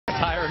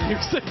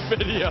music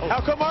video.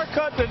 How come our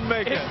cut didn't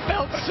make it? It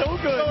felt so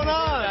good. What's going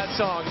on? That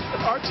song.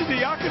 Archie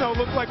Diacono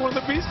looked like one of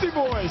the Beastie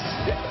Boys.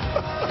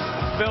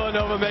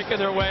 Villanova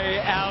making their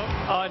way out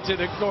onto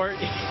the court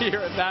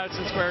here at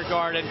Madison Square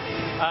Garden.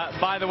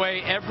 By the way,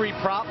 every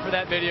prop for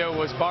that video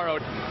was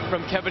borrowed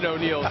from Kevin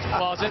O'Neal's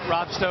closet.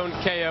 Rob Stone,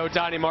 KO,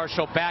 Donnie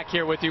Marshall back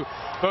here with you.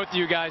 Both of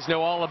you guys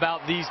know all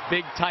about these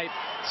big type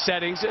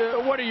settings.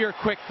 What are your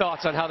quick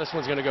thoughts on how this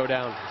one's going to go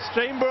down?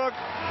 Stainbrook,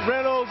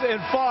 Reynolds, and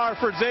Farr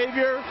for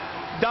Xavier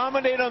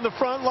dominate on the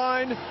front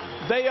line.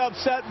 They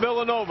upset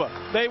Villanova.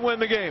 They win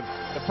the game.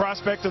 The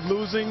prospect of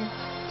losing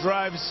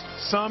drives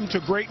some to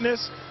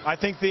greatness. I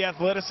think the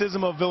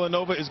athleticism of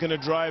Villanova is going to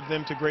drive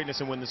them to greatness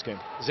and win this game.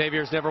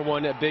 Xavier's never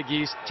won a Big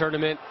East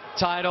tournament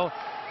title.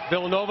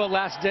 Villanova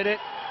last did it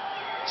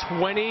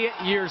 20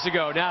 years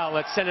ago. Now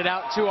let's send it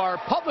out to our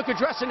public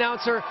address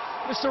announcer,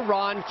 Mr.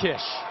 Ron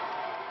Kish.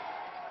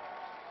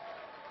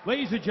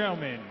 Ladies and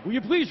gentlemen, will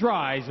you please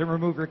rise and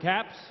remove your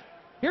caps?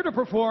 Here to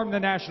perform the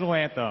national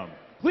anthem,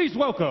 please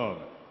welcome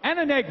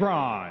Anna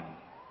Negron.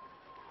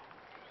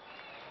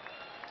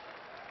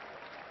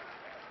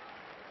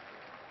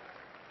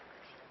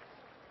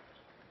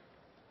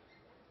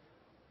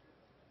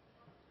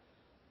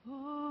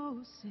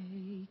 Oh,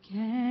 say,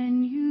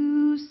 can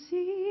you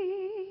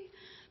see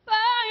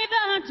by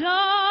the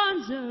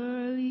dawn's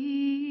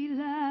early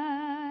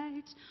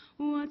light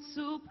what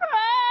so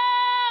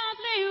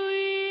proudly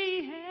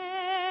we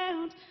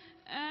hailed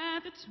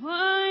at the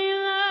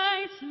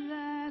twilight's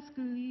last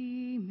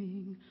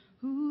gleaming,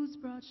 whose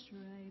broad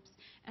stripes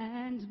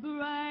and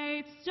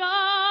bright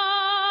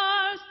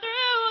stars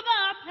through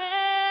the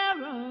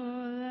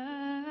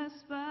perilous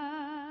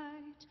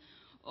fight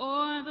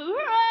o'er the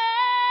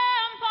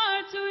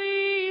ramparts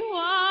we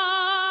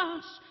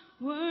watched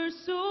were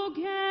so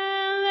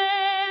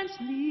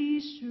gallantly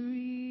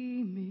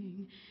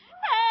streaming,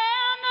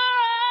 and the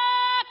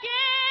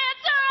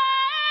rockets'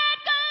 red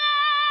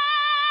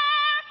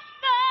glare,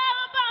 the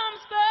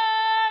bombs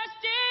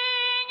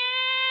bursting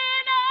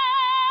in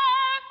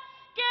air,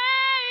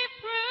 gave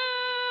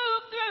proof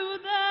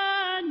through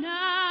the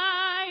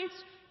night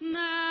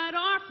that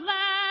our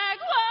flag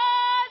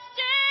was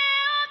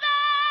still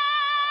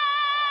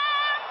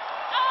there.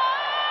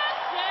 Oh,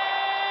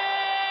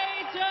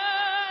 say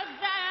does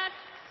that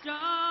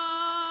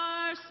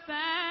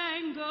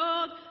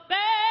star-spangled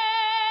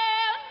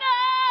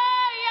banner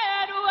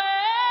yet wave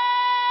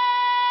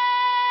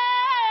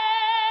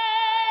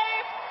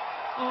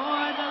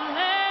o'er the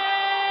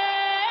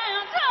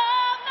land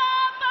of the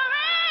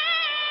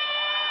free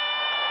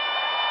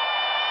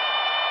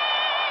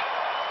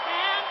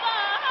and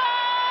the home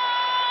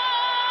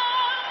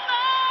of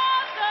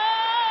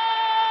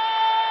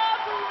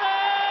the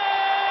brave.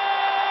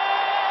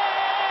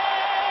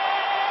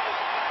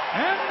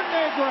 And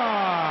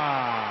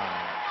Negron.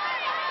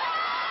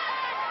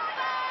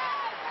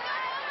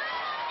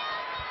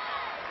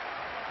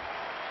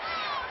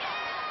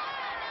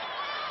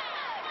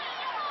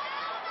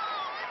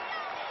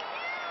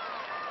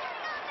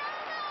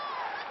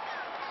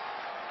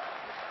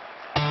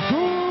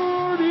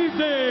 Good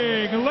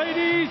evening,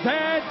 ladies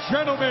and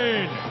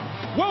gentlemen.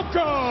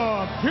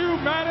 Welcome to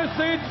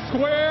Madison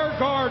Square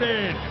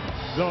Garden,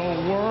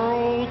 the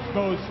world's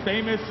most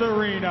famous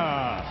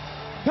arena.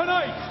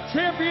 Tonight's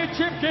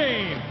championship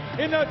game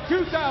in the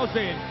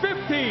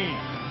 2015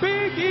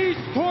 Big East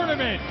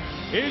Tournament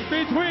is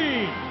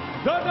between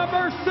the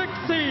number 6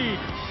 seed,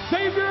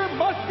 Xavier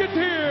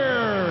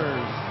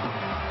Musketeers,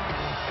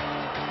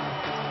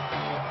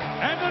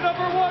 and the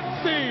number 1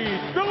 seed,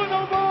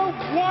 Villanova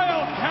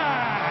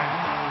Wildcats.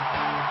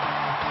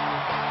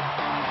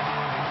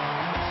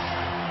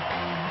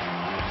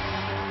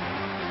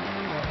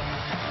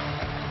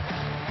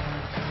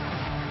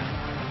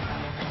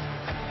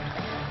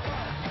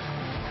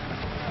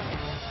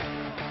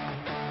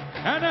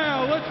 And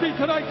now, let's see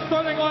tonight's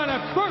starting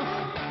lineup. First,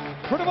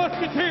 for the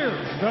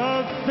Musketeers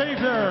of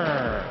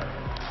Xavier.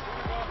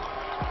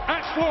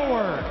 At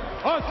forward,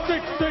 a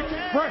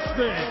 6'6"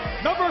 freshman,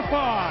 number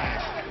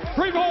 5,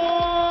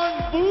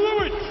 Trayvon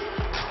Blewett.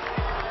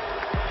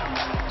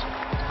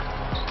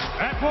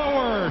 At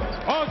forward,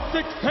 a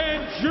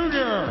 6'10"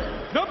 junior,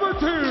 number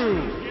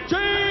 2,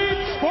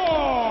 James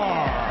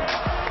Farr.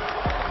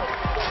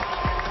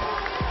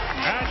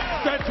 At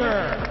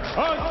center,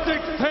 a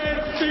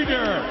 6'10"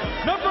 senior,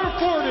 number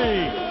 40,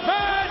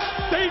 Matt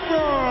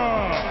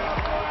Stainbrook.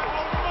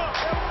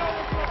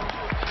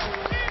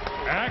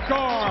 At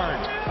guard,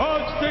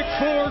 a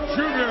 6'4"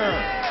 junior,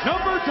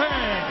 number 10,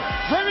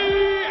 Remy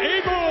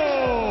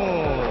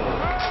Abel.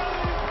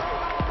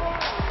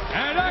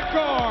 And at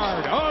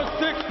guard, a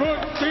 6-foot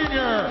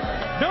senior,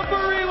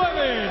 number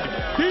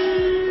 11,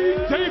 Dean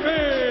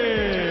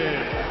Davis.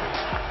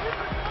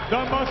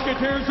 The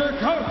Musketeers are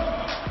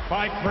coached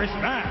by Chris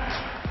Mack.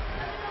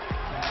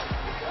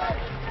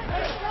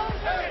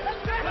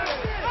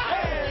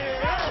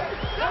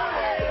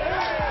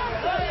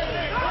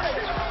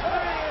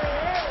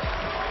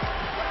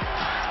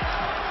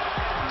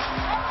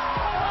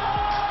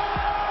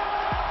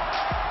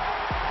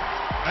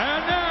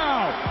 And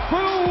now,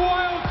 for the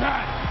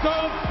Wildcats,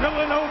 of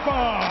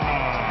Villanova.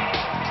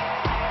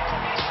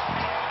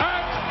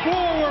 At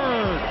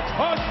forward,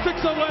 a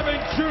 6'11"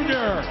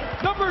 junior,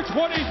 number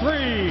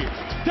 23,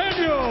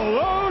 Daniel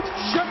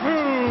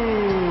Ochefu.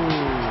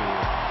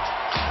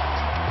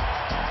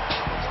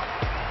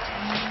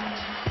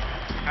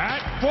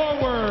 At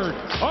forward,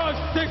 a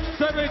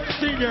 6'7"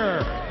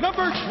 senior,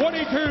 number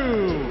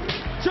 22,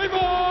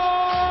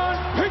 Javon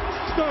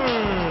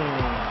Pinkston.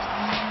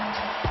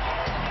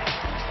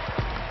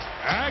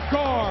 At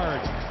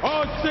guard,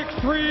 a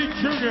 6'3"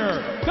 junior,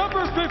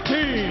 number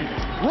 15,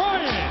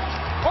 Ryan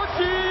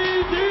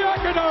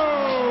Archidiakono.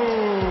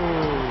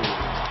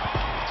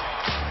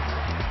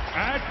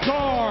 At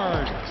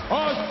guard, a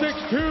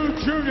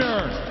 6'2"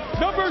 junior,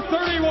 number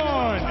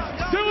 31,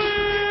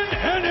 Dylan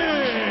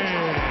Ennis.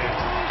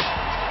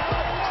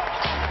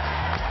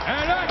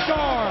 And at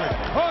guard,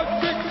 a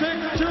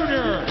 6'6"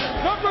 junior,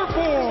 number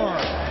 4,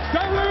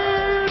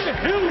 Darren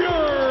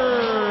Hilliard.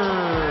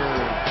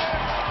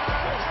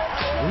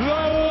 The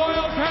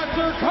Wildcats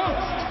are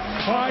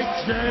coached by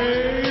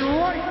Jay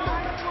Wright.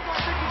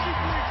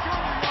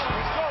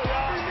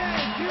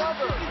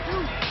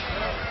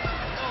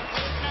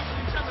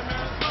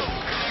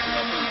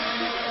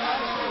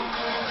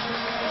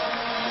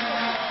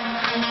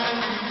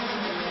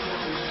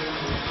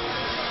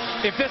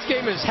 If this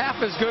game is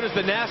half as good as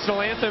the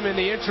national anthem and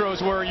the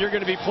intros were, you're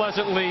going to be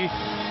pleasantly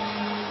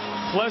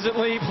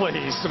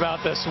pleased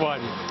about this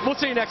one. We'll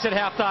see you next at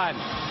halftime.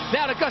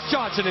 Now to Gus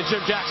Johnson and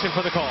Jim Jackson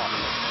for the call.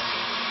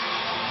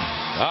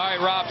 All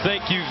right, Rob,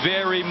 thank you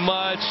very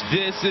much.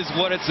 This is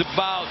what it's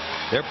about.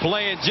 They're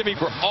playing, Jimmy,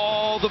 for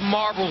all the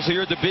marbles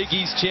here at the Big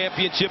East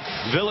Championship.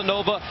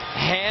 Villanova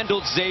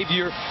handled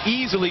Xavier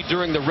easily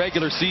during the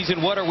regular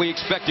season. What are we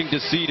expecting to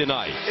see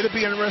tonight? It'll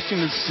be interesting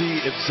to see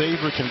if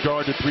Xavier can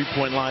guard the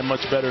three-point line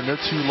much better. And their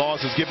two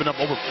losses, giving up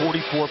over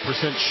 44%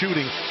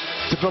 shooting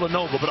to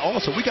Villanova. But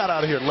also, we got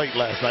out of here late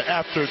last night,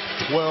 after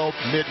 12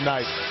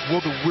 midnight. Will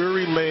the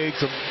weary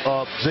legs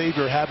of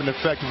Xavier have an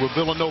effect? Will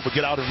Villanova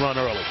get out and run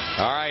early?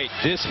 All right,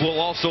 this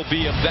will also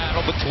be a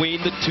battle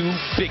between the two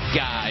big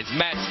guys.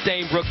 Matt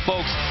Stainbrook,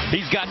 folks,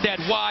 he's got that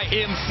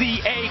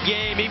YMCA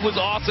game. He was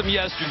awesome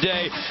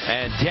yesterday.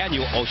 And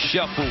Daniel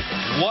Ochefu,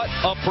 what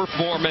a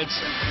performance.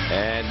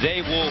 And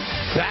they will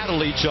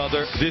battle each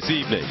other this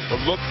evening.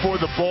 But look for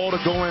the ball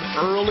to go in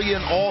early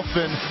and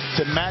often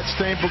to Matt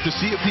Stainbrook to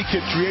see if he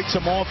can create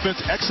some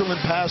offense.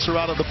 Excellent passer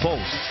out of the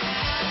post.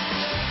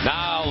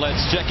 Now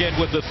let's check in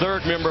with the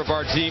third member of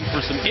our team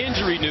for some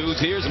injury news.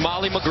 Here's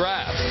Molly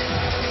McGrath.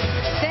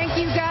 Thank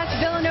you, Gus.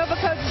 Villanova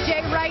coach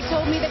Jay Wright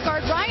told me that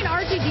guard Ryan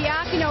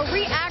Archidiakono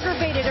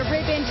re-aggravated a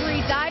rib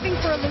injury diving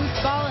for a loose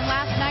ball in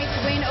last night's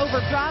win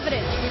over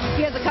Providence.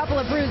 He has a couple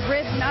of bruised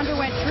ribs and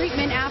underwent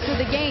treatment after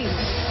the game.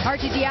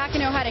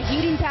 Archidiakono had a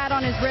heating pad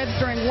on his ribs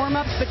during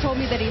warm-ups, but told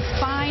me that he's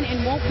fine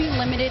and won't be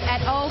limited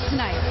at all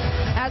tonight.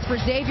 As for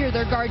Xavier,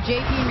 their guard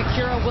JP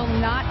McCura will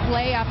not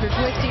play after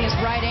twisting his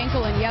right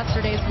ankle in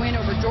yesterday's win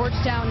over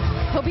Georgetown.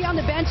 He'll be on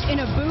the bench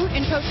in a boot,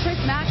 and Coach Chris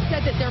Mack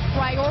said that their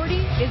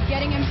priority is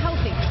getting him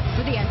healthy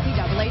for the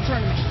NCAA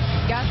tournament.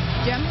 Gus,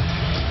 Jim?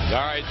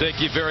 All right,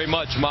 thank you very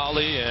much,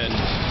 Molly. And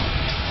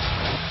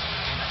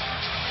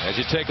as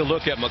you take a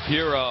look at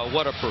McCura,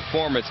 what a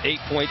performance, 8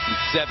 points in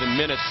 7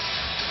 minutes.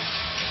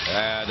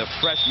 The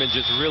freshman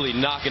just really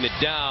knocking it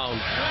down,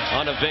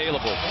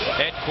 unavailable.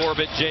 Ed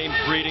Corbett, James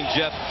Breeding,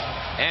 Jeff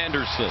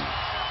Anderson.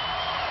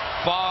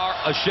 Far,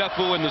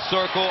 Ochefu in the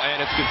circle,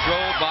 and it's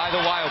controlled by the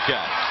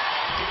Wildcats.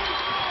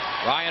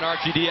 Ryan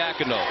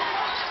Archidiakono.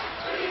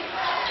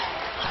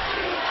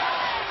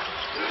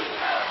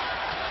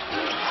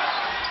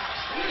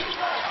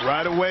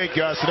 Right away,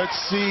 Gus. Let's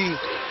see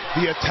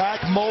the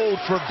attack mode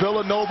for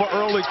Villanova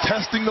early,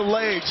 testing the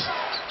legs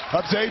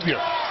of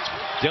Xavier.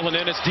 Dylan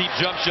Ennis, deep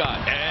jump shot,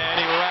 and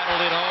he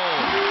rattled it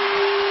home.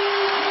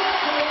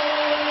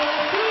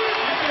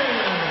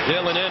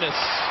 Dylan Ennis,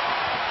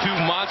 2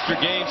 monster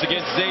games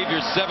against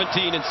Xavier,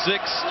 17 and 6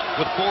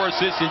 with 4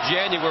 assists in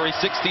January,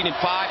 16 and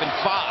 5 and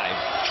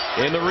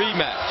 5 in the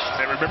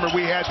rematch. And remember,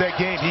 we had that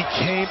game. He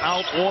came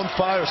out on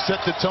fire,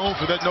 set the tone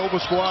for that Nova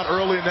squad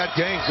early in that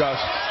game, Gus.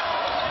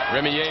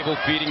 Remy Abel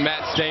feeding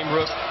Matt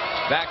Stainbrook.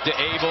 Back to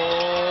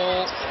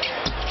Abel.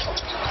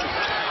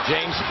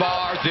 James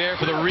Barr there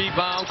for the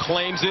rebound,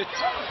 claims it.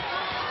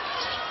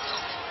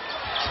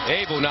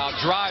 Abel now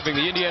driving,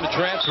 the Indiana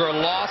transfer,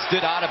 lost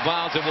it out of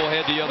bounds, and will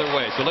head the other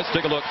way. So let's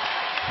take a look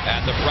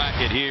at the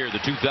bracket here, the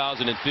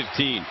 2015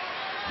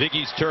 Big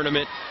East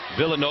Tournament.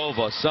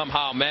 Villanova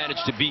somehow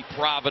managed to beat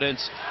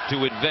Providence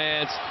to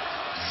advance.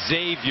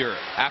 Xavier,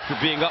 after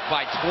being up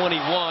by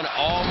 21,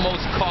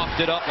 almost coughed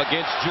it up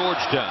against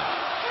Georgetown.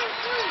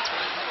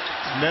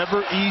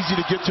 Never easy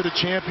to get to the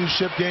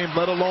championship game,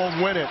 let alone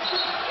win it.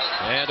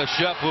 And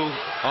Ochefu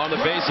on the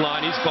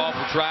baseline. He's called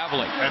for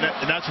traveling.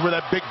 And that's where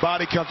that big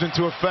body comes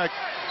into effect.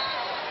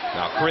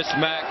 Now Chris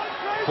Mack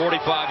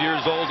 45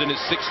 years old in his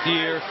 6th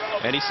year,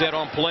 and he said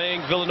on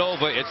playing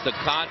Villanova, it's the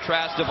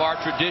contrast of our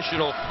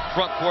traditional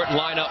front court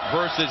lineup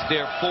versus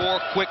their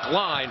 4-quick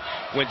line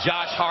when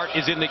Josh Hart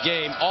is in the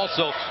game.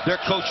 Also, their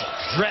coach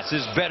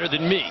dresses better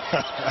than me.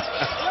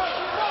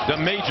 The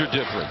major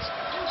difference.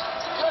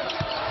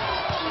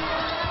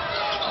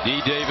 D.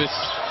 Davis,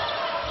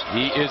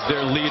 he is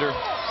their leader.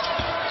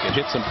 Can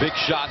hit some big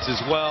shots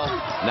as well.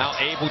 Now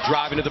Abel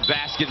driving to the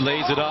basket,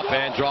 lays it up,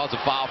 and draws a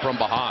foul from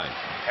behind.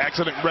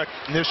 Excellent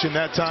recognition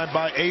that time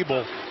by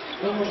Abel.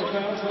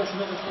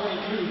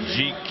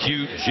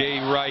 GQ Jay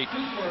Wright,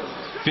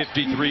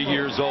 53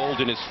 years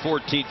old in his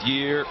 14th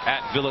year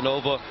at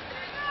Villanova.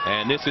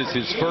 And this is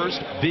his first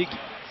Big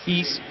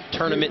East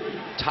tournament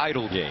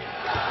title game.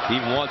 He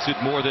wants it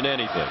more than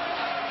anything.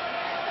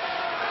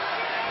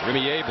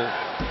 Remy Abel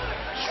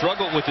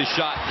struggled with his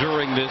shot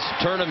during this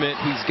tournament.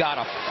 He's got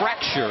a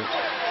fracture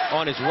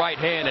on his right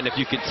hand, and if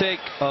you can take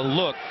a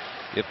look,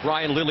 if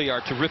Brian Lilly,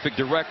 our terrific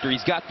director,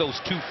 he's got those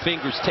 2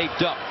 fingers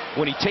taped up.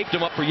 When he taped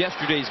them up for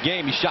yesterday's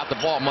game, he shot the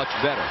ball much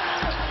better.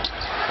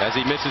 As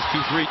he misses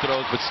 2 free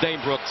throws, but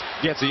Stainbrook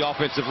gets the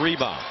offensive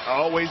rebound.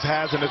 Always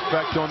has an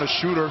effect on the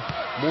shooter,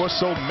 more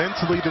so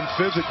mentally than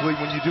physically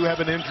when you do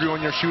have an injury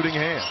on your shooting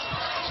hand.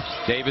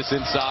 Davis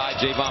inside,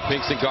 Javon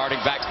Pinkston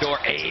guarding backdoor.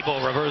 Abel,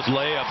 reverse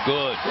layup,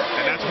 good.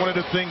 And that's one of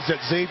the things that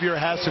Xavier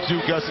has to do,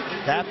 Gus.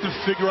 Have to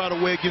figure out a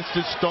way against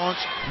this staunch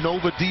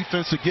Nova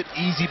defense to get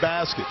easy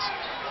baskets.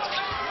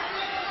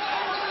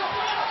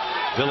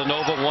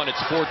 Villanova won its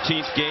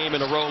 14th game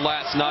in a row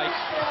last night,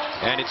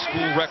 and its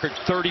school record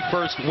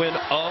 31st win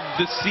of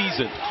the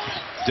season,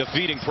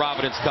 defeating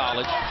Providence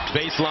College.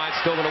 Baseline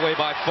stolen away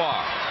by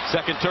Farr.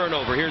 Second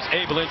turnover. Here's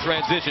Abel in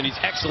transition. He's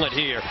excellent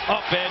here.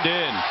 Up and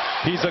in.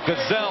 He's a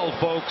gazelle,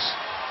 folks.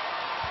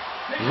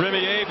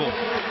 Remy Abel.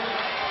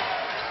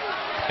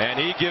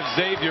 And he gives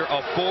Xavier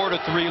a 4-3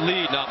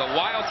 lead. Now the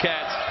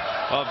Wildcats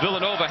of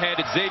Villanova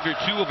handed Xavier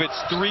 2 of its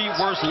 3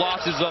 worst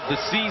losses of the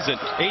season,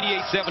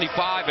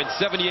 88-75 and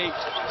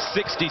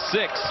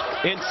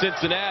 78-66 in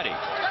Cincinnati.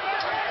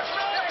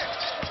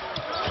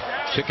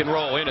 Pick and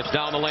roll in. It's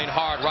down the lane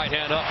hard. Right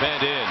hand up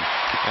and in.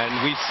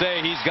 And we say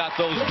he's got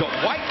those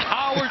Dwight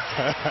Howard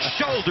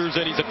shoulders,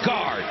 and he's a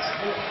guard.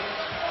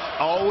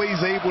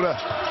 Always able to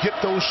get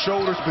those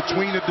shoulders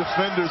between the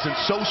defenders, and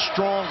so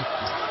strong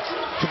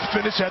to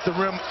finish at the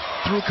rim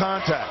through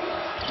contact.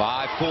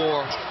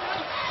 5-4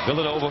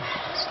 Villanova.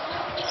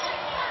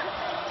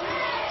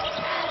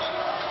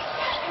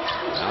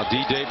 Now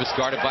D. Davis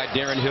guarded by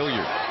Darren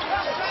Hilliard.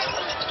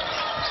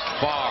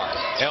 Farr,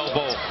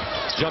 elbow,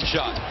 jump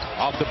shot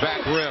off the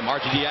back rim.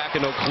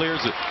 Arcidiacono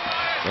clears it.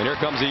 And here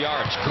comes the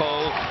arch.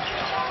 Cole,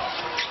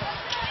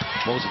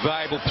 most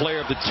valuable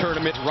player of the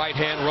tournament. Right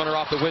hand runner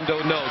off the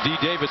window. No, D.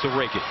 Davis will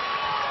rake it.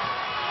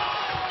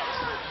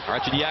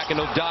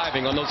 Arcidiacono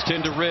diving on those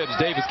tender ribs.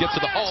 Davis gets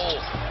to the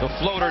hole. The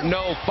floater,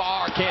 no.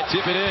 Farr can't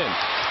tip it in.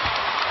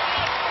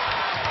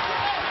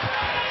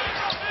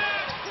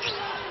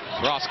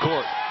 Cross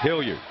court,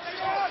 Hilliard.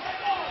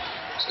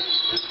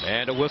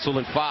 And a whistle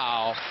and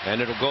foul,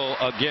 and it'll go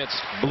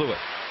against Blewett.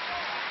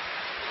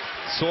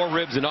 Sore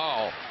ribs and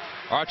all.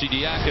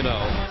 Arcidiacono,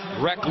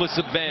 reckless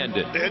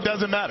abandon. It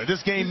doesn't matter.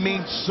 This game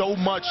means so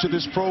much to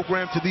this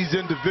program, to these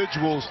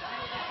individuals.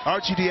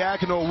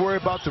 Arcidiacono will worry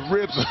about the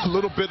ribs a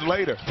little bit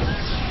later.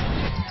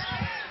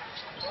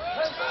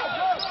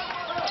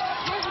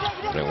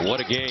 And what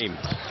a game.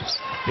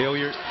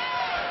 Hilliard,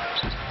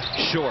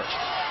 short.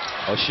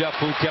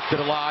 Oshefu kept it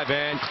alive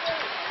and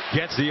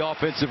gets the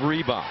offensive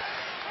rebound.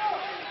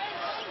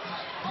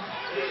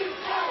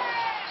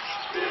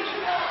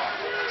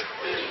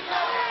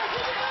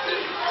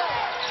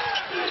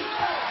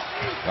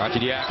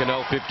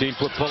 Arcidiacono,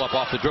 15-foot pull-up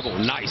off the dribble.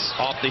 Nice.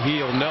 Off the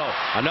heel, no.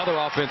 Another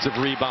offensive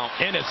rebound.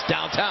 Ennis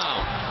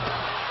downtown.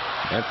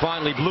 And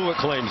finally, Blewett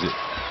claims it.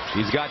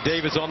 He's got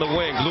Davis on the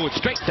wing. Blewett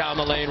straight down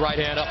the lane, right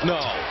hand up, no.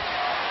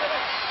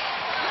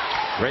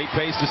 Great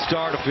pace to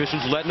start.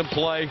 Officials letting him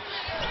play.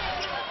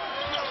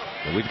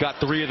 And we've got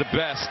 3 of the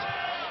best,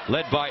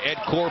 led by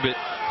Ed Corbett,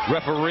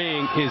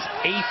 refereeing his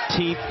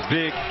 18th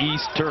Big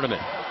East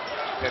tournament.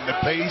 And the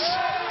pace,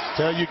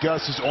 tell you,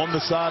 Gus, is on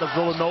the side of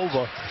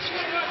Villanova.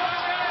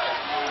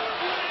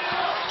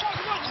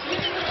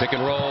 Pick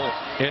and roll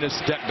in a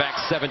step back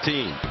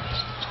 17.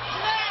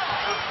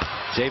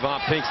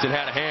 Javon Pinkston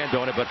had a hand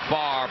on it, but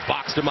Farr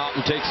boxed him out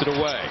and takes it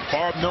away.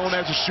 Farr known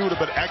as a shooter,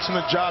 but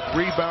excellent job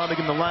rebounding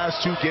in the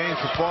last 2 games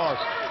for Farr.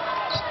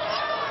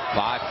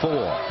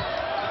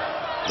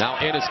 5-4. Now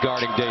Ennis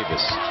guarding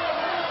Davis.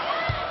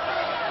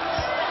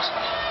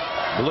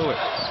 Blewett,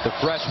 the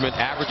freshman,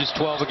 averages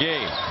 12 a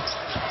game.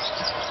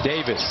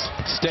 Davis,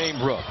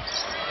 Stainbrook,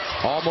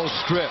 almost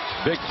stripped.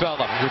 Big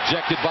fella,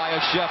 rejected by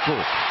Oshefu.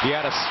 He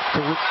had a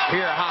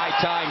career high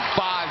tying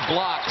 5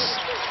 blocks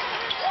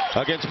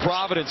against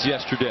Providence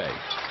yesterday.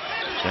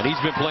 And he's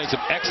been playing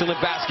some excellent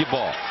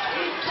basketball.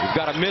 We've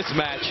got a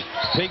mismatch.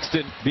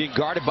 Pinkston being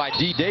guarded by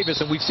D. Davis,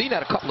 and we've seen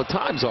that a couple of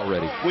times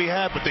already. We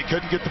have, but they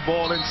couldn't get the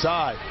ball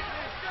inside.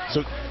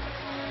 So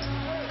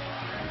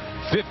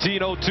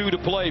 15:02 to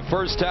play,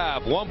 first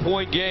half,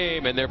 1-point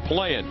game, and they're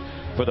playing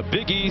for the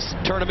Big East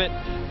Tournament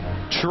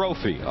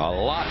Trophy. A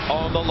lot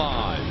on the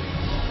line.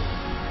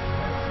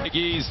 Big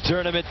East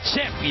Tournament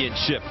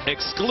Championship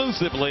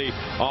exclusively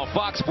on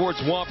Fox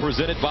Sports 1,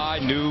 presented by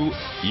New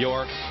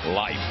York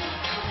Life.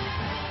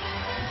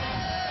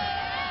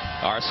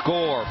 Our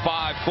score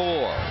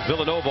 5-4.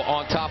 Villanova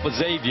on top of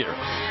Xavier.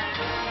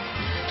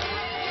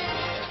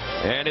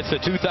 And it's the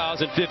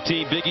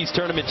 2015 Big East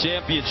Tournament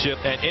Championship,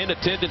 and in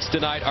attendance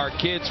tonight are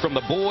kids from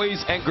the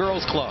boys and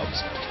girls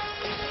clubs.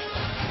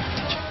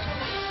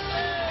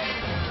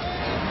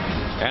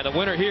 And the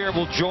winner here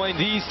will join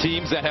these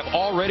teams that have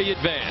already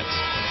advanced.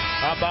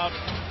 How about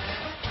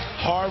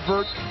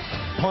Harvard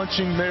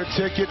punching their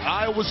ticket?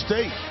 Iowa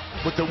State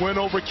with the win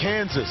over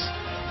Kansas.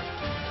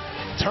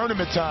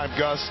 Tournament time,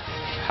 Gus.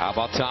 How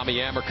about Tommy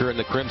Amaker and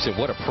the Crimson?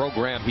 What a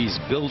program he's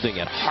building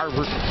at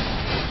Harvard.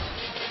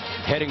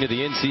 Heading to the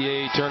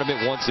NCAA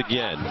tournament once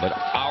again. But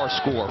our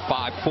score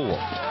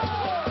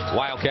 5-4.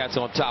 Wildcats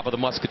on top of the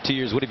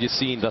Musketeers. What have you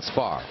seen thus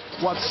far?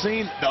 Well, I've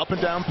seen the up and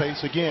down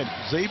pace. Again,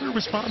 Xavier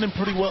responding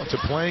pretty well to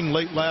playing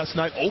late last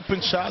night. Open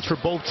shots for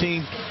both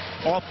teams.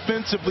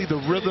 Offensively,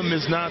 the rhythm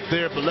is not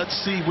there, but let's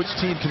see which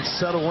team can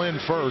settle in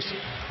first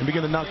and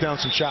begin to knock down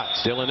some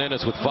shots. Dylan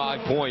Ennis with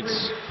 5 points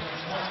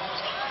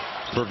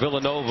for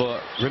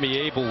Villanova. Remy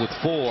Abel with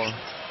 4.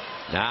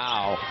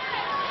 Now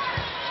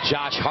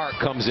Josh Hart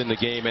comes in the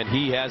game, and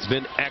he has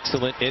been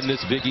excellent in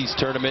this Big East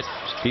tournament.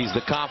 He's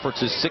the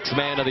conference's 6th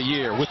man of the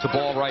year with the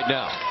ball right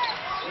now.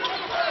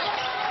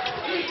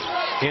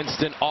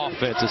 Instant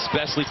offense,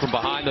 especially from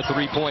behind the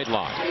three-point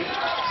line.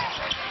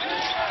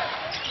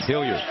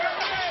 Hilliard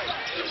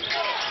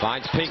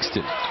finds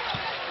Pinkston.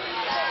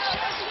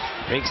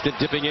 Pinkston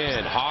dipping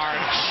in. Hard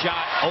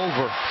shot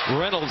over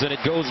Reynolds, and it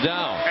goes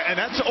down. And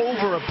that's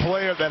over a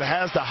player that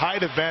has the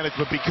height advantage,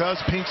 but because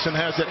Pinkston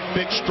has that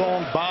big,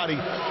 strong body,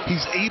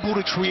 he's able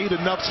to create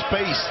enough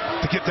space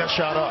to get that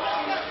shot up.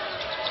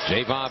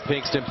 Javon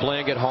Pinkston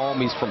playing at home.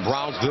 He's from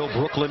Brownsville,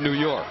 Brooklyn, New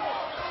York.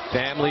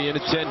 Family in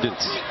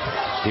attendance.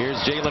 Here's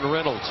Jalen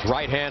Reynolds,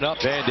 right hand up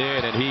and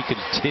in, and he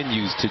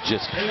continues to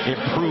just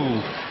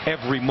improve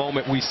every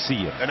moment we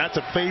see him. And that's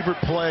a favorite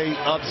play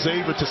of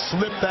Xavier, to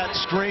slip that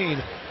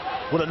screen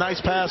with a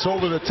nice pass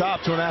over the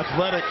top to an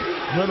athletic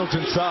Reynolds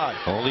inside.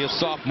 Only a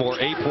sophomore,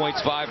 8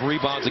 points, 5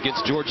 rebounds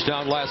against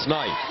Georgetown last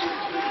night.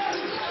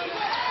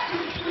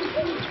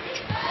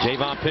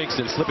 Javon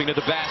Pinkston slipping to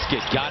the basket,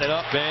 got it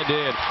up and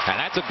in,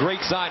 and that's a great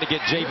sign to get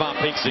Javon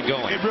Pinkston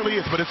going. It really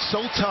is, but it's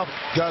so tough,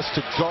 Gus,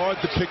 to guard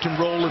the pick and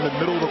roll in the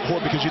middle of the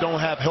court because you don't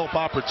have help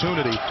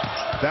opportunity.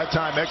 That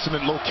time,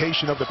 excellent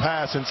location of the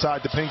pass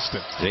inside to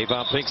Pinkston.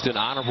 Javon Pinkston,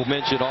 honorable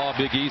mention, all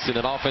Big East, and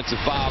an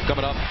offensive foul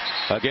coming up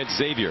against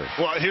Xavier.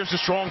 Well, here's the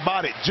strong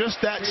body.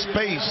 Just that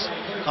space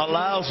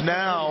allows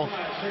now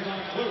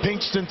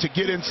Pinkston to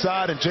get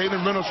inside, and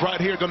Jalen Reynolds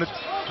right here, going to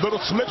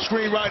little slip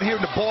screen right here,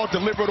 and the ball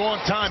delivered on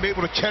time,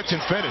 able to catch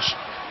and finish.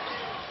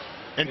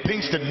 And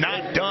Pinkston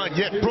not done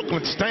yet.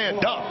 Brooklyn,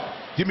 stand up.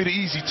 Give me the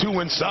easy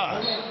 2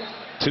 inside.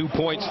 2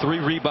 points, 3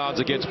 rebounds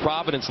against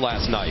Providence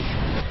last night.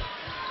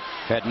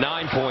 Had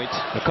 9 points,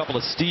 a couple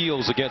of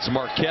steals against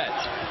Marquette.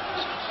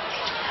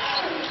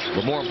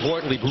 But more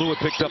importantly, Blewett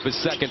picked up his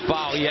 2nd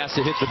foul. He has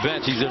to hit the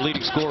bench. He's their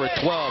leading scorer at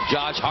 12.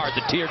 Josh Hart,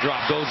 the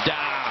teardrop goes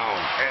down.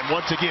 And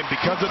once again,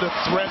 because of the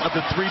threat of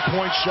the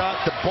three-point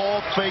shot, the ball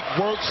fake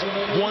works.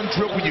 One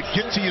dribble, you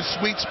get to your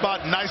sweet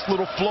spot. Nice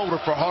little floater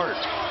for Hart.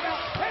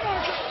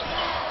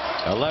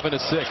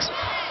 11-6.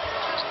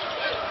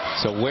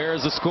 So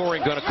where's the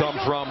scoring going to come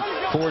from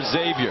for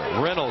Xavier?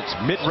 Reynolds,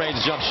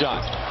 mid-range jump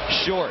shot.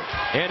 Short.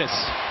 Ennis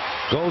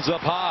goes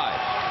up high.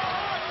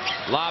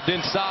 Lobbed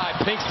inside.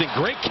 Pinkston,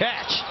 great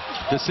catch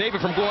to save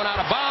it from going out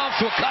of bounds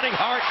to a cutting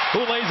Hart,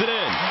 who lays it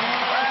in.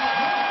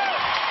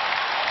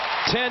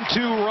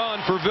 10-2 run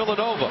for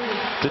Villanova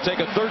to take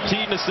a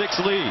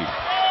 13-6 lead.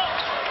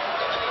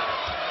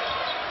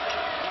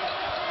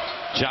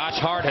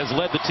 Josh Hart has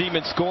led the team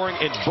in scoring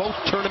in both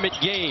tournament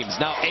games.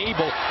 Now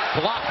Abel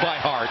blocked by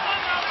Hart.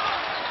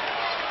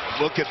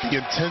 Look at the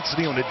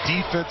intensity on the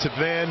defensive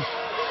end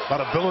by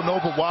the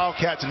Villanova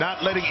Wildcats,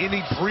 not letting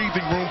any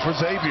breathing room for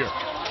Xavier.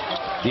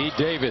 D.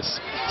 Davis,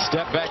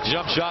 step back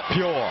jump shot,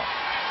 pure.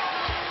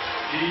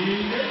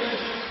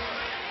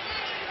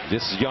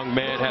 This young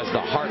man has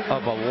the heart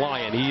of a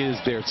lion. He is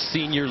their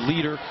senior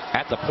leader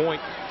at the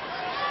point.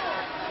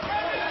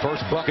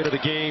 First bucket of the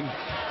game.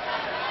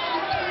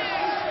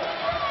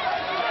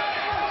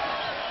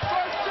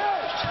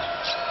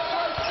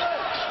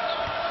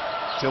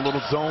 See a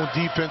little zone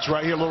defense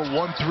right here, a little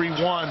 1-3-1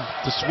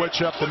 to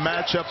switch up the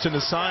matchups and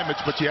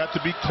assignments, but you have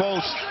to be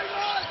close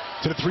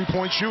to the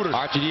three-point shooter.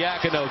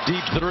 Arcidiacono,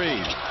 deep 3,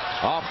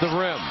 off the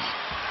rim.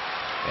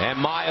 And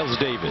Miles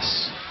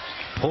Davis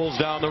pulls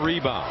down the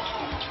rebound.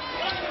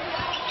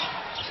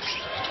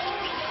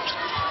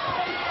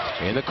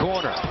 In the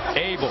corner,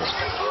 Abel.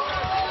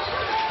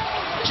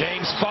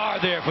 James Farr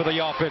there for the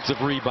offensive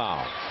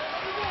rebound.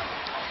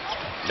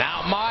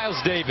 Now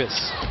Miles Davis.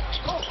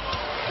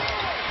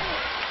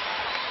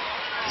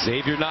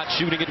 Xavier not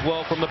shooting it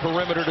well from the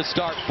perimeter to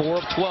start. 4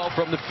 of 12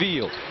 from the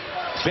field.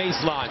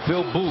 Baseline,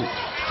 Phil Booth,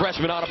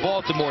 freshman out of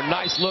Baltimore.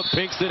 Nice look,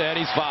 pinks it, and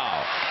he's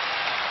fouled.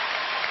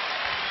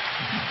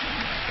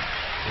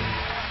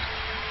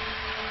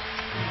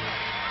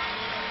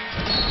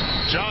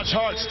 Josh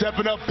Hart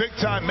stepping up big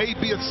time. May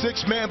be a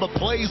 6-man, but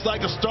plays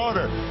like a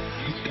starter.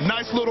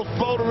 Nice little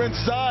floater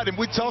inside, and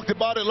we talked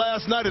about it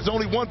last night. There's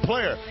only one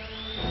player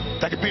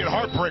that could be a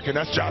heartbreaker, and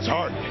that's Josh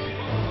Hart.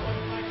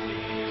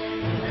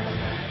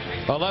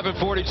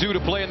 11:42 to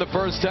play in the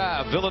first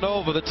half.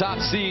 Villanova, the top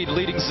seed,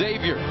 leading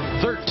Xavier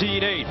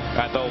 13-8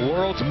 at the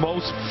world's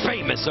most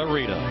famous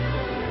arena.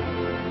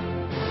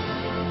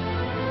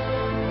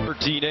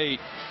 13-8.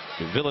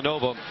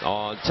 Villanova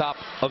on top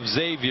of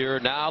Xavier.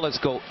 Now let's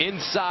go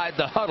inside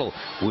the huddle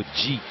with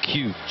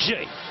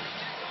GQJ.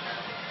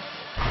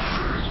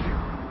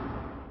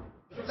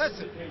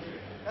 Listen,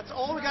 that's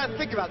all we got to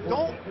think about.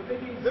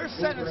 They're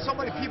sending so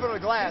many people to the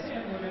glass.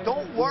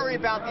 Don't worry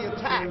about the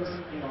attacks.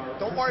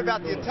 Don't worry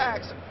about the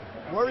attacks.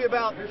 Worry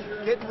about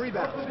getting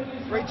rebounds.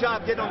 Great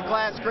job getting on the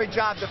glass. Great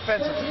job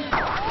defensively.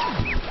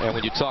 And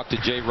when you talk to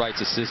Jay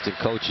Wright's assistant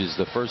coaches,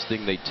 the first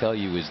thing they tell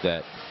you is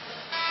that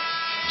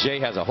Jay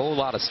has a whole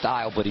lot of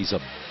style, but he's a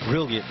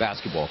brilliant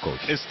basketball coach.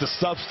 It's the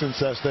substance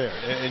that's there,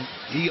 and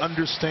he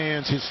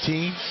understands his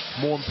team.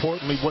 More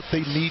importantly, what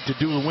they need to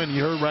do to win.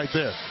 You heard right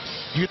there.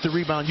 You get the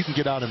rebound, you can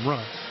get out and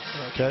run.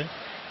 Okay?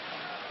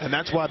 And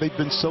that's why they've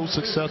been so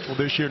successful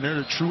this year, and they're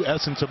the true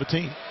essence of a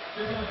team.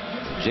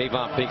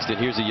 Javon Pinkston,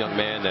 here's a young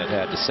man that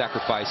had to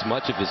sacrifice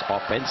much of his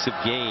offensive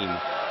game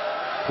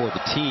for the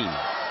team.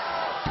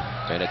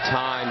 And at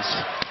times,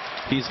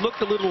 he's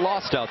looked a little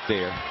lost out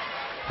there.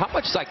 How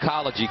much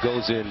psychology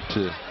goes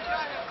into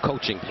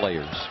coaching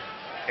players?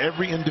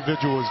 Every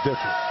individual is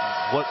different.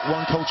 What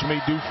one coach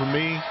may do for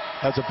me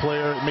as a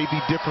player may be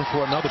different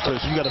for another player.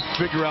 So you got to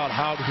figure out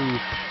how to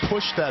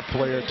push that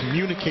player,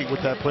 communicate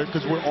with that player,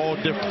 because we're all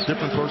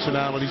different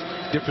personalities,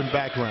 different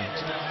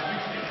backgrounds.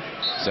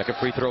 Second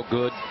free throw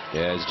good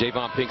as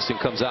Javon Pinkston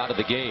comes out of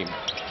the game.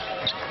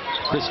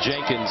 Chris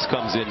Jenkins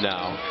comes in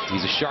now.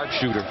 He's a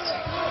sharpshooter.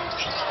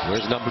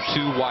 Where's number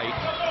 2, White?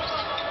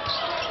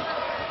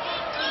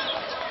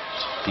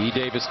 D.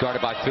 Davis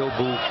guarded by Phil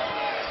Booth.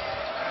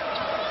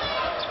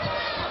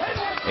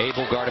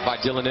 Abel guarded by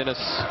Dylan Ennis.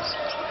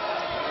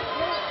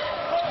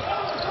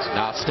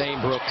 Now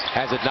Stainbrook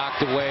has it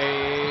knocked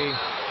away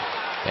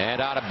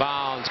and out of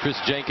bounds. Chris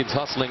Jenkins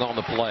hustling on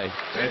the play.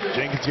 And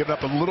Jenkins giving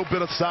up a little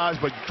bit of size,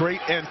 but great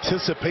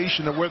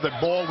anticipation of where the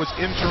ball was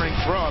entering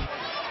from.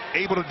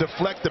 Able to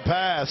deflect the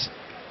pass.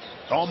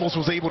 Almost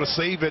was able to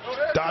save it,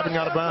 diving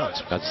out of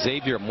bounds. Now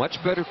Xavier, a much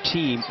better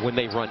team when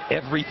they run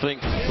everything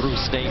through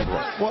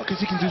Stainbrook. Well, because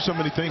he can do so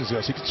many things.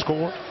 Yes, he can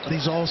score, but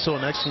he's also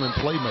an excellent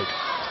playmaker.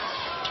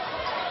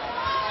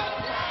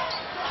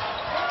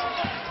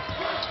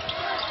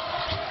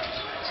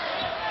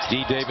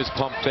 D. Davis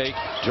pump fake,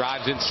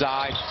 drives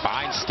inside,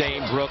 finds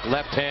Stainbrook,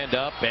 left hand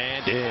up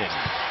and in.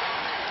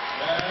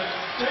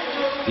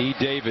 D.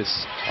 Davis,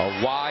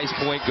 a wise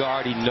point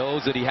guard. He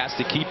knows that he has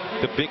to keep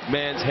the big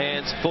man's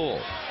hands full.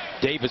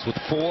 Davis with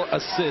 4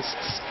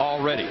 assists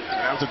already.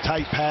 That was a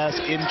tight pass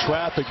in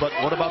traffic, but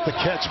what about the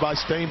catch by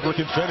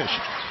Stainbrook and finish?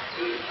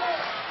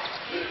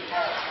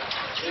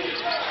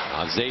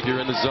 Xavier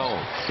in the zone.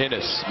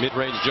 Ennis,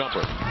 mid-range jumper.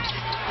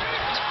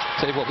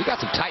 Tell you what, we got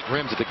some tight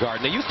rims at the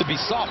Garden. They used to be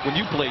soft when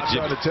you played,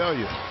 Jimmy. I'm trying to tell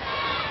you.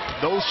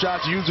 Those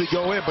shots usually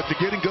go in, but to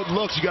getting good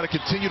looks, you got to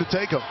continue to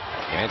take them.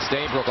 And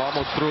Stainbrook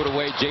almost threw it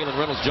away. Jalen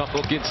Reynolds jump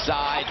hook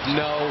inside.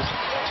 No.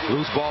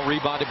 Loose ball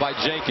rebounded by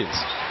Jenkins.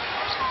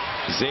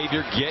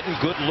 Xavier getting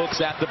good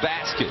looks at the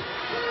basket.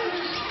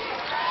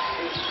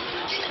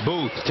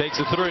 Booth takes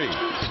a 3.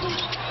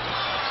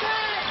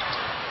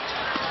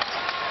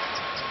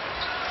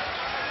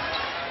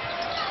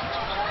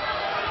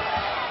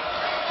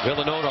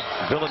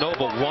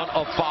 Villanova 1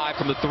 of 5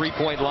 from the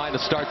 3-point line to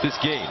start this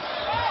game.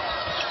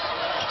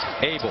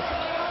 Abel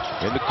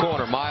in the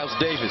corner. Miles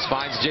Davis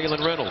finds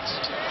Jalen Reynolds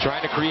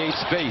trying to create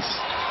space.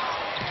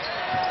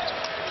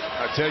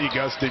 I tell you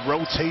guys, the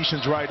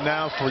rotations right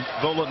now for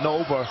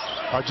Villanova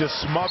are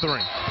just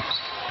smothering.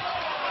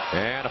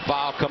 And a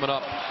foul coming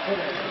up.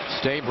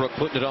 Stainbrook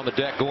putting it on the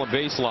deck, going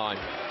baseline.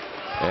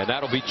 And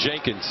that'll be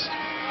Jenkins.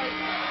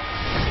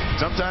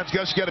 Sometimes,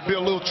 guys, you got to be a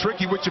little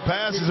tricky with your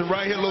passes. And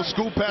right here, a little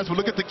scoop pass. But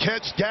look at the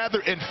catch,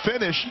 gather, and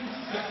finish.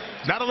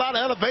 Not a lot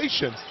of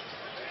elevation,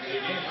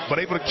 but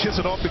able to kiss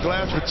it off the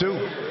glass for 2.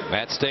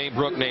 Matt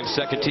Stainbrook, named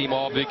second team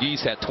All-Big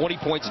East, had 20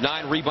 points,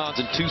 9 rebounds,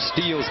 and 2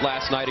 steals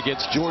last night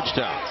against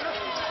Georgetown.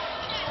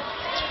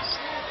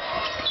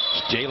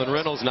 Jalen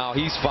Reynolds, now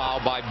he's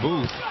fouled by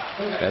Booth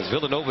as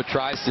Villanova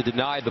tries to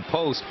deny the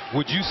post.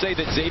 Would you say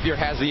that Xavier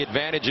has the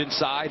advantage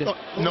inside?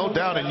 No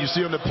doubt, and you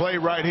see on the play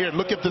right here,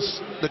 look at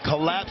this, the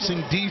collapsing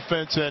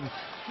defense, and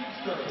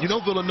you know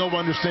Villanova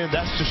understand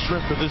that's the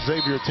strength of this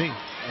Xavier team.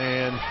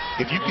 And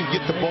if you can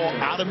get the ball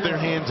out of their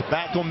hands,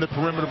 back on the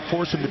perimeter,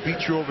 force them to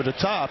beat you over the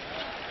top,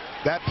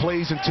 that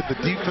plays into the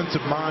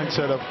defensive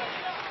mindset of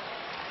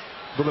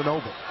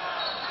Villanova.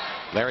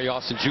 Larry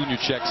Austin Jr.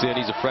 checks in.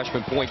 He's a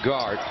freshman point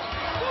guard.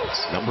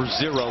 Number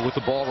 0 with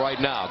the ball right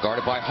now,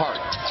 guarded by Hart.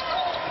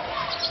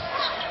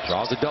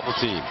 Draws a double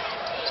team.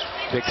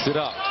 Picks it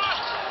up.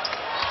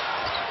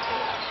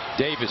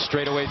 Davis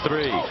straightaway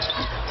 3.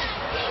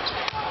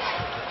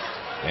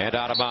 And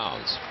out of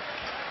bounds.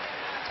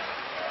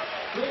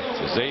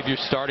 So Xavier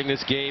starting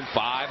this game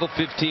 5 of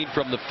 15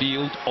 from the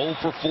field, 0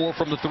 for 4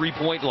 from the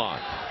three-point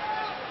line.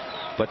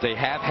 But they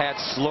have had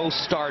slow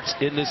starts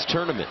in this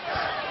tournament.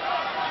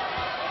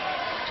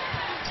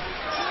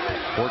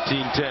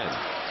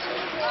 14-10.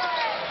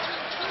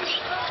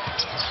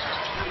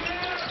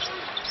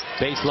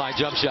 Baseline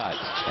jump shot.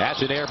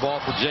 That's an air ball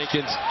for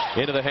Jenkins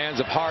into the hands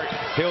of Hart.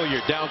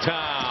 Hilliard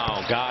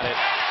downtown. Got it.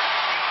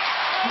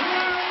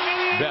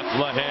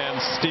 Bethlehem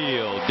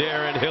steal.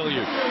 Darren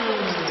Hilliard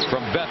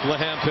from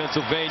Bethlehem,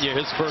 Pennsylvania,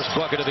 his first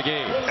bucket of the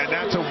game. And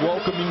that's a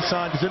welcoming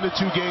sign, because in the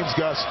 2 games,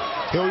 Gus,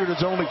 Hilliard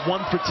is only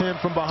 1 for 10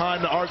 from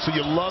behind the arc, so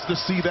you love to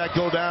see that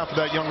go down for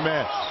that young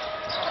man.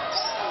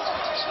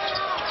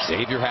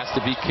 Xavier has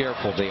to be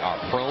careful. They are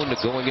prone to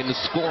going into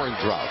scoring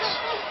droughts,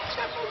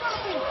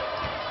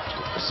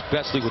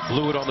 especially with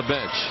Blewett on the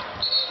bench.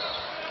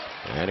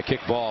 And a kick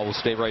ball will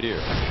stay right here.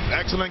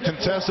 Excellent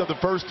contest of the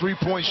first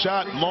 3-point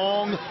shot.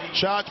 Long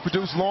shots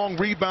produce long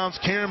rebounds.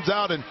 Karam's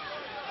out, and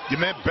your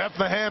man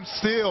Bethlehem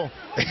still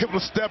able to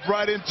step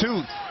right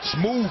into.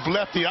 Smooth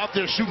lefty out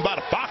there shooting by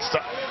the Fox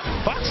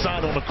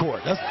side on the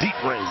court. That's deep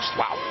range.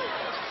 Wow.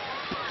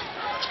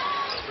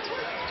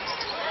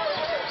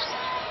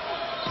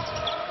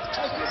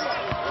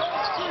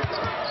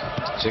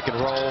 Pick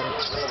and roll.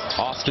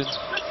 Austin,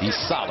 he's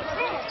solid.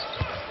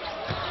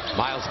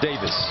 Miles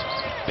Davis.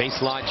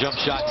 Baseline jump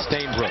shot.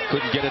 Stainbrook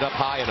couldn't get it up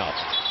high enough.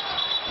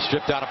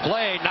 Stripped out of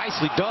play.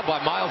 Nicely done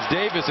by Miles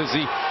Davis as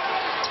he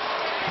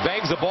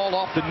bangs the ball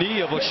off the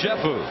knee of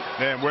Oshefu.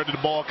 And where did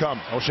the ball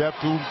come?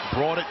 Oshefu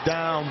brought it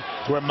down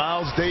where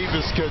Miles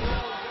Davis could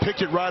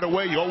pick it right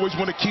away. You always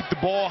want to keep the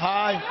ball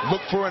high.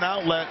 Look for an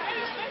outlet.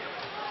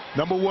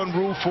 Number 1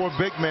 rule for a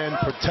big man: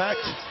 protect,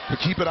 but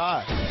keep it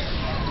high.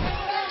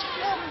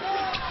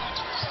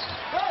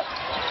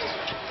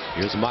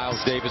 Here's Miles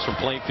Davis from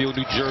Plainfield,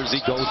 New Jersey.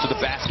 Goes to the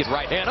basket,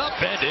 right hand up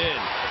and in.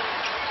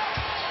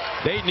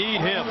 They need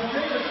him,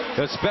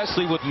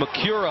 especially with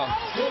Makura,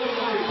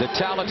 the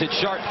talented,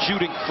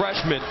 sharp-shooting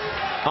freshman,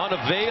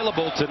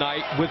 unavailable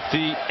tonight with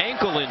the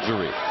ankle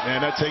injury.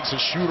 And that takes a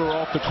shooter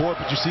off the court,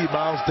 but you see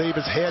Miles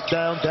Davis head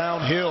down,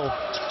 downhill.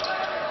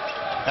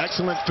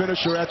 Excellent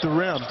finisher at the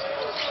rim.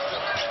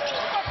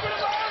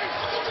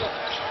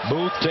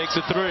 Booth takes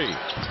a 3.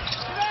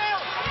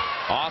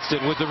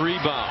 Austin with the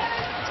rebound.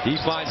 He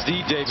finds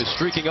D. Davis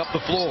streaking up the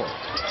floor.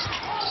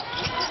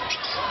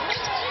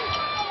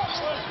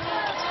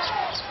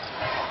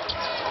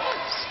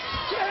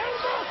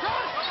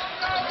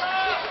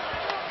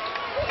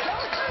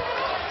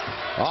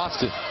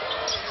 Austin.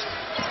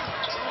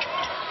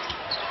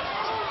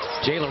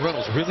 Jalen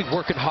Reynolds really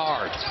working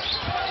hard.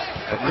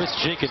 But Chris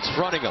Jenkins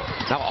fronting him.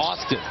 Now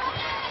Austin.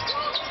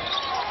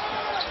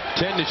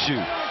 10 to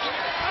shoot.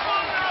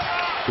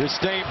 Here's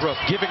Stainbrook,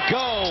 give and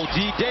go.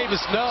 D.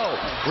 Davis, no.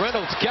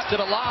 Reynolds kept it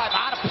alive,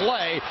 out of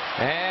play,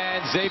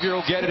 and Xavier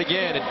will get it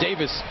again. And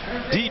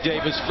D.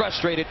 Davis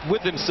frustrated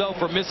with himself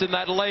for missing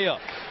that layup.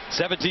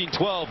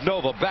 17-12,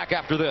 Nova back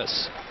after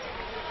this.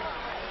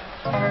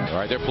 All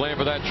right, they're playing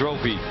for that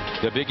trophy.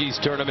 The Big East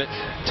Tournament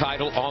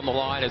title on the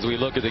line as we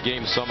look at the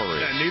game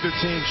summary. And neither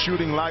team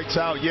shooting lights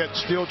out yet,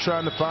 still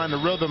trying to find the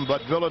rhythm,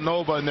 but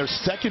Villanova in their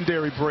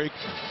secondary break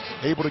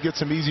able to get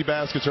some easy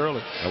baskets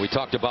early. And we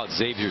talked about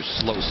Xavier's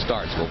slow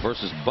starts. Well,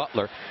 versus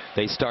Butler,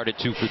 they started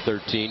 2 for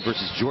 13.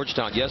 Versus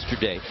Georgetown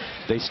yesterday,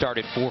 they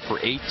started 4 for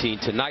 18.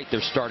 Tonight,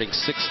 they're starting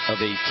 6 of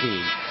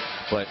 18.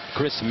 But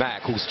Chris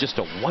Mack, who's just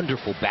a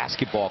wonderful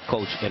basketball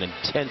coach, an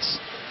intense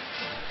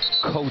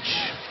coach,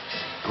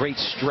 great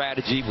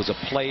strategy, was a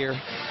player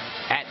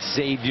at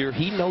Xavier.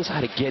 He knows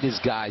how to get his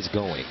guys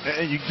going.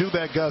 And you do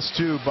that, Gus,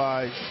 too,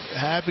 by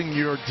having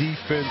your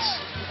defense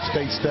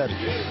stay steady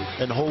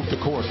and hold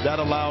the court. That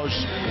allows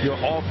your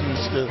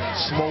offense to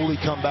slowly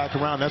come back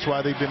around. That's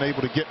why they've been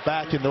able to get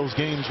back in those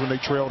games when they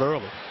trailed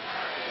early.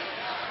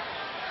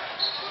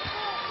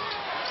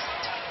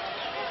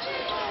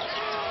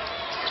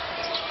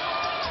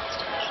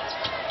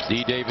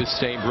 D. Davis,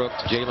 Stainbrook,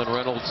 Jalen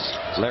Reynolds,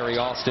 Larry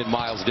Austin,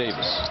 Miles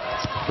Davis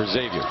for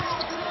Xavier.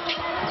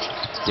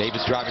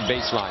 Davis driving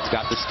baselines,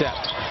 got the step.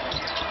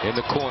 In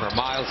the corner,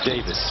 Miles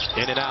Davis,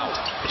 in and out.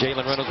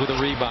 Jalen Reynolds with a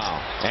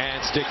rebound,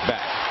 and stick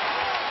back.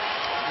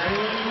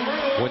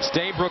 When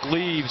Stainbrook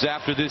leaves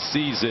after this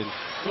season,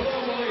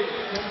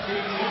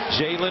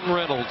 Jalen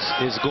Reynolds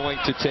is going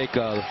to take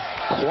a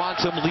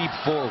quantum leap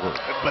forward.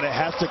 But it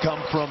has to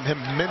come from him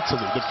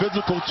mentally. The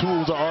physical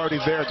tools are already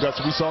there, Gus.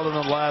 We saw it in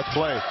the last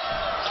play.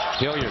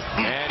 Hilliard,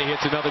 and he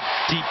hits another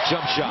deep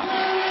jump shot.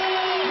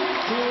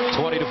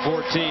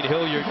 20-14,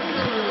 Hilliard,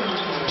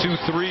 2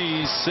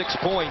 threes, 6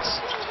 points.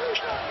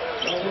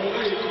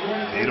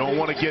 You don't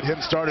want to get him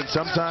started.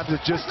 Sometimes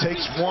it just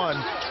takes one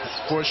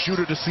for a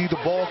shooter to see the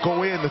ball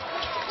go in.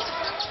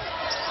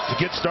 to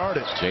get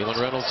started. Jalen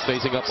Reynolds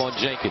facing up on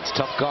Jenkins.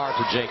 Tough guard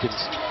for Jenkins.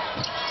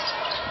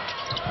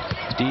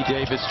 D.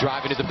 Davis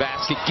driving to the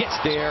basket. Gets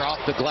there off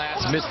the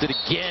glass. Missed it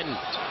again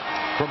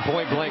from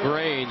point-blank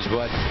range,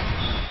 but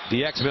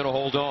the X-Men will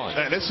hold on.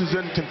 And this is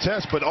in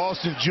contest, but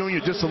Austin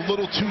Jr. just a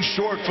little too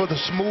short for the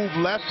smooth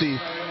lefty.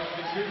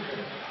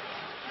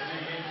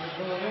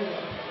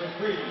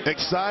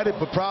 Excited,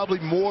 but probably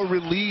more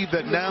relieved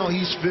that now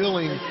he's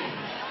feeling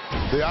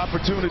the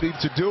opportunity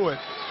to do it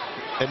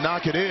and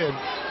knock it in.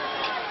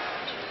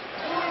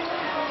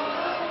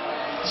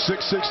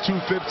 6'6",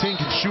 215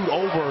 can shoot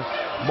over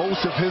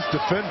most of his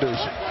defenders.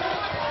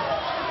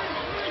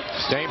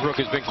 Stainbrook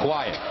has been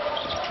quiet.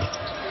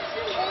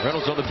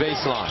 Reynolds on the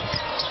baseline.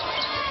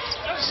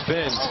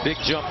 Spins, big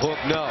jump hook,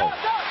 no.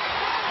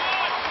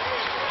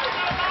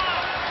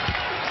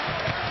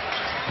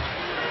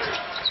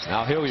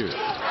 Now Hilliard,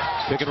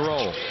 pick and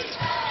roll.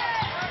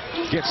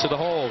 Gets to the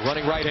hole,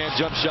 running right-hand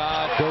jump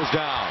shot, goes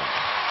down.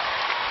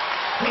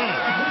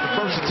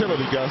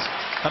 Versatility, Gus.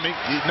 I mean,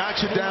 he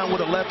knocks it down with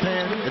a left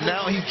hand, and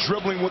now he's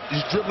dribbling with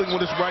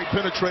his right,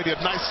 penetrating.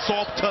 A nice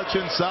soft touch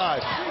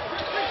inside.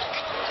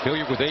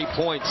 Hilliard with 8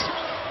 points.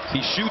 He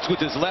shoots with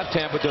his left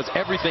hand, but does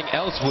everything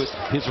else with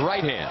his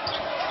right hand.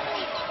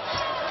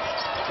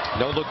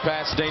 No look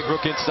pass,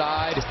 Stainbrook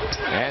inside,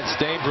 and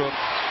Stainbrook,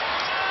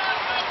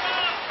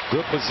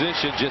 good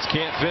position, just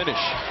can't finish.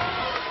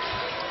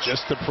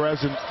 Just the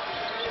presence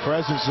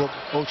of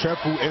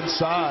Ochefu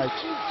inside.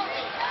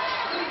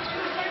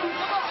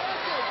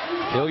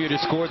 Hilliard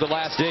has scored the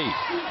last 8.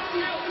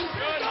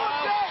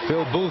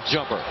 Phil Booth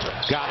jumper,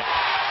 got it.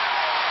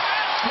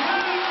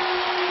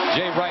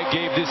 Jay Wright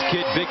gave this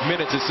kid big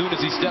minutes as soon as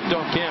he stepped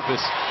on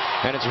campus,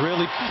 and it's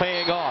really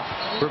paying off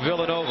for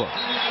Villanova.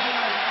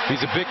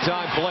 He's a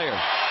big-time player.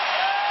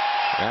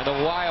 And the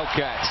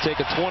Wildcats take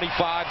a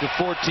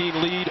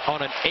 25-14 lead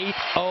on an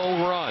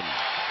 8-0 run.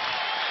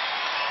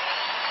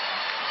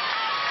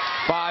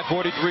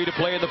 5:43 to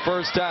play in the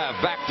first half.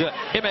 Back to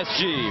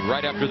MSG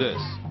right after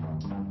this.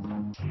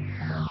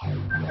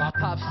 My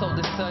pops told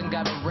his son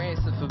got a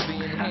ransom for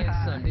being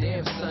handsome.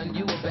 Damn, son,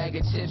 you a bag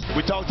of chips.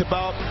 We talked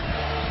about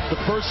the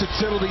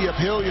versatility of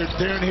Hilliard,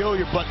 Darren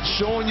Hilliard, but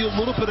showing you a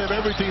little bit of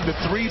everything. The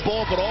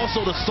 3-ball, but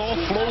also the soft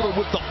floater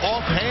with the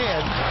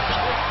offhand.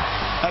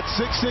 At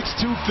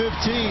 6'6",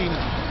 215,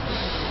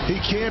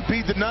 he can't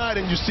be denied,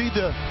 and you see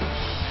the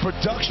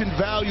production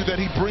value that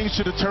he brings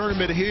to the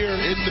tournament here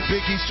in the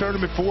Big East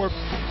tournament for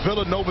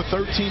Villanova.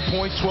 13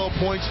 points, 12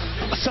 points.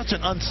 Such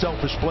an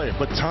unselfish player,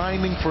 but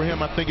timing for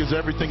him, I think, is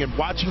everything. And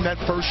watching that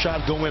first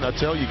shot go in, I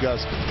tell you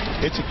guys,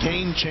 it's a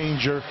game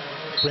changer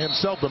for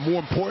himself, but more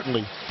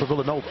importantly for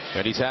Villanova.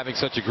 And he's having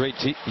such a great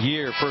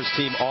year, first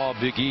team all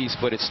Big East,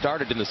 but it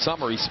started in the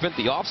summer. He spent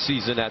the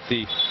offseason at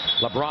the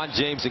LeBron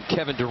James and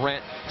Kevin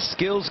Durant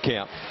skills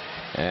camp.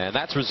 And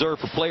that's reserved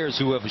for players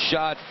who have a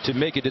shot to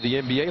make it to the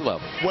NBA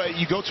level. Well,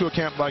 you go to a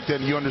camp like that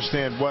and you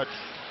understand what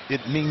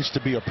it means to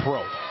be a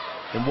pro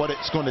and what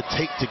it's going to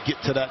take to get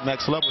to that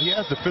next level. He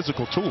has the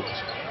physical tools,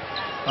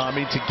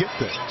 to get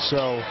there.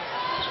 So,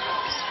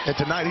 and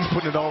tonight he's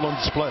putting it all on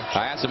display.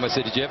 I asked him, I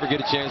said, did you ever get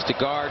a chance to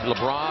guard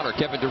LeBron or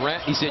Kevin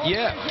Durant? He said,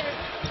 yeah.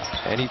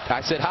 And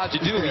I said, how'd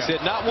you do? He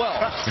said, not well.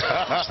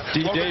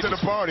 Welcome to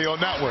the party on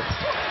that one.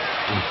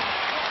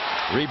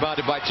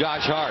 Rebounded by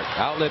Josh Hart.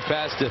 Outlet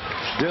pass to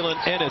Dylan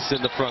Ennis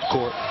in the front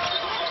court.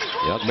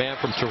 Young man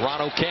from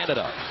Toronto,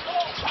 Canada.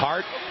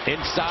 Hart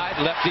inside,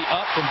 lefty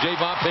up from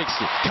Javon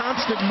Pinkston.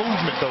 Constant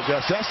movement, though,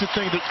 Gus. That's the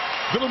thing. That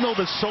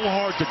Villanova is so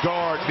hard to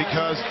guard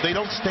because they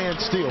don't stand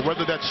still.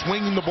 Whether that's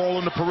swinging the ball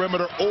in the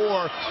perimeter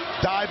or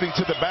diving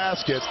to the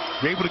basket,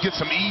 you're able to get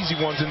some easy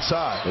ones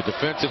inside. But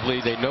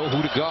defensively, they know who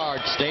to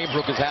guard.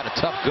 Stainbrook has had a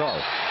tough go,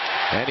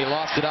 and he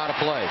lost it out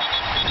of play.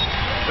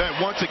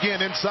 Then once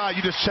again inside,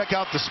 you just check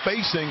out the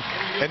spacing,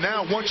 and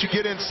now once you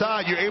get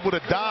inside, you're able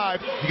to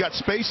dive. You got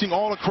spacing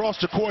all across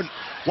the court.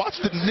 Watch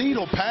the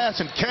needle pass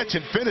and catch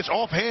and finish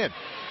offhand.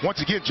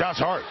 Once again, Josh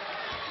Hart.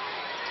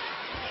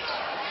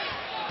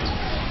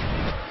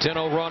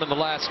 10-0 run in the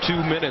last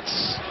 2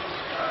 minutes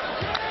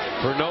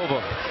for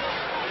Nova.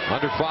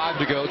 Under 5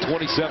 to go,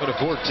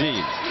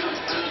 27-14.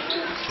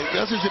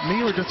 Does it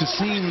mean, or does it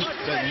seem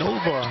that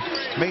Nova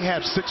may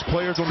have 6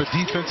 players on the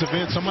defensive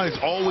end? Somebody's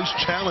always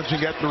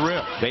challenging at the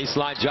rim.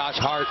 Baseline, Josh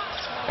Hart.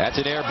 That's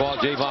an air ball.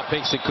 Javon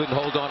Pinkston couldn't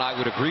hold on. I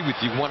would agree with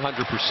you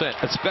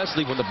 100%,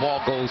 especially when the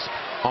ball goes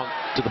on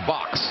to the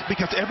box.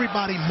 Because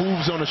everybody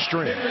moves on a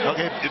string.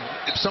 Okay,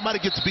 if somebody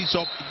gets beat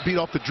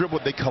off the dribble,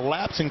 they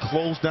collapse and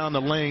close down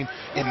the lane.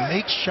 It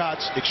makes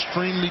shots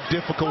extremely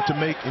difficult to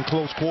make in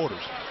close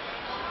quarters.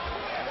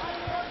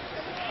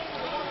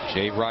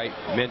 Jay Wright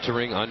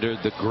mentoring under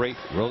the great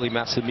Rolly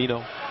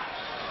Massimino.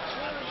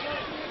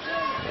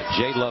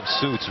 Jay loves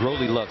suits.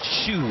 Rolly loves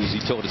shoes, he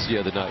told us the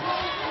other night.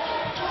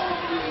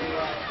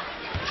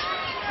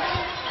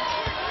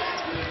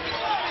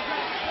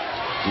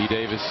 D.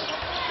 Davis.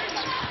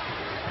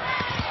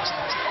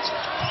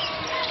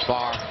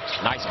 Far.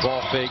 Nice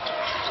ball fake.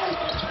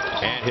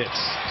 And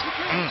hits.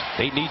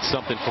 They need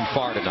something from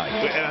Farr tonight.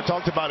 And I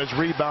talked about his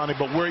rebounding,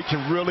 but where he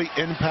can really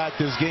impact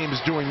his game is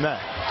doing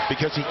that,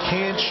 because he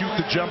can shoot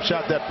the jump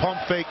shot. That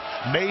pump fake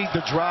made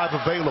the drive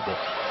available.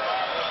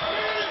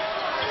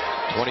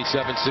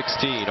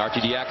 27-16.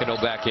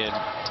 Arcidiacono back in.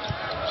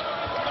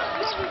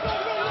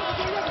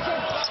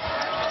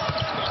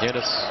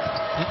 Ennis.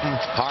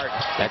 Hart.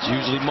 That's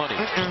usually money.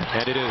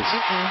 And it is.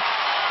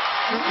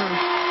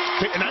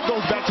 And that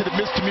goes back to the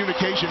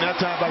miscommunication that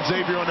time by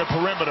Xavier on the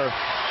perimeter.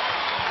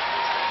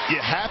 You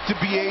have to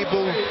be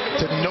able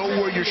to know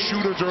where your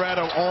shooters are at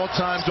all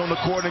times on the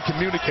court and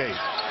communicate.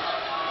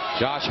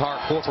 Josh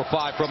Hart 4 for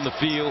 5 from the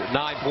field,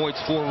 9 points,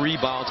 4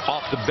 rebounds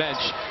off the bench.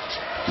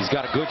 He's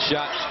got a good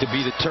shot to be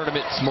the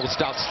tournament's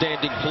most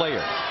outstanding player.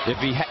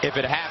 If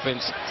it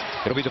happens,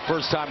 it'll be the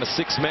first time a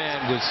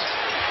six-man was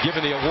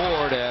given the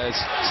award, as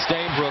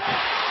Stainbrook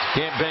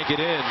can't bank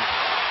it in.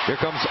 Here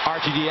comes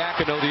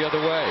Arcidiacono the other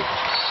way.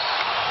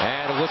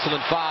 And a whistle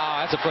and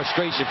foul. That's a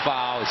frustration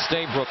foul as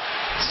Stainbrook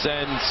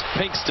sends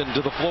Pinkston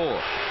to the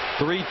floor.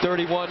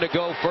 3:31 to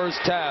go, first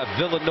half.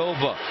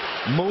 Villanova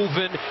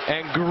moving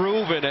and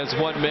grooving, as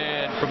one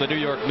man from the New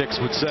York Knicks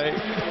would say.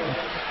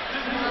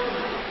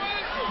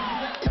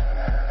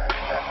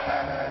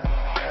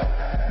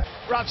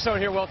 Rob Stone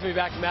here, welcome you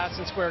back to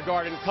Madison Square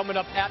Garden. Coming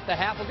up at the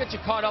half, we'll get you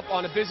caught up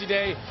on a busy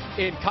day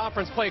in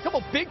conference play. A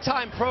couple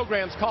big-time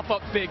programs cough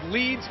up big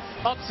leads,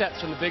 upsets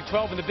from the Big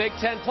 12 and the Big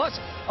 10, plus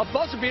a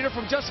buzzer beater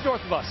from just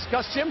north of us.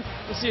 Gus, Jim,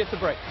 we'll see you at the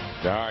break.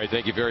 All right,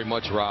 thank you very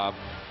much, Rob.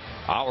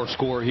 Our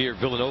score here,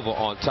 Villanova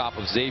on top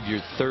of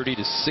Xavier,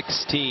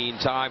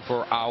 30-16. Time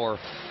for our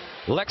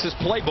Lexus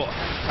Playbook.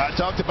 I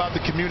talked about the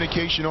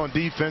communication on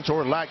defense,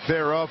 or lack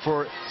thereof,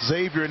 for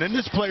Xavier. And in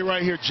this play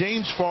right here,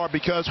 James Farr,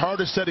 because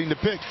Hart is setting the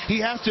pick, he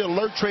has to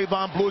alert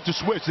Trayvon Blewett to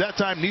switch. That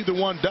time, neither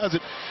one does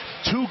it.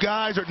 Two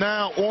guys are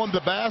now on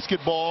the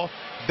basketball.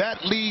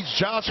 That leaves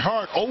Josh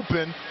Hart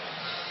open.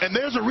 And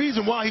there's a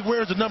reason why he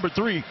wears the number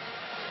 3,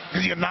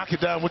 because he can knock it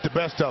down with the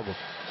best of them.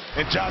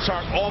 And Josh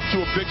Hart off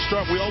to a big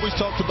start. We always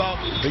talked about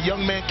the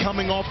young man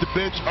coming off the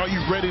bench. Are you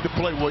ready to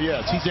play? Well,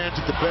 yes, he's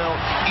answered the bell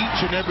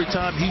each and every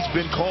time he's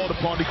been called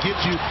upon to get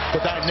you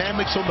the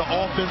dynamics on the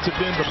offensive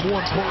end. But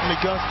more importantly,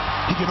 Gus,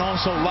 he can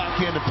also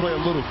lock in and play a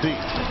little deep.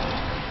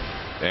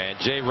 And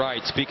Jay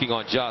Wright, speaking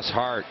on Josh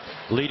Hart,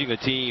 leading the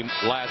team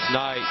last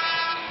night,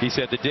 he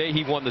said the day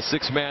he won the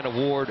six-man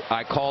award,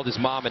 I called his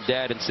mom and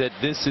dad and said,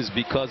 this is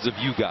because of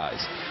you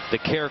guys. The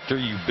character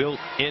you built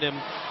in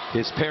him.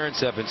 His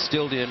parents have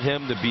instilled in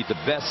him to be the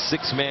best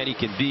six-man he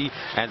can be,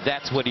 and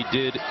that's what he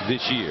did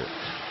this year.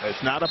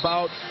 It's not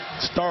about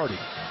starting,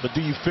 but do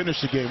you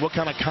finish the game? What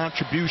kind of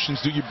contributions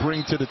do you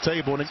bring to the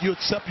table? And if you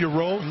accept your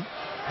role, and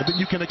then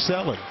you can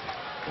excel in it.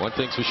 One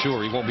thing's for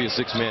sure, he won't be a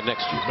six-man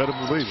next year. Better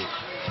believe it.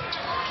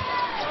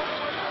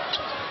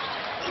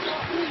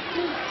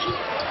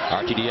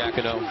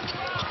 Arcidiacono.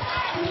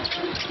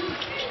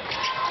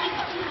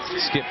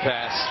 Skip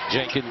pass,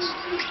 Jenkins.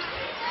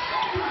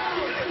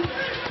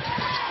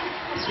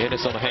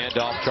 Ennis on the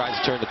handoff, tries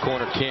to turn the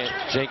corner, can't.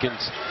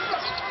 Jenkins,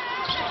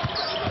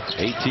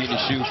 18 to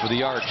shoot for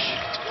the Arch.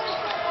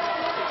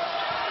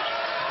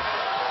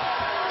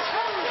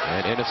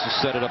 And Ennis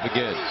will set it up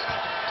again.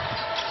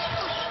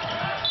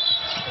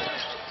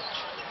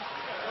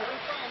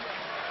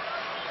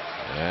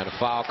 And a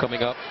foul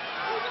coming up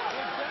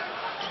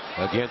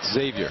against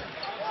Xavier.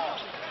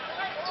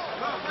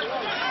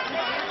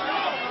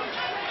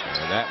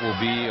 And that will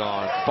be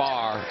on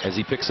Farr as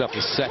he picks up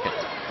his second.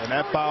 And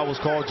that foul was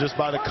called just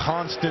by the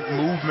constant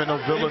movement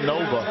of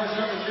Villanova.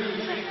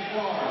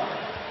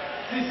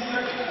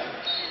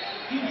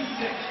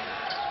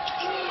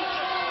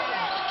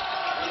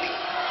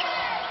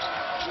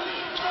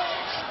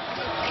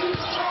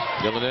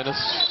 Dylan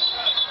Ennis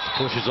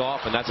pushes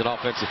off, and that's an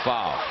offensive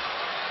foul.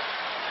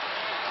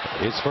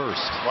 His first.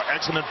 Well,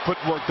 excellent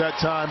footwork that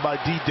time by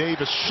D.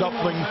 Davis,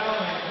 shuffling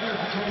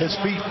his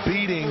feet,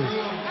 beating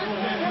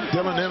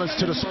Dylan Ennis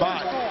to the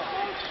spot.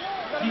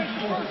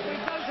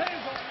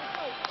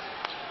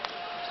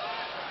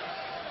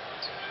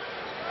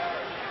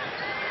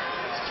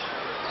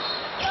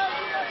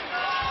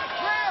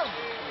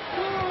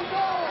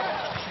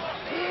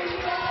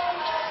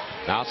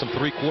 Now some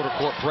three-quarter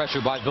court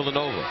pressure by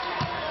Villanova.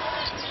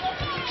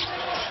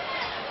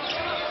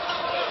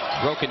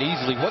 Broken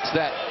easily. What's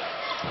that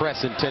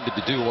press intended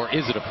to do, or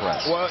is it a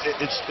press? Well,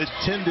 it's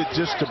intended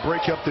just to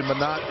break up the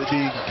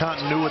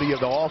continuity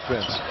of the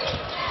offense.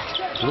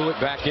 Blewett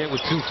back in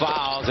with 2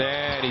 fouls,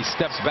 and he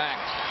steps back,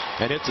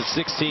 and it's a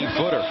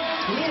 16-footer.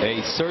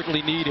 They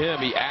certainly need him.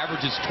 He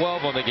averages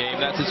 12 on the game.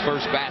 That's his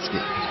first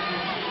basket.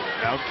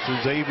 Now, for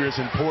Xavier, it's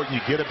important.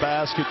 You get a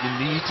basket, you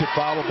need to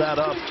follow that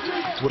up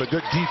with a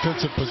good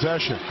defensive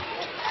possession.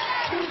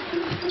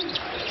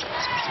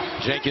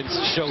 Jenkins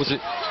shows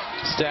it,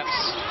 steps,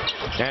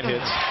 and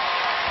hits.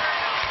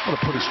 What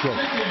a pretty stroke.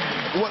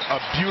 What a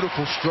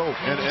beautiful stroke.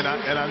 And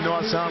I know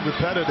I sound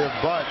repetitive,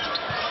 but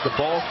the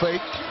ball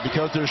fake,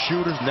 because they're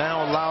shooters,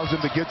 now allows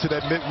him to get to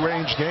that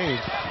mid-range game.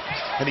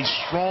 And he's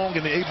strong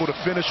and able to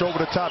finish over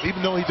the top,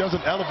 even though he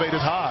doesn't elevate as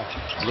high.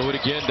 Blew it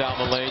again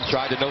down the lane,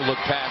 tried to no-look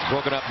pass,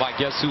 broken up by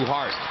guess who,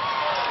 Hart.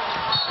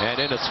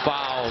 And then it's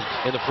fouled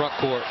in the front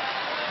court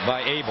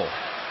by Abel.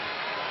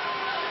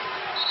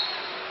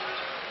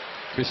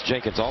 Chris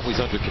Jenkins always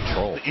under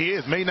control. He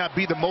is. May not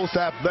be the most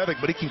athletic,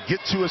 but he can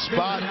get to a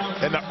spot.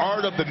 And the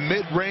art of the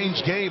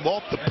mid-range game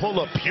off the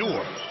pull-up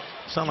pure.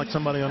 Sound like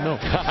somebody I know.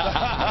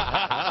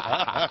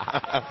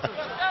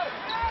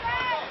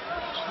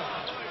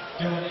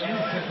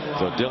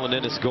 So Dylan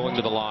Ennis going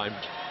to the line.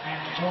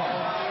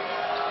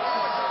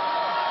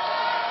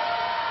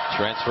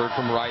 Transferred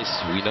from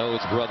Rice. We know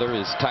his brother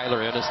is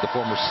Tyler Ennis, the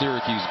former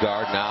Syracuse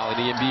guard, now in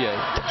the NBA.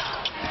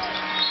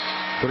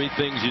 3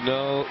 things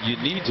you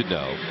need to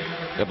know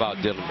about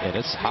Dylan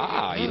Ennis.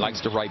 He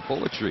likes to write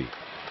poetry.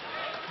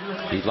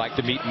 He'd like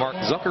to meet Mark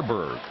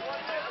Zuckerberg.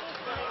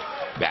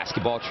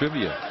 Basketball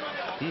trivia.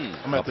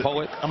 I'm at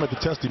the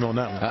test him on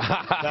that one.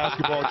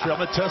 Basketball trivia. I'm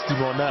going to test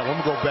him on that one.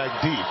 I'm going to go back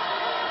deep.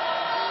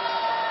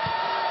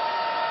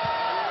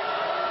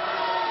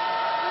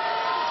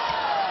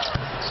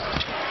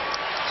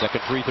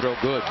 Second free throw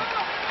good.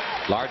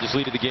 Largest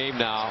lead of the game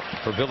now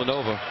for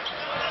Villanova.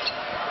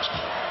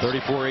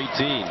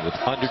 34-18 with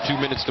under 2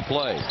 minutes to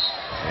play.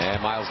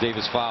 And Miles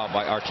Davis fouled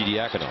by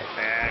Arcidiacono.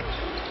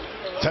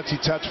 Touchy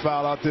touch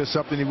foul out there,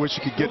 something he wish he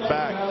could get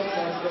back.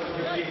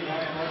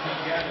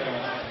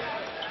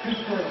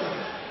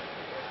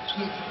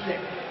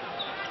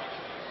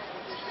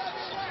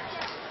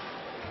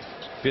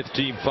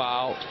 15th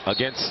foul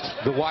against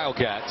the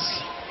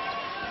Wildcats.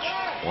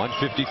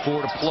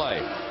 1:54 to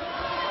play.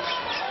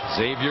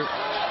 Xavier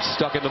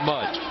stuck in the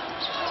mud.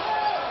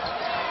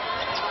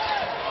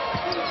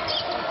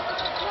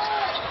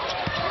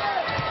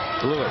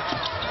 Blew it.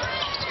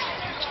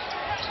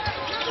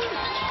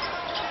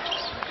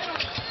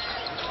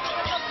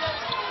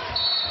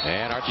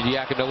 And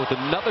Arcidiacono with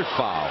another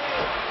foul.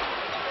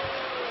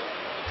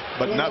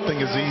 But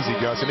nothing is easy,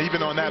 Gus. And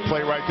even on that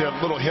play right there,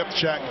 a little hip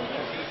check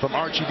from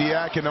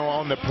Arcidiacono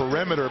on the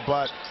perimeter.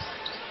 But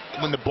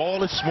when the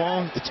ball is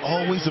swung, it's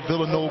always a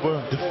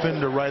Villanova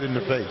defender right in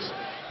the face.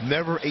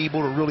 Never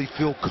able to really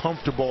feel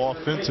comfortable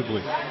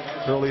offensively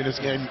early in this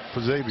game for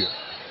Xavier.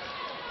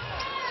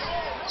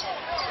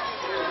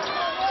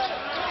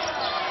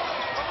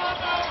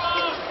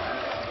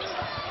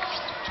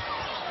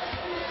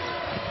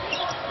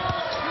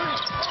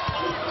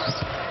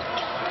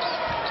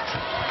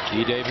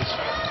 E. Davis.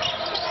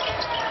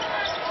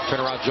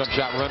 Turnaround jump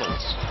shot,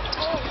 Reynolds.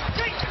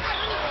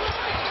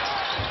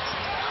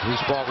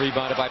 Loose ball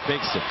rebounded by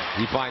Pinkston.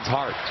 He finds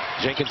Hart.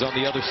 Jenkins on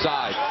the other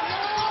side.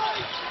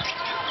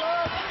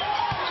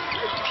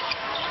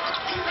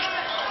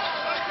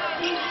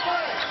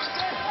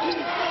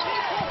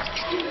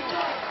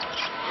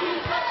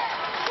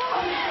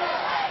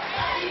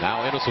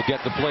 Now Ennis will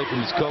get the play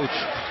from his coach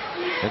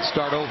and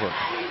start over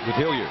with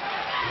Hilliard.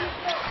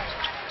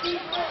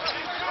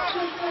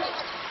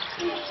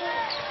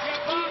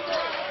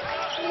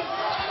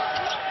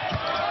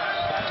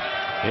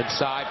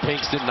 Inside,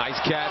 Pinkston, nice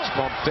catch,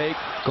 pump fake,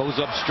 goes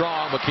up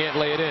strong, but can't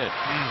lay it in.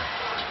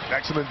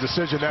 Excellent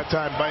decision that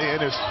time by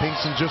Ennis.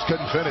 Pinkston just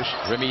couldn't finish.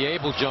 Remy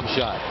Abel jump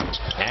shot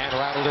and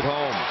rattled it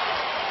home.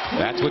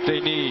 That's what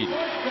they need.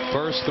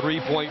 First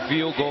 3-point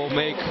field goal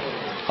make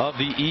of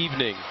the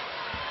evening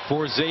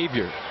for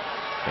Xavier.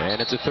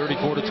 And it's a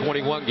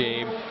 34-21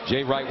 game.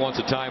 Jay Wright wants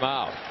a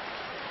timeout.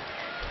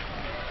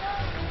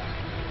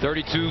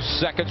 32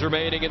 seconds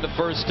remaining in the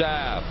first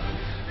half.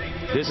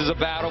 This is a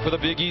battle for the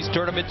Big East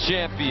Tournament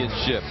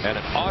Championship and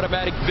an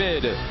automatic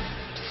bid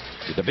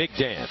to the Big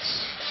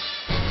Dance.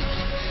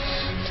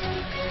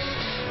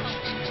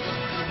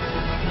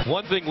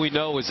 One thing we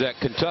know is that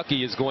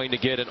Kentucky is going to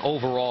get an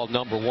overall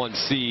 #1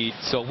 seed.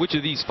 So which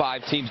of these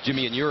 5 teams,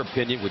 Jimmy, in your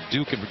opinion, with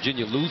Duke and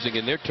Virginia losing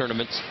in their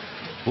tournaments,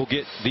 will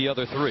get the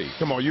other 3?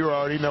 Come on, you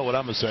already know what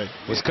I'm going to say.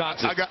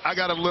 Wisconsin. I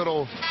got a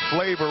little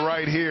flavor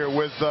right here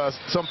with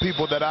some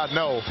people that I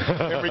know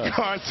in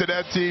regards to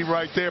that team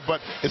right there.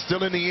 But it's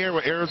still in the air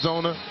with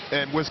Arizona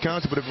and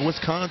Wisconsin. But if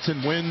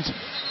Wisconsin wins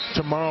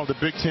tomorrow the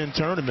Big Ten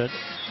tournament,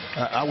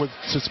 I would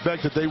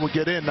suspect that they will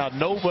get in. Now,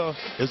 Nova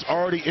is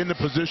already in the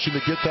position to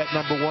get that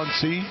 #1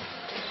 seed.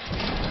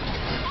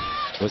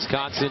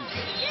 Wisconsin,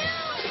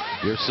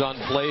 your son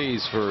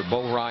plays for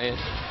Bo Ryan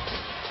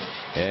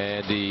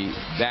and the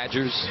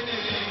Badgers.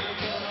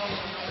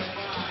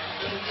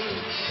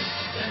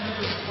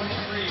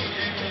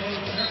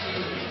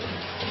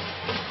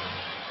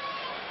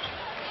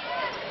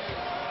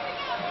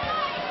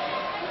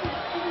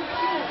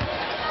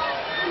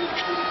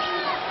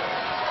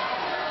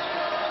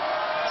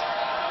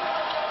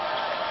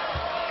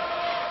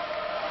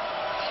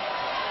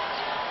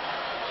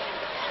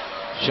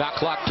 Shot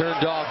clock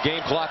turned off,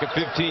 game clock at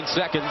 15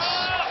 seconds.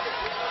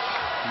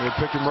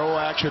 Pick and roll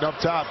action up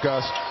top,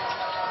 Gus.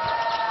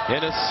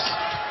 Ennis,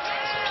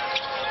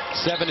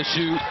 7 to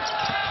shoot.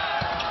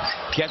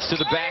 Gets to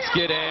the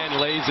basket and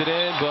lays it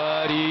in,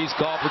 but he's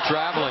called for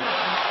traveling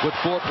with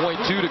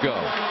 4.2 to go.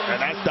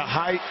 And that's the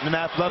height and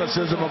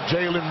athleticism of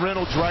Jalen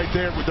Reynolds right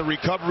there with the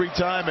recovery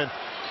time, and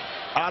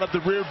out of the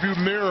rearview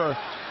mirror,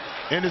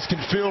 Ennis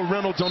can feel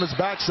Reynolds on his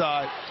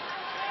backside.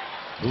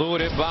 Blew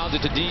it inbounds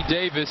it to D.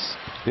 Davis.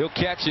 He'll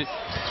catch it.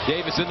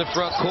 Davis in the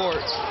front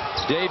court.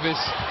 Davis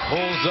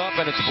pulls up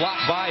and it's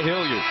blocked by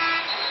Hilliard.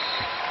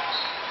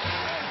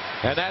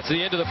 And that's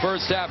the end of the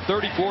first half.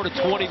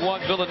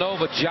 34-21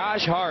 Villanova.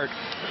 Josh Hart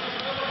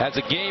has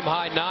a game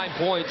high 9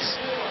 points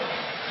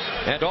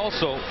and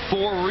also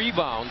 4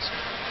 rebounds.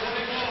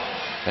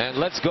 And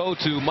let's go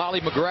to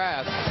Molly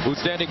McGrath, who's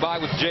standing by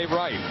with Jay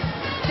Wright.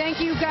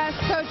 Thank you, Gus.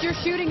 Coach, your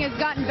shooting has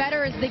gotten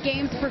better as the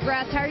game's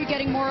progressed. How are you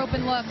getting more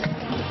open looks?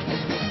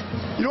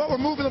 You know what?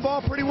 We're moving the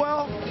ball pretty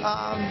well.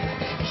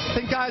 I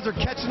think guys are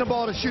catching the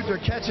ball to shoot.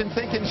 They're catching,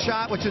 thinking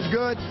shot, which is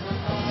good.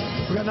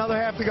 We've got another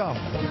half to go.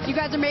 You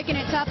guys are making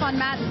it tough on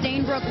Matt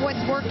Stainbrook.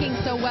 What's working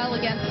so well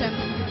against him?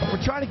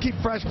 We're trying to keep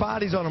fresh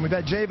bodies on him. We've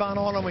had Javon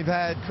on him. We've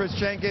had Chris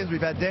Jenkins.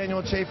 We've had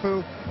Daniel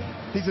Chefu.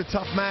 These are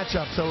tough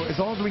matchups. So as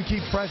long as we can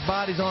keep fresh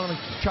bodies on him and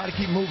try to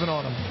keep moving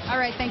on him. All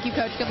right. Thank you,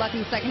 Coach. Good luck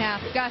in the second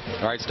half. Gus.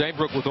 All right.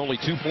 Stainbrook with only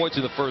 2 points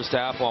in the first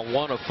half on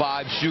 1 of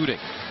 5 shooting.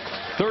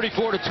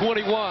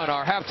 34-21,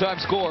 our halftime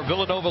score.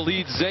 Villanova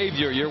leads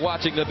Xavier. You're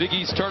watching the Big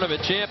East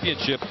Tournament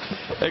Championship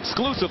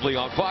exclusively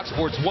on Fox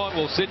Sports 1.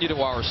 We'll send you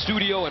to our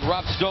studio and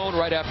Rob Stone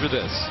right after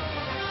this.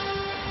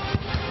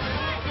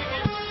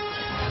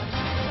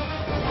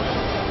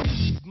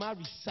 My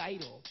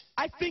recital,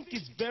 I think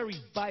it's very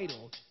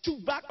vital to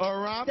rock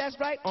around. That's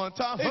right, on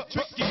time. It's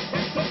tricky.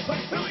 It's so fun.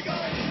 Here we go.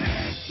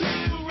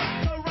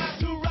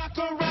 To rock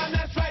around.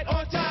 That's right,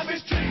 on time.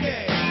 It's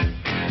tricky.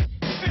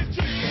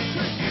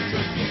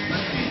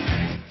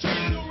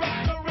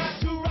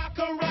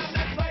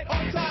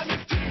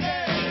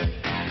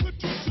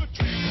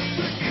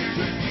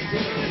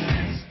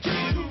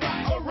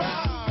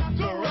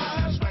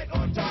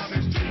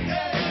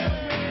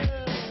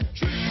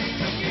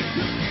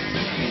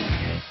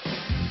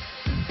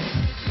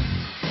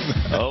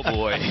 Oh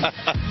boy.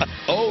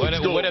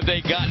 What have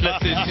they gotten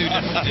us into?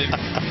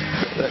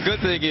 The good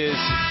thing is,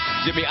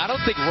 Jimmy, I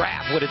don't think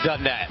Raph would have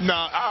done that. No,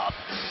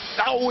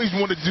 I always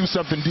wanted to do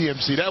something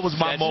DMC. That was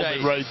my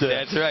moment right there.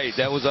 That's right.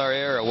 That was our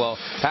era. Well,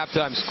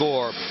 halftime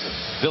score,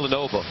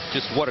 Villanova.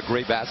 Just what a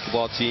great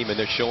basketball team, and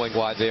they're showing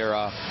why they're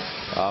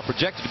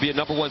projected to be a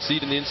 #1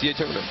 seed in the NCAA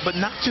tournament. But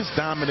not just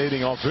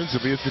dominating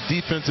offensively, it's the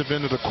defensive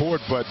end of the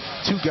court, but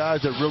 2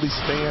 guys that really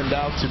stand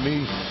out to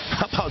me.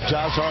 How about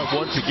Josh Hart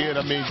once again?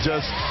 I mean,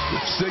 just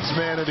 6th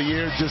man of the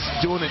year, just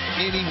doing it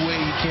any way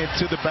he can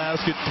to the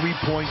basket,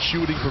 3-point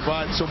shooting,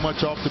 provides so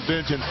much off the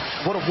bench, and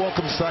what a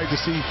welcome sight to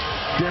see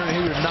Darren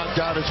Hilliard knock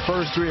down his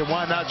first 3, and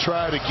why not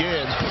try it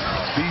again?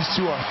 These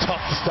 2 are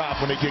tough to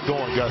stop when they get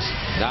going, Gus.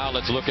 Now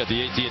let's look at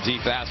the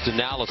AT&T Fast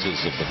analysis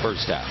of the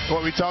first half.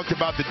 Well, we talked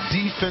about the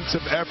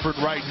defensive effort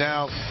right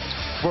now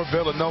for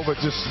Villanova,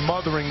 just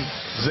smothering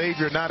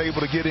Xavier, not able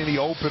to get any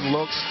open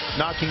looks,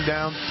 knocking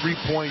down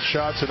 3-point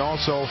shots, and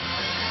also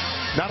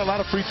not a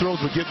lot of free throws,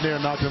 but getting there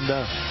and knocking them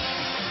down.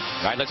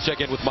 All right, let's check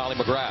in with Molly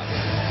McGrath.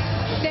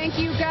 Thank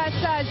you, Gus.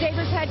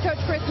 Xavier's head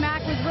coach Chris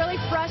Mack was really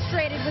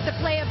frustrated with the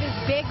play of his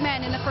big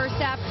men in the first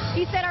half.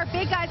 He said our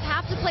big guys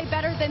have to play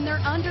better than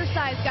their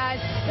undersized guys.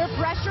 Their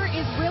pressure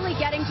is really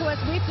getting to us.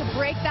 We have to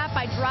break that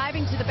by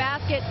driving to the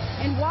basket.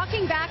 And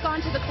walking back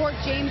onto the court,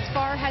 James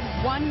Farr had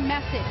one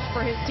message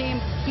for his team.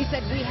 He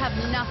said, we have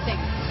nothing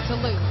to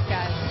lose,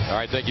 guys. All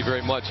right, thank you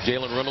very much.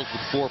 Jalen Reynolds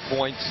with 4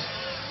 points.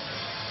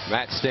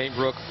 Matt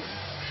Stainbrook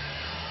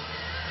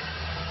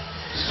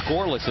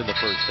scoreless in the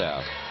first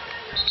half.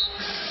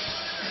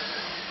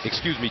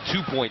 Excuse me,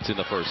 2 points in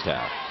the first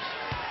half.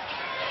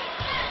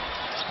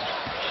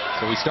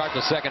 So we start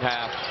the second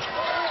half.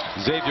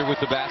 Xavier with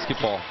the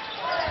basketball.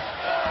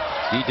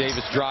 D.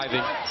 Davis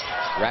driving,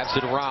 wraps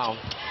it around.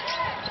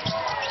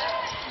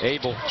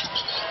 Abel.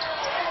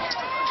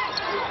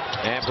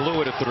 And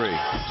blew it a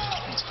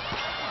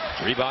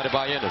 3. Rebounded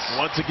by Ennis.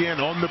 Once again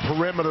on the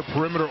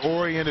perimeter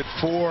oriented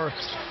for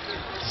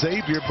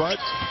Xavier, but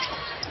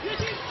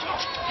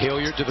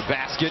Hilliard to the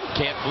basket,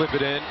 can't flip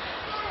it in.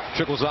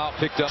 Trickles out,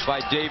 picked up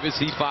by Davis.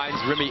 He finds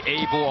Remy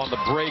Abel on the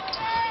break.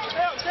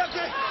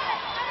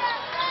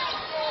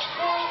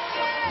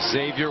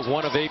 Xavier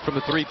 1 of 8 from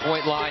the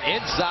 3-point line.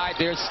 Inside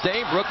there's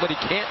Stainbrook, but he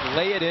can't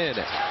lay it in.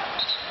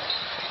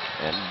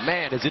 And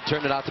man, has it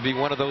turned out to be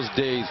one of those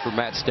days for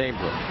Matt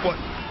Stainbrook. What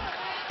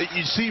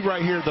you see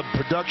right here, the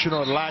production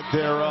or lack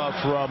thereof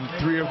from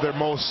 3 of their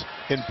most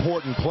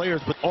important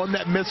players. But on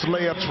that missed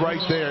layups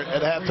right there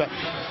at halftime,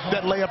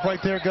 that layup right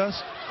there,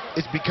 Gus,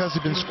 it's because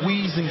they've been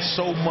squeezing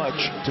so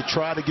much to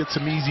try to get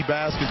some easy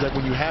baskets that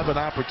when you have an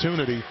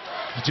opportunity,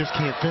 you just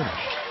can't finish.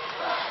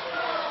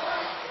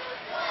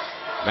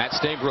 Matt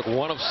Stainbrook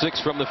 1 of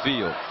 6 from the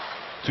field.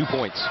 2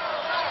 points.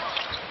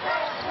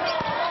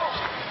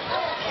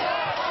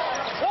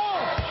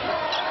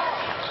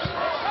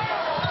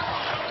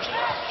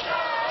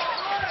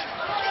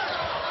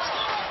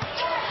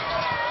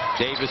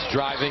 Davis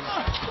driving,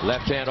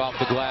 left hand off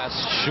the glass,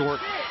 short.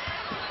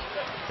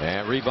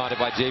 And rebounded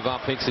by Javon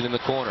Pinkston in the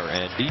corner.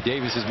 And D.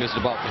 Davis has missed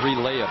about 3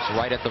 layups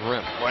right at the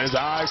rim. Well, his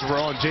eyes were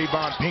on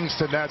Javon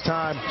Pinkston that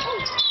time.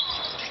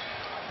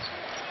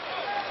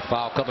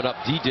 Foul coming up.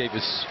 D.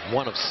 Davis,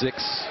 1 of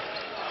 6.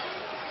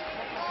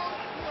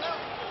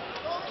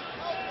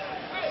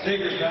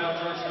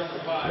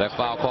 That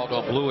foul called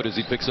on Blewett as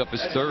he picks up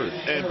his 3rd.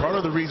 And part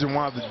of the reason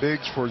why the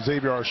bigs for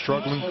Xavier are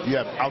struggling, you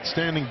have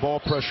outstanding ball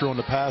pressure on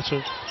the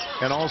passer,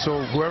 and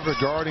also whoever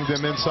guarding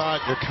them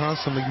inside, they're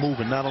constantly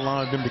moving, not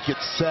allowing them to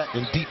get set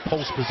in deep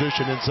post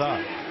position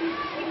inside.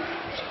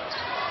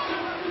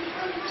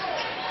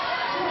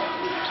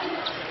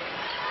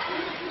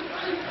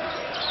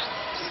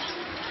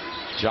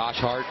 Josh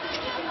Hart.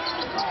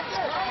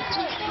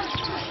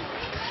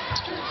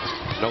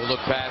 No look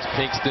pass,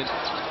 Pinkston.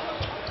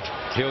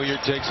 Hilliard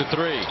takes a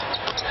 3.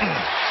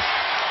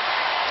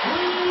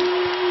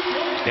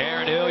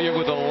 Aaron Hilliard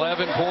with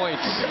 11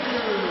 points.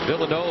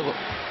 Villanova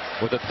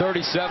with a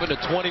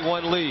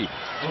 37-21 lead.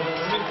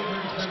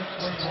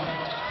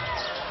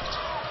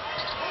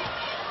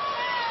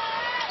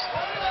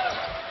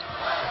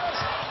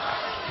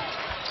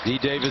 D.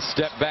 Davis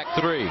step back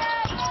 3.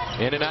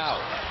 In and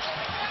out.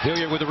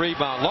 Hilliard with the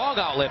rebound. Long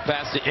outlet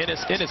pass to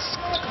Ennis. Ennis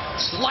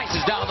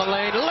slices down the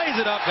lane, lays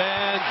it up,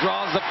 and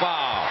draws the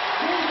foul.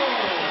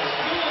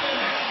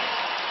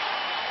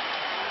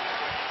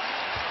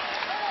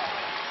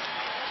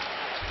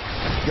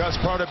 Gus,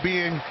 part of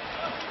being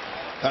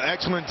an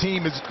excellent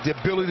team is the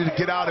ability to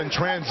get out and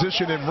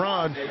transition and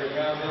run,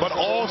 but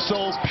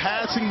also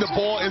passing the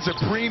ball is a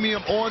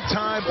premium, on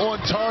time, on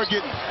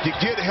target. You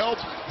get help,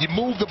 you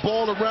move the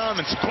ball around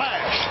and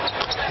splash,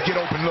 you get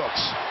open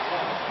looks.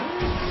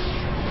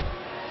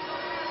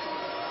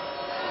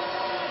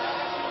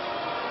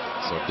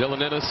 So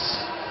Dylan Ennis,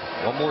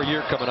 1 more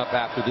year coming up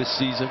after this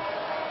season.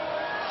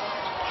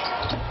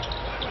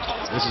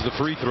 This is the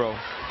free throw.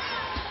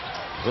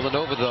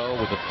 Villanova, though,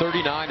 with a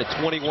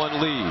 39-21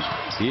 lead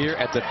here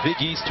at the Big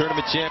East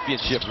Tournament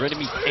Championship.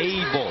 Renemy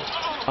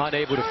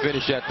unable to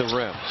finish at the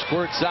rim.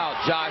 Squirts out.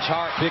 Josh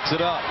Hart picks it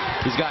up.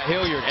 He's got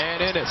Hilliard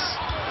and Ennis.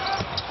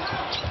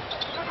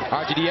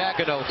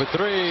 Arcidiacono for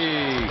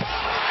 3.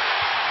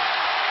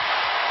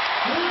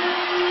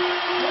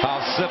 How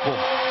simple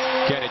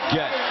can it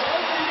get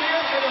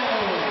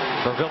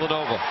for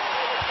Villanova?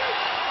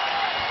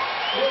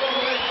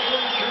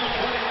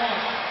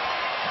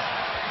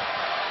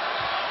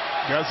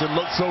 Guys, it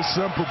looks so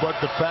simple, but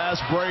the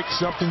fast break,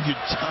 something you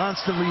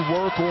constantly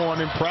work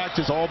on in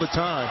practice all the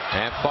time.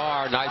 And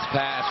far, nice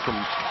pass from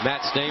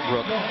Matt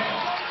Stainbrook.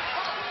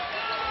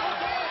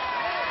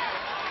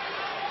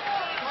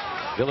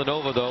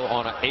 Villanova, though,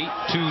 on an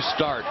 8-2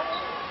 start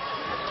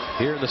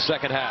here in the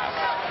second half.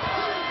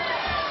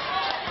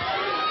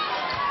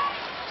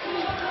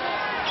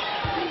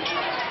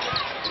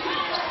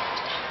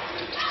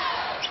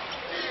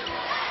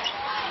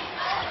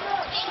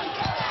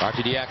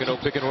 Arcidiacono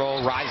pick and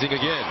roll, rising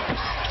again.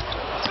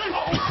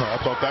 I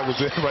thought that was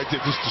it right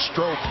there, just a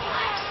stroke.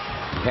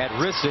 Had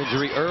wrist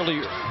injury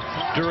earlier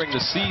during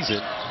the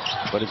season,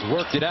 but has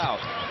worked it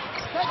out.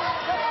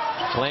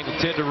 Playing with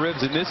tender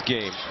ribs in this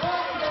game.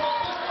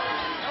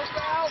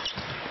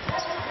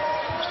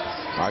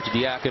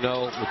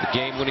 Arcidiacono with the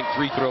game-winning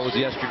free throws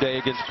yesterday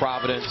against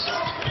Providence.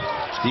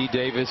 D.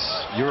 Davis,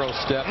 Euro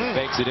step,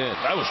 makes it in.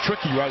 That was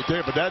tricky right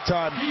there, but that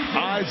time,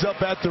 eyes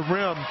up at the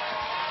rim.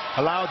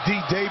 Allowed D.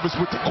 Davis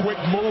with the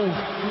quick move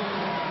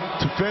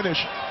to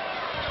finish.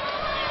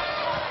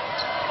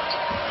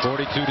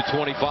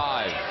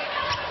 42-25.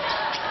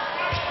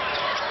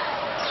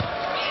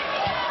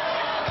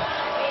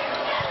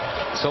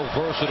 So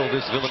versatile,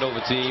 this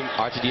Villanova team.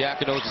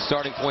 Arcidiacono is the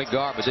starting point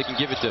guard, but they can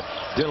give it to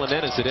Dylan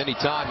Ennis at any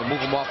time and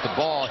move him off the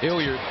ball.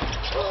 Hilliard,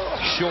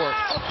 short.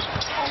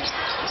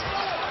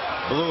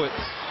 Blew it.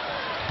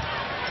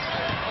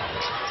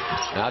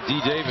 Now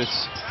D.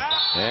 Davis,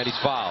 and he's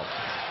fouled.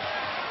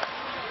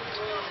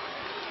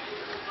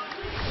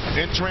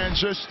 In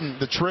transition,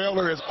 the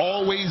trailer is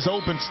always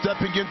open,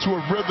 stepping into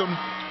a rhythm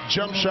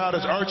jump shot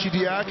as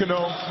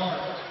Arcidiacono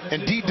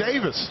and D.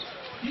 Davis.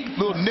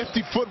 Little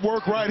nifty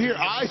footwork right here,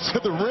 eyes to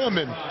the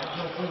rim, and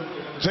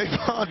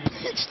Javon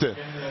Pinkston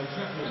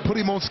put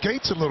him on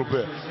skates a little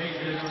bit.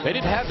 They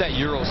didn't have that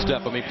Euro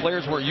step. I mean,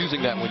 players weren't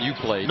using that when you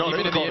played, no,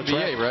 even in the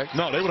NBA, right?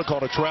 No, they would have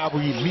called a travel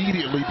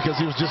immediately because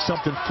it was just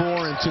something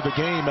foreign to the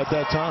game at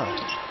that time.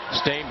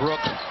 Stainbrook,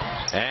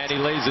 and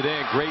he lays it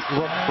in. Great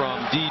look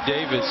from D.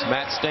 Davis.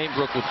 Matt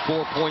Stainbrook with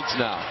 4 points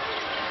now.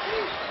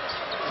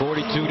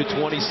 42-27,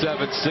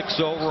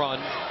 6-0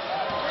 run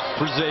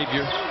for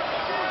Xavier.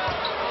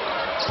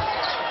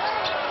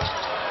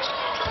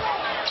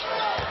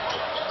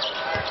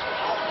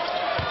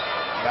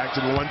 Back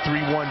to the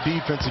 1-3-1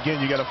 defense again.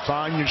 You got to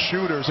find your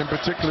shooters, in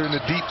particular in the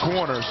deep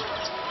corners.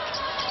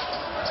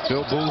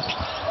 Phil Booth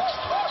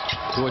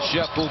to a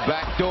Sheffield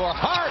backdoor.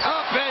 Hart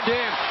up and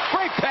in.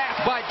 Great pass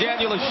by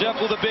Daniel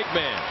Sheffield, the big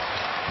man.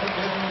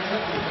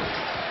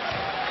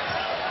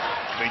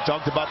 They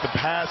talked about the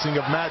passing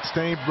of Matt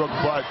Stainbrook,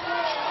 but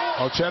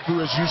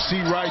Ochefu, as you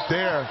see right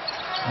there,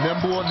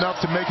 nimble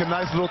enough to make a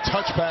nice little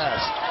touch pass.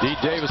 D.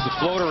 Davis, the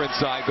floater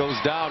inside, goes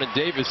down, and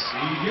Davis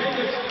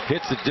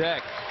hits the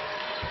deck.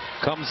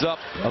 Comes up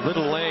a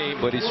little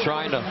lame, but he's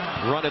trying to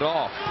run it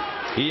off.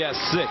 He has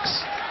 6.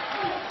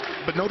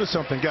 But notice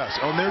something, guys.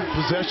 On their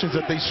possessions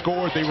that they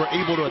scored, they were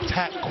able to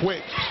attack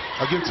quick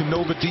against a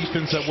Nova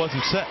defense that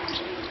wasn't set.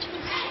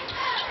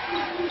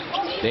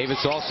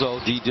 Davis also,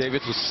 D.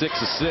 Davis with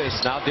 6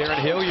 assists. Now Darren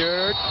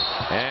Hilliard,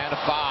 and a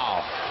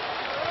foul.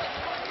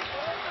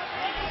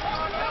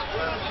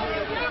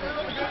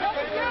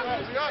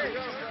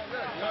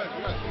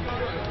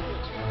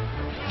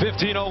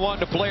 .15:01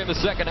 to play in the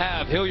second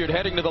half. Hilliard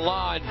heading to the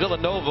line.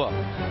 Villanova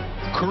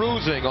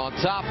cruising on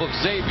top of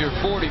Xavier,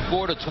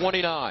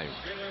 44-29.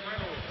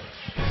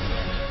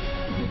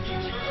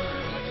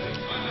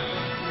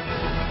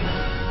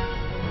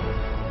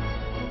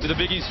 To the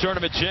Big East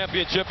Tournament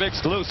Championship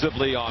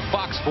exclusively on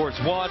Fox Sports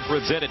 1,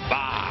 presented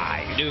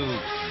by New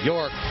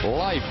York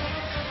Life.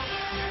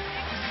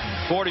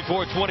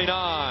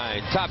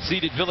 44-29,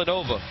 top-seeded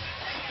Villanova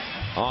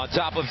on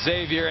top of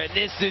Xavier, and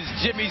this is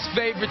Jimmy's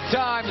favorite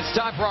time. It's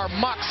time for our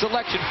mock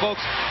selection, folks.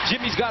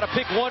 Jimmy's got to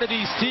pick one of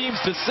these teams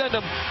to send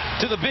them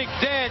to the big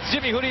dance.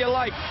 Jimmy, who do you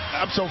like?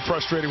 I'm so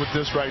frustrated with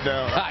this right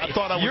now.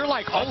 You're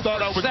like 0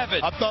 for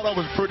 7. I thought I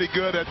was pretty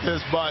good at this,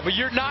 but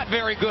you're not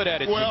very good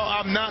at it. Well,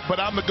 I'm not, but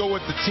I'm going to go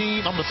with the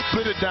team. I'm going to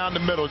split it down the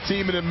middle.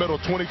 Team in the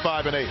middle,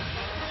 25-8.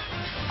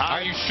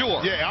 Are you sure?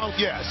 Yeah,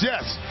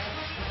 yes.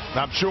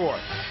 I'm sure.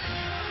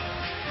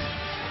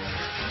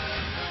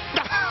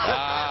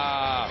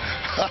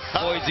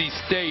 Boise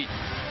State.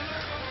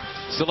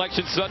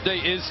 Selection Sunday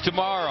is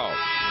tomorrow.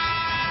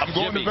 I'm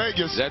going to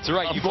Vegas. That's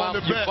right. You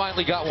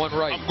finally got one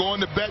right. I'm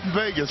going to bet in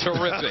Vegas.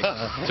 Terrific.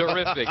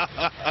 Terrific.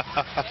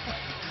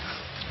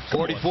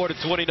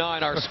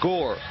 44-29 our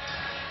score.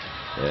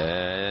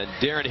 And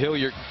Darren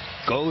Hilliard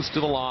goes to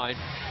the line.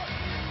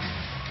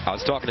 I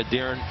was talking to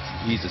Darren.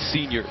 He's a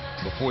senior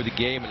before the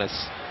game, and I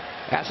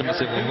asked him, I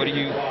said, well, what do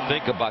you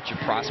think about your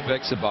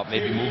prospects, about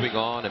maybe moving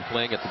on and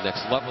playing at the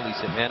next level? He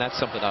said, man, that's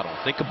something I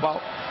don't think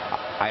about.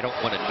 I don't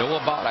want to know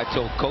about. I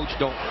told Coach,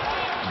 don't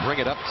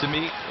bring it up to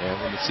me. And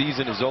when the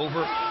season is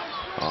over,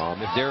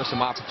 if there are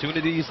some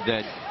opportunities,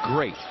 then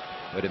great.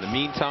 But in the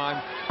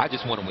meantime, I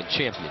just want to win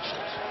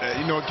championships.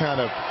 You know what kind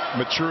of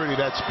maturity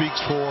that speaks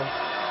for?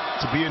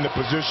 To be in the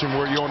position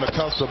where you're on the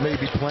cusp of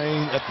maybe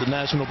playing at the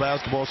National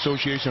Basketball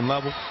Association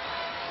level.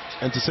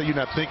 And to say you're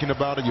not thinking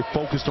about it, you're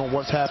focused on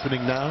what's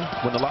happening now,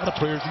 when a lot of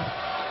players,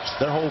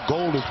 their whole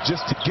goal is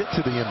just to get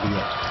to the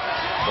NBA.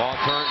 Ball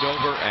turned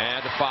over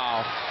and a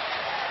foul.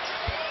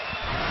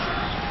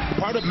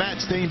 Part of Matt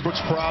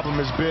Stainbrook's problem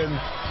has been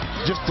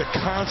just the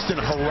constant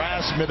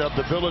harassment of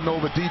the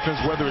Villanova defense,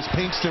 whether it's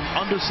Pinkston,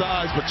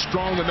 undersized but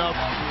strong enough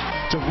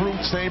to root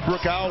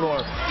Stainbrook out,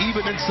 or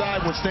even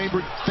inside when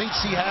Stainbrook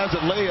thinks he has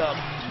a layup.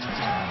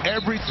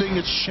 Everything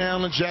is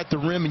challenged at the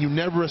rim, and you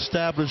never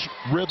establish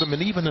rhythm,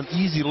 and even an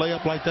easy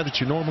layup like that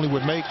you normally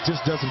would make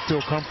just doesn't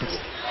feel comfortable.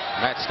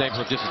 Matt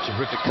Stainbrook just a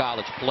terrific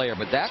college player,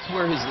 but that's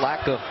where his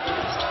lack of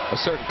a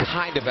certain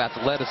kind of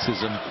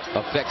athleticism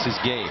affects his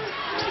game.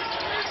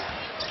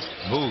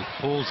 Booth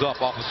pulls up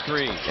off the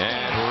screen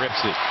and rips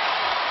it.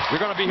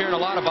 We're going to be hearing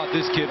a lot about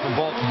this kid from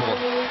Baltimore,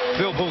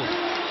 Phil Booth.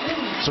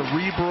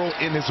 Cerebral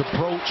in his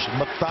approach,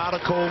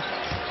 methodical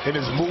in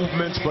his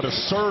movements, but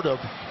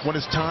assertive when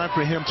it's time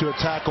for him to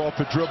attack off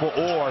the dribble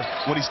or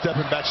when he's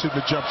stepping back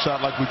shooting the jump shot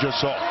like we just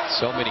saw.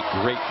 So many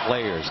great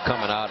players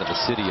coming out of the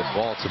city of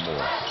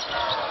Baltimore.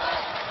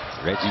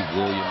 Reggie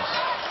Williams,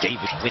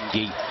 David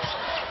Wingate.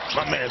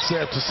 My man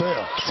Sam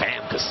Cassell.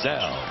 Sam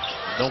Cassell.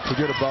 Don't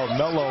forget about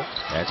Melo.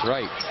 That's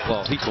right.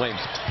 Well, he claims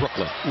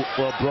Brooklyn.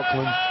 Well,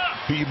 Brooklyn,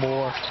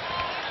 B-Moore.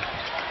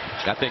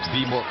 I think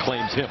B-Moore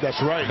claims him.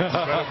 That's right. You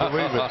better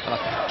believe it.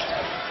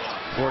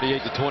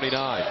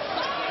 48-29.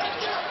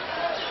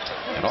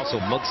 And also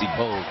Muggsy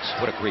Bogues.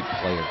 What a great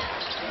player.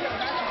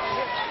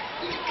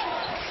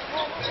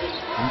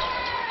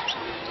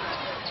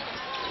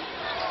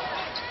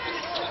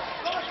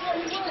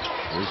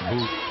 Here's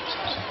Booth.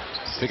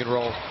 Pick and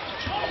roll.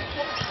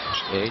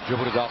 Yeah, he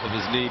dribbled it off of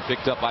his knee,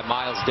 picked up by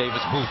Miles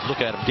Davis. Booth, look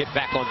at him, get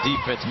back on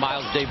defense.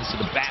 Miles Davis to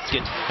the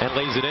basket and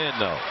lays it in,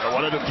 though.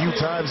 One of the few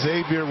times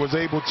Xavier was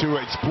able to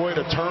exploit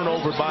a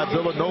turnover by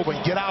Villanova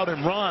and get out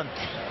and run,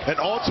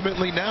 and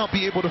ultimately now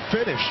be able to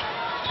finish.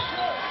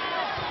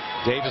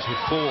 Davis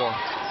with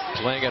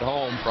 4, playing at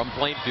home from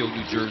Plainfield,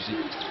 New Jersey.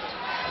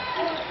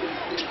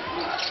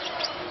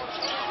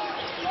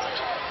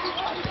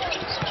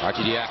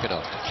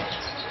 Arcidiacono.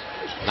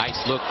 Nice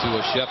look to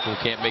a chef who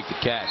can't make the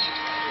catch.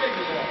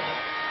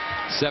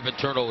 7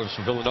 turnovers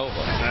for Villanova.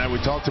 And we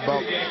talked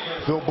about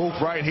Phil Booth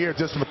right here,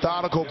 just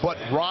methodical, but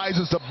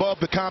rises above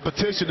the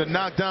competition to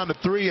knock down the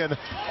 3, and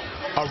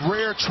a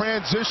rare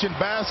transition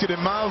basket in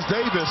Miles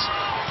Davis.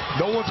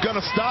 No one's going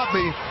to stop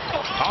me.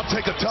 I'll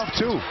take a tough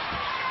 2.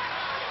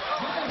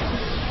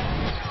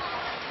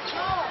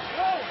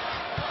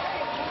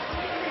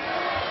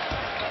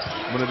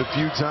 One of the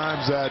few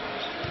times that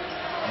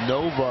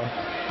Nova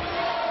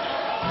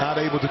not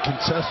able to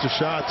contest a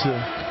shot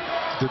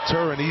to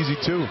deterrent easy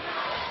too.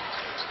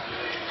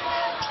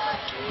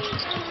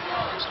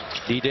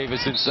 D.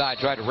 Davis inside,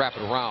 tried to wrap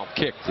it around,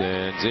 kicked,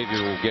 and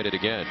Xavier will get it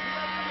again.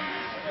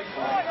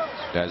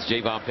 As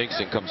Javon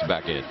Pinkston comes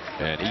back in,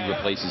 and he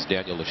replaces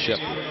Daniel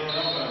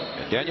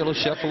LeChefou. And Daniel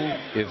LeChefou,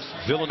 if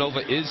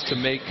Villanova is to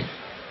make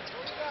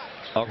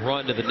a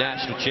run to the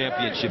national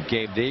championship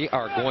game, they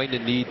are going to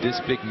need this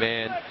big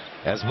man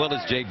as well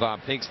as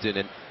Javon Pinkston.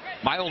 And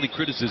my only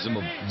criticism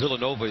of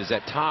Villanova is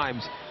at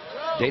times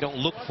they don't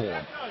look for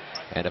him.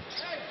 And if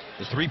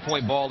the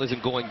three-point ball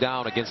isn't going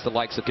down against the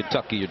likes of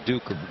Kentucky or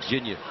Duke or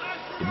Virginia,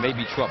 it may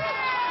be trouble.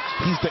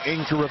 He's the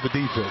anchor of the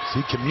defense.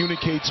 He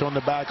communicates on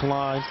the back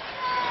line.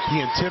 He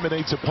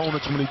intimidates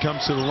opponents when he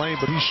comes to the lane,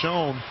 but he's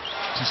shown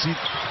to see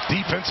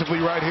defensively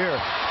right here.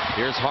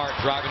 Here's Hart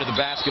driving to the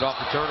basket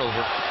off the turnover,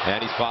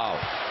 and he's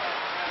fouled.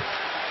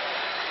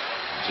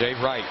 Jay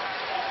Wright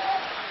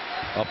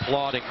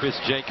applauding Chris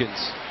Jenkins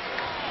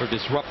for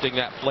disrupting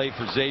that play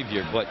for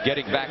Xavier, but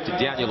getting back to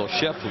Daniel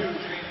LeChefou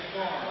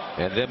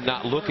and them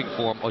not looking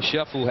for him.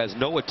 LeChefou has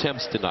no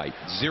attempts tonight,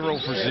 0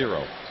 for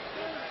 0.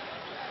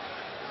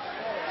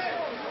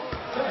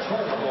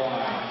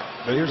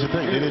 But here's the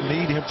thing, they didn't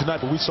need him tonight,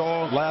 but we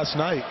saw last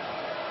night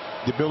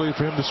the ability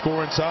for him to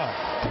score inside.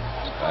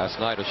 Last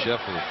night,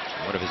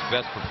 LeChefou, one of his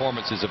best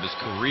performances of his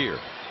career.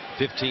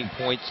 15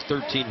 points,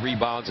 13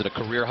 rebounds, and a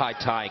career-high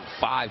tying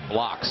 5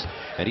 blocks.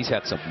 And he's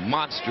had some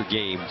monster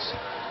games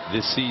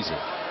this season.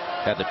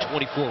 Had the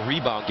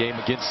 24-rebound game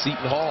against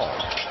Seton Hall,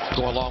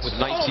 going along with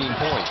 19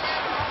 points.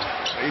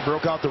 He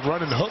broke out the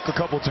run and hook a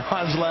couple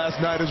times last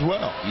night as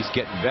well. He's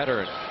getting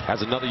better and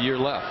has another year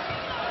left.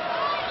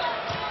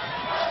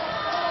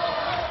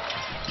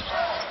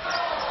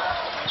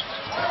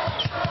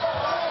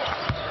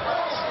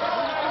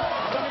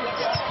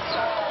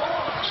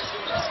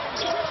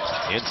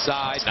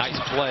 Inside, nice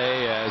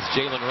play as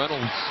Jalen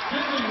Reynolds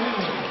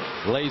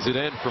lays it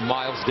in for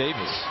Miles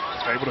Davis.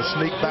 Able to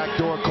sneak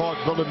backdoor, caught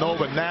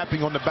Villanova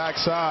napping on the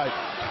backside.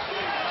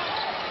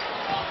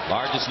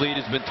 Largest lead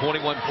has been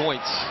 21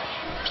 points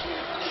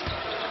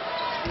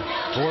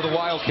for the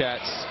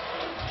Wildcats.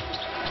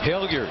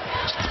 Hilliard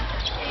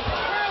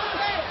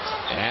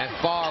and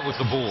Farr with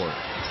the board.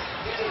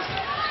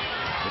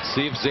 Let's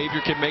see if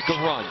Xavier can make a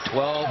run.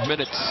 12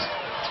 minutes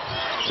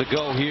to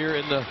go here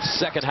in the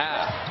second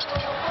half.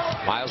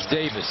 Miles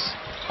Davis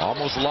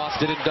almost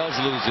lost it and does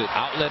lose it.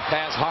 Outlet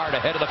pass hard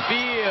ahead of the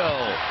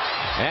field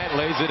and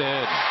lays it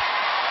in.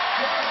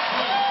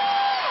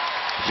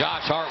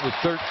 Josh Hart with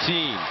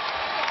 13.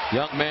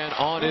 Young man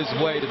on his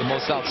way to the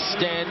most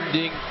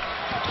outstanding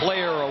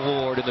player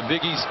award in the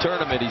Big East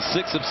tournament. He's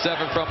 6 of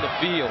 7 from the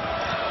field.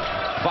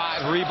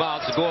 5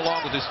 rebounds to go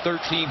along with his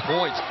 13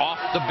 points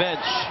off the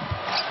bench.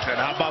 And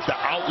how about the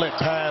outlet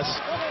pass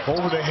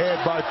over the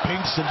head by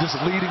Pinkston, just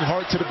leading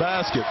Hart to the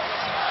basket.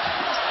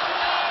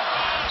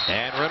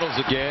 And Reynolds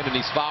again, and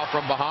he's fouled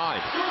from behind.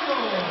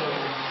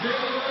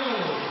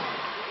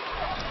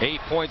 8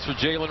 points for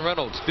Jalen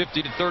Reynolds,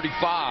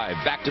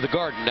 50-35. Back to the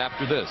Garden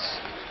after this.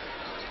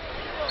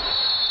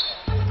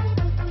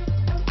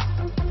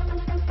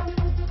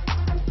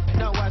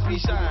 Now watch me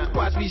shine,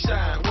 watch me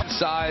shine.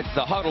 Inside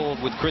the huddle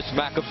with Chris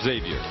Mack of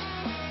Xavier.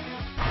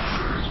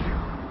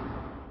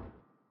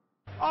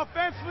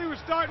 Offensively,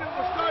 we're starting to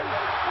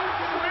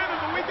rhythm,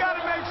 but we got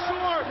to make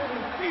sure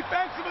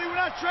defensively we're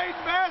not trading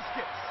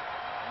baskets.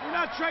 We're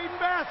not trading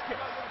baskets.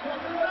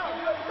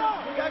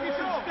 Stop. We got to get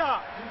some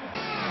stop.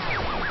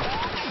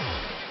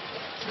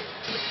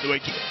 You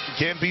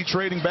can't be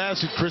trading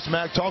baskets. Chris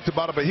Mack talked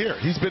about it, but here,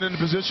 he's been in the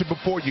position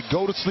before. You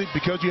go to sleep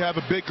because you have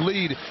a big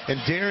lead, and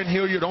Darren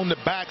Hilliard on the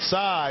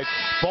backside,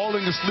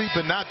 falling asleep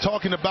and not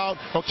talking about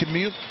or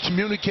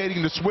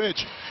communicating the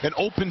switch and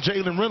open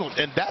Jalen Reynolds.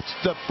 And that's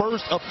the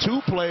first of 2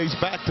 plays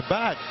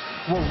back-to-back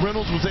where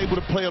Reynolds was able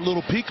to play a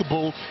little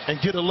peekaboo and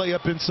get a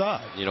layup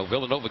inside. You know,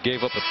 Villanova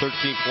gave up a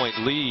 13-point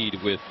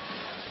lead with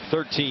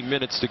 13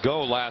 minutes to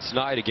go last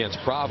night against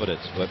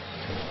Providence, but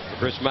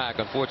Chris Mack,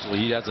 unfortunately,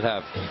 he doesn't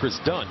have Chris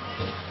Dunn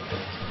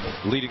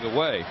leading the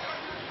way.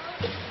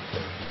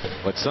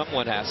 But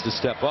someone has to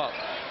step up.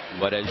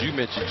 But as you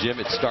mentioned, Jim,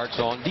 it starts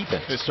on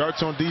defense. It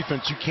starts on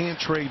defense. You can't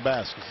trade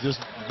baskets. This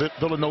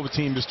Villanova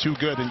team is too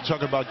good. And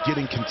talking about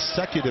getting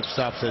consecutive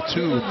stops at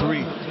 2,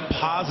 3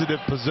 positive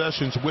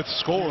possessions with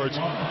scores,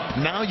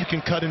 now you can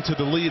cut into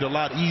the lead a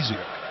lot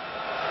easier.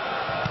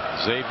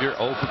 Xavier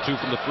 0 for 2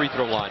 from the free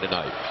throw line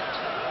tonight.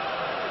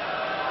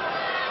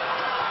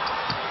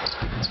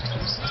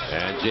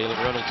 And Jalen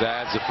Reynolds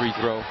adds a free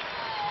throw,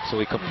 so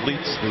he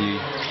completes the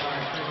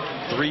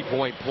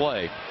 3-point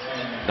play.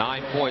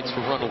 9 points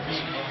for Reynolds,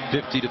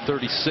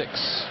 50-36.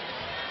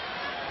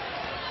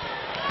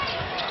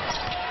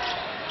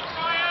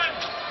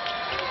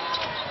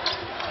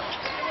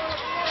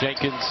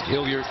 Jenkins,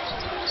 Hilliard,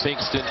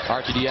 Pinkston,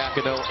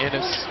 Arcidiacono,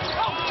 Ennis.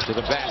 To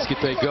the basket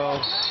they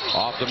go.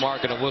 Off the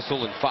mark and a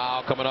whistle and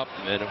foul coming up,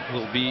 and it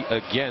will be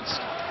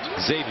against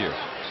Xavier.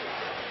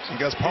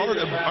 Because part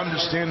of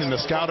understanding the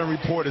scouting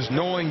report is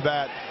knowing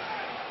that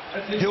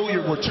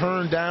Hilliard will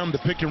turn down the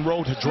pick and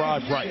roll to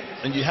drive right.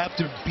 And you have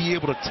to be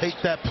able to take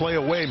that play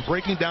away, and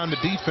breaking down the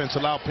defense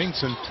allow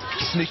Pinkston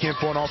to sneak in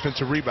for an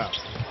offensive rebound.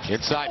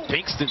 Inside,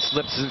 Pinkston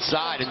slips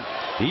inside, and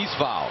he's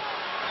fouled.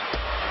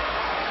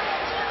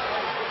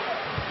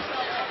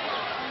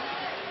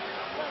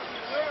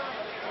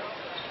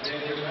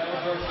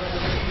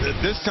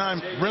 This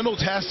time,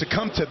 Reynolds has to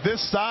come to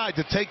this side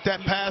to take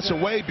that pass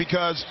away,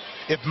 because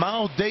if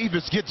Miles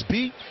Davis gets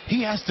beat,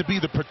 he has to be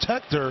the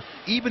protector,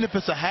 even if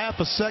it's a half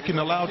a second,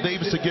 allow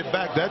Davis to get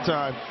back. That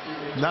time,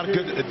 not a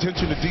good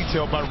attention to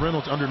detail by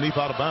Reynolds underneath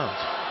out of bounds.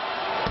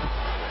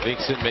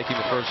 Pinkston making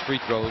the first free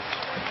throw.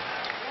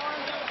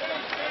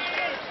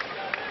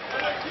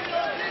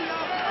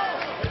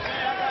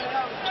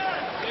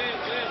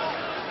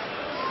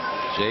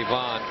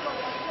 Javon,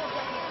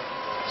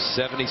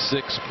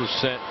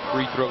 76%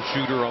 free throw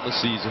shooter on the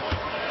season.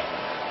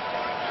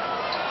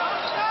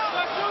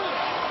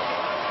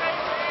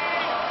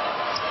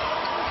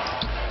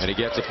 And he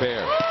gets a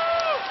pair.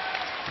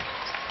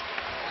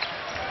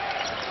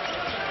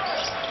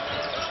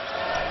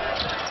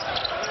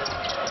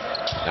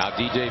 Now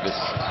D. Davis.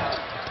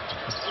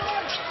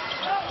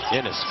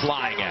 Ennis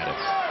flying at him.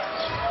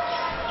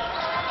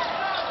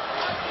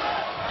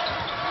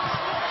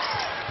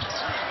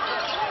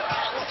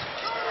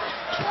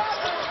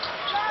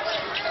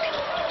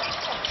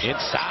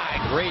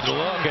 Inside, great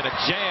look and a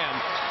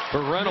jam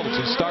for Reynolds,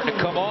 who's starting to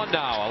come on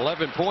now.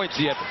 11 points,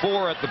 he had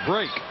 4 at the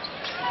break.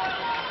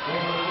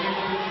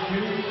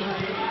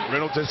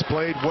 Reynolds has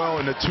played well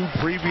in the 2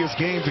 previous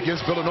games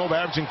against Villanova,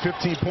 averaging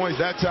 15 points.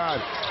 That time,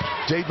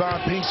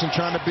 Javon Pinkston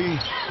trying to be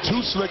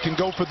too slick and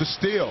go for the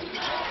steal.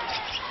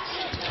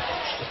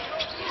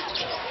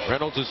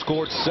 Reynolds has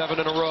scored 7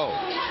 in a row.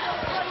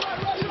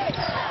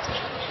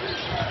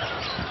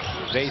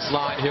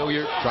 Baseline,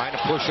 Hilliard trying to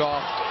push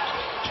off.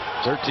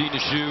 13 to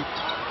shoot.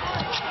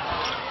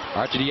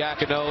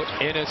 Arcidiacono,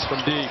 Ennis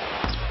from deep.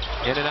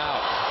 In and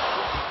out.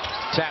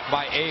 Tapped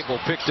by Abel,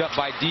 picked up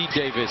by D.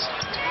 Davis.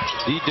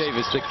 D.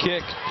 Davis, the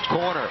kick,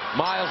 corner,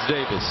 Miles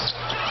Davis.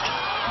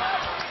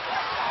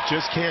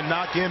 Just can't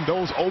knock in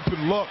those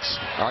open looks.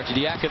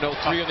 Arcidiacono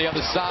 3 on the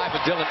other side,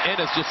 but Dylan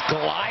Ennis just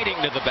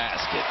gliding to the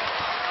basket.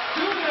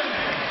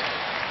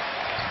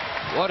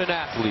 What an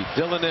athlete,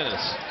 Dylan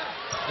Ennis.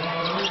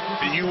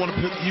 You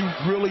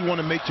really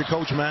want to make your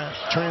coach mad.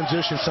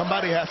 Transition.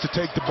 Somebody has to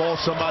take the ball.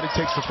 Somebody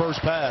takes the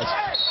first pass.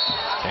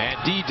 And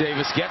D.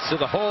 Davis gets to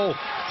the hole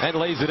and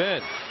lays it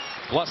in.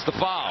 Plus the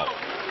foul.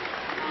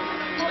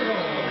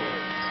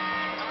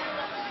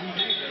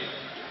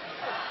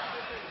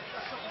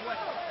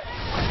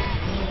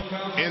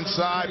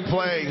 Inside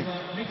play.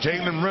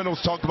 Jalen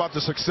Reynolds talked about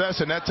the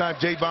success, and that time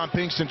Javon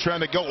Pinkston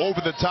trying to go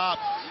over the top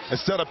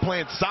instead of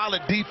playing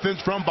solid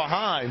defense from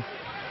behind.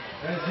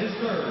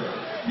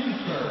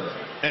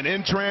 And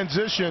in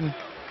transition,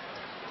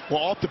 well,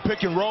 off the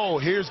pick and roll,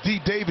 here's D.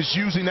 Davis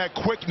using that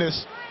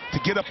quickness to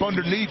get up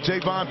underneath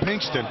Javon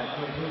Pinkston.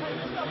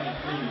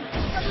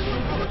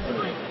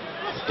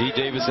 D.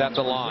 Davis at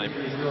the line,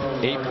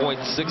 8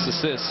 points, 6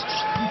 assists,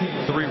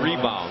 3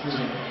 rebounds.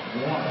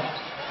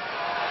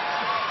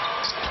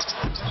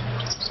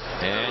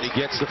 And he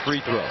gets the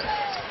free throw.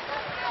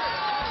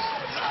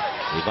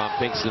 Javon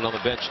Pinkston on the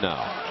bench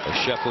now. A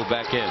shuffle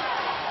back in.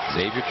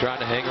 Xavier trying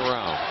to hang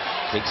around.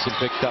 Pinkston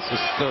picked up his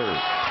 3rd.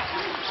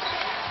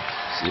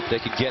 See if they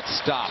can get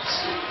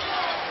stops.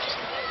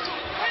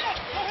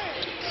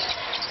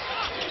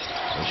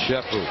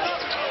 Shefu.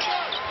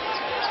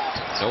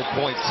 No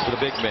points for the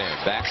big man.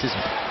 Backs his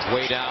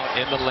way down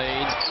in the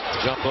lane.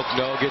 Jump hook,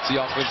 no. Gets the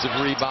offensive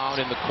rebound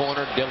in the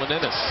corner. Dylan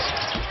Ennis.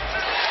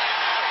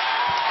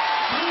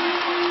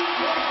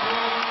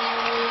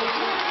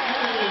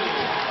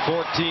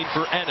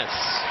 For Ennis.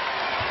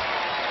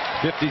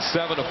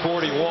 57 to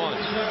 41.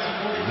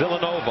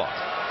 Villanova.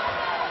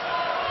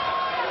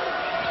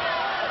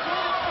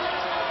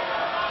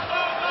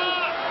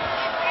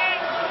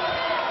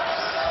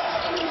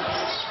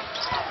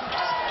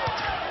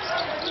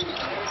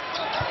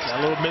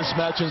 A little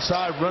mismatch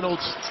inside.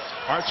 Reynolds,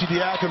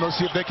 Arcidiacono,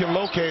 see if they can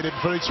locate it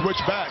before they switch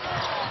back.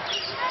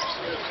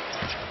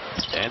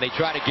 And they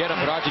try to get him,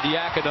 but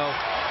Arcidiacono,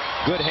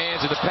 good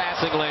hands in the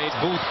passing lane.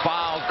 Booth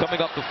fouled coming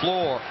up the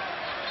floor.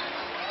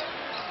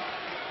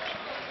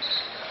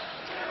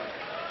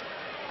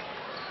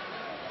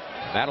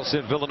 That'll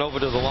send Villanova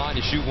to the line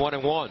to shoot 1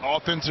 and 1.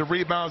 Offensive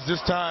rebounds this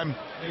time.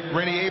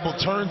 Rennie Abel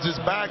turns his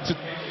back to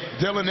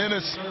Dylan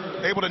Ennis,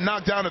 able to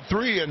knock down a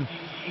 3, and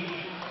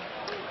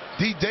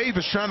D.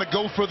 Davis trying to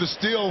go for the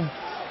steal.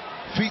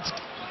 Feet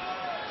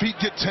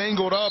get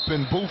tangled up,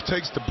 and Booth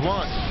takes the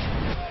blunt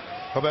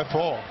of that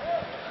fall.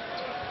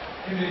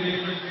 So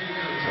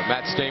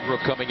Matt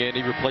Stainbrook coming in,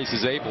 he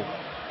replaces Abel.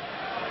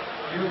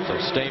 So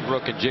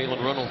Stainbrook and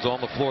Jalen Reynolds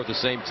on the floor at the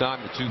same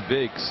time, the 2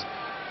 bigs.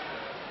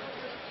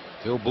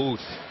 Phil Booth,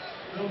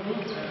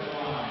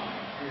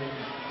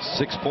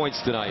 6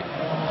 points tonight.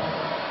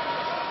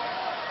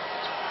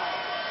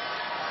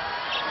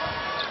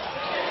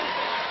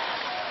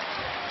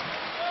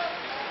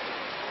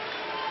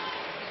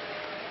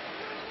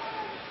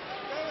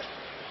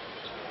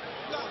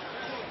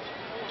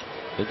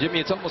 And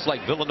Jimmy, it's almost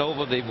like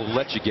Villanova, they will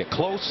let you get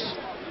close,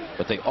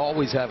 but they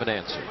always have an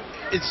answer.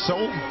 It's so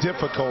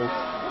difficult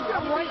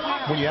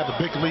when you have a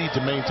big lead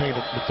to maintain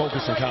the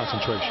focus and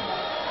concentration.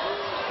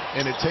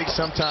 And it takes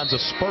sometimes a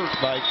spurt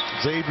like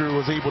Xavier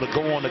was able to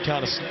go on to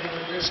kind of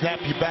snap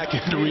you back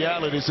into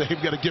reality and say, hey,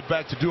 we've got to get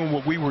back to doing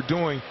what we were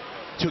doing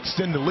to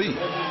extend the lead.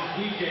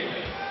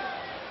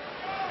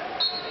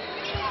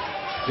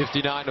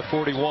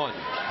 59-41.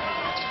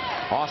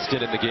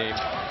 Austin in the game.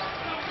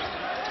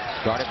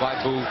 Guarded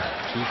by Booth,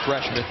 2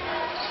 freshmen.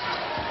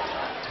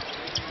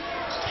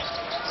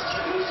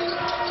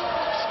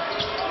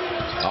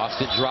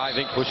 Austin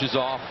driving, pushes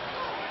off,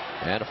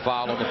 and a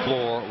foul on the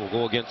floor will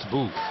go against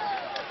Booth.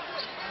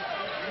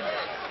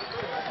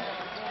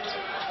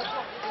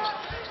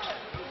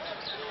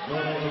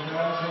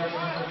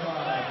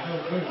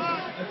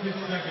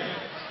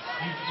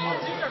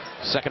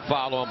 Second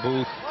foul on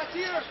Booth.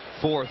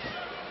 4th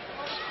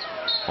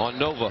on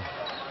Nova.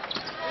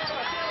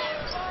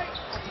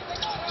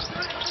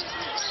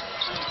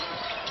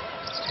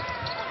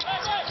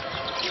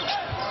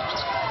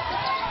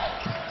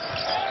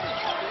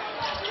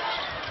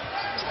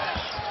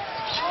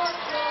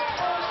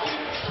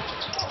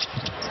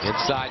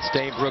 Inside,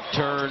 Stainbrook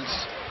turns.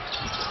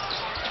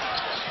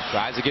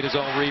 Tries to get his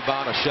own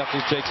rebound.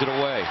 Oshefu takes it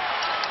away.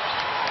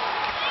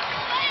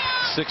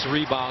 6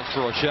 rebounds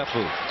for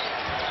Oshefu.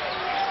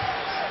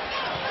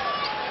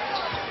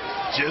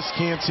 Just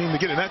can't seem to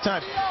get it. That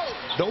time,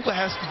 Nova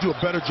has to do a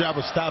better job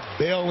of stop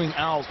bailing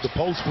out the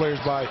post players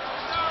by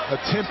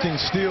attempting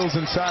steals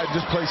inside.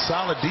 Just play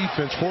solid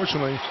defense.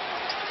 Fortunately,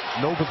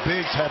 Nova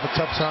bigs have a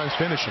tough time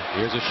finishing.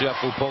 Here's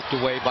Oshefu poked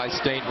away by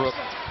Stainbrook.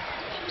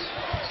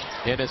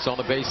 Ennis on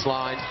the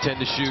baseline, 10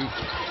 to shoot.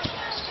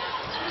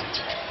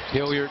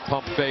 Hilliard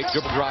pump fake,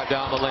 dribble drive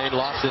down the lane,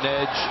 lost an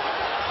edge.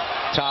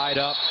 Tied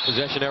up,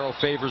 possession arrow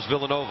favors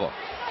Villanova.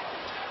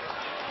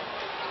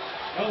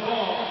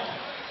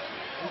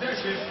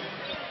 Possession,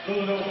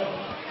 Villanova.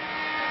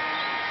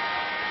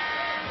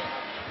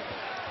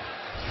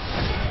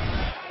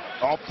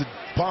 Off the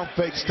pump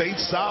fake, stayed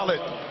solid.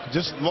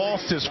 Just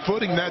lost his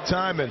footing that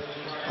time, and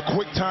a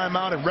quick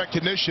timeout and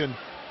recognition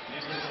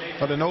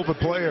of the Nova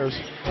players.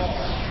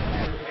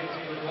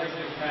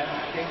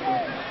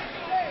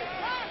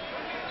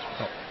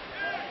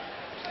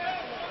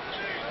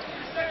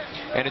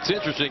 And it's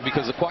interesting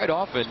because quite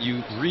often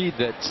you read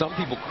that some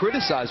people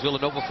criticize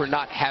Villanova for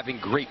not having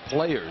great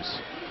players.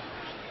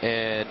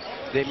 And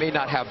they may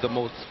not have the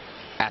most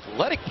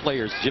athletic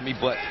players, Jimmy,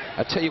 but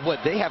I tell you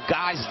what, they have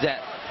guys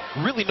that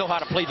really know how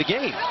to play the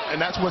game.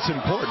 And that's what's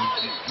important.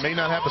 May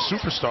not have a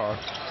superstar.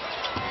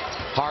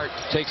 Hart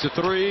takes a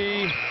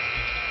 3.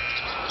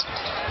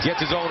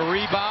 Gets his own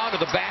rebound to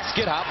the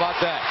basket. How about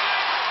that?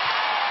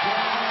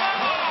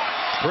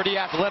 Pretty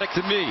athletic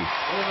to me.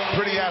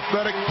 Pretty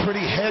athletic, pretty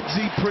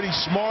headsy, pretty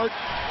smart,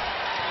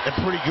 and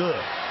pretty good.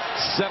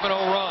 7-0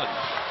 run.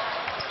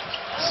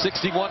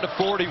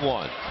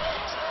 61-41.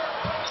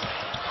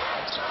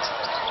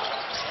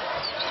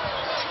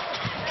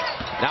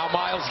 Now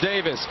Miles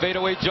Davis,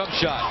 fadeaway jump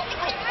shot.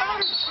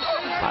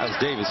 Miles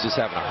Davis just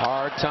having a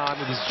hard time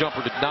with his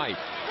jumper tonight.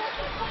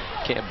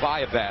 Can't buy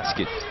a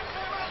basket.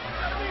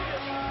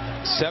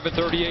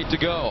 7:38 to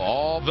go,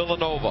 all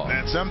Villanova.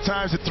 And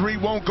sometimes the 3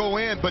 won't go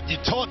in, but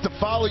you're taught to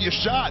follow your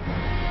shot.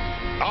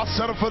 I'll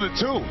settle for the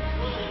 2.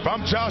 If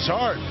I'm Josh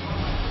Hart,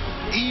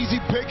 easy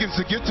pickings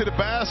to get to the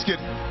basket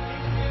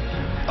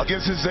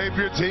against the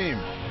Xavier team.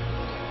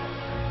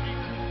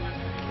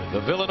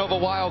 The Villanova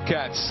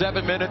Wildcats,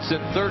 7 minutes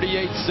and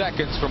 38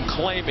 seconds from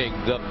claiming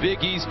the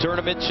Big East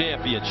Tournament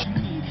Championship.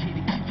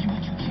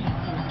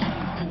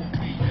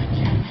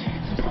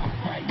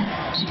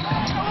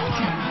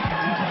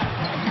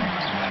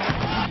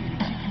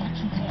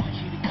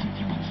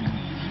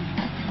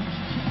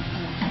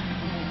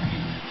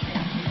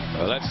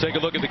 Let's take a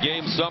look at the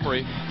game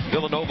summary.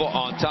 Villanova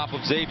on top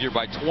of Xavier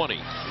by 20.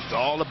 It's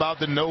all about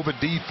the Nova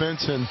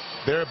defense and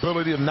their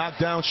ability to knock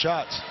down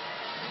shots.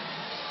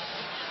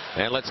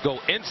 And let's go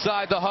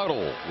inside the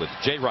huddle with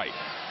Jay Wright.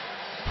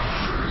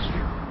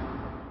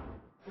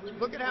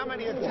 Look at how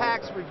many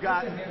attacks we've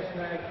gotten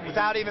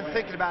without even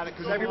thinking about it,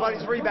 because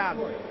everybody's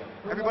rebounding.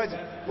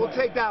 We'll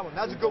take that one.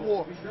 That's a good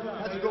walk.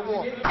 That's a good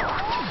walk.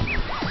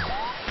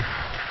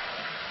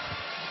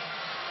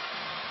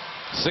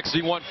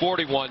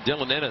 61-41.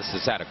 Dylan Ennis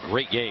has had a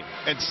great game.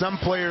 And some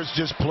players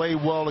just play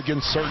well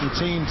against certain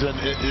teams, and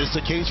it's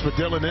the case for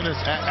Dylan Ennis,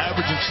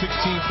 averaging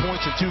 16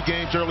 points in 2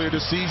 games earlier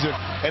this season,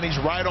 and he's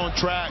right on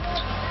track.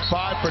 5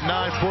 for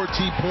 9,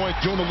 14 points,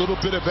 doing a little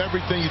bit of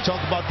everything. You talk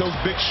about those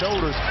big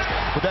shoulders.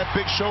 With that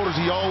big shoulders,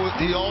 he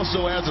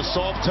also has a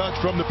soft touch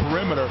from the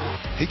perimeter.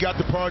 He got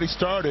the party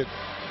started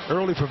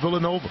early for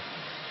Villanova.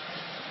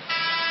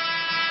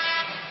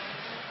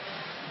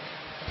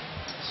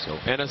 So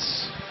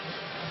Ennis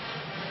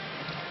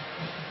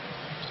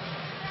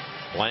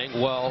playing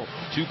well,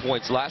 2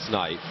 points last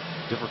night.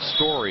 Different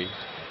story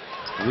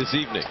this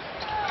evening.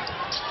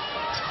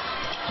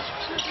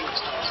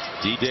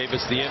 D.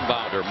 Davis, the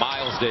inbounder.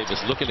 Miles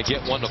Davis looking to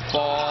get one to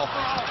fall.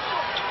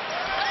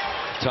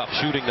 tough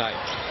shooting night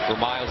for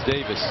Miles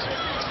Davis.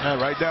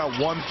 And right now,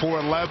 1 for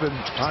 11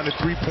 on the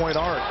three-point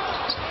arc.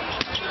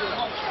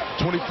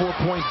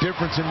 24-point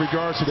difference in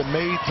regards to the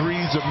made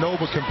threes of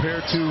Nova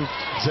compared to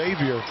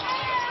Xavier.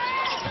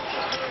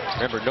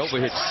 Remember, Nova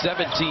hit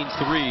 17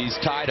 threes,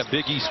 tied a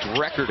Big East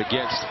record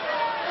against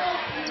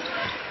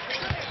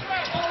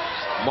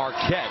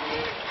Marquette.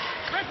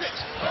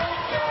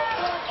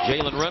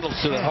 Jalen Reynolds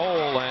to the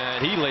hole,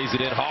 and he lays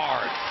it in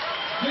hard.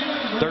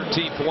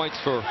 13 points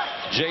for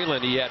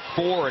Jalen. He had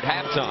 4 at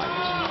halftime.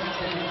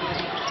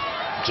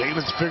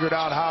 Jalen's figured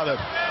out how to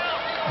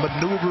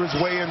maneuver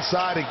his way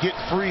inside and get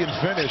free and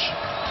finish.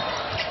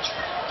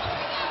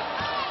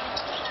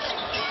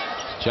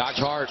 Josh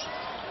Hart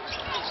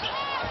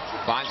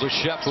finds with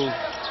Shefu.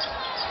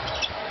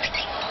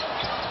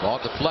 Ball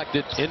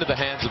deflected into the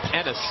hands of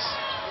Ennis.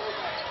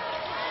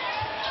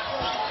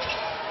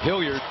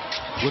 Hilliard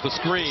with a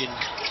screen.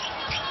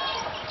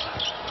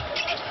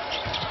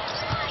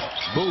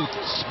 Booth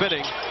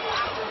spinning.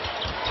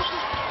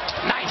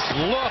 Nice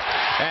look.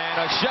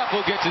 And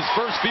Shefu gets his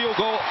first field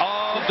goal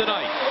of the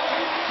night.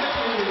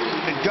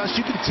 And Gus,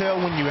 you can tell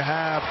when you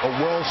have a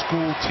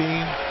well-schooled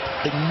team,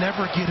 they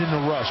never get in a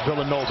rush,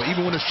 Villanova,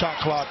 even when the shot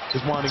clock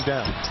is winding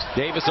down.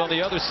 Davis on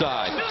the other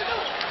side.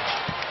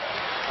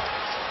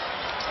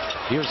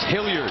 Here's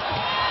Hilliard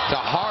to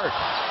Hart.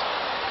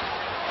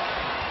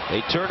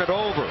 They turn it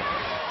over.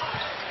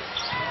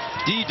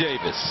 D.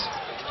 Davis.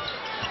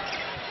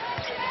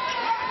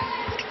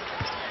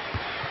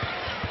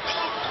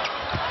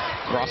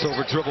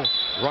 Crossover dribble,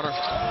 runner,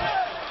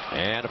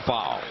 and a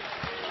foul.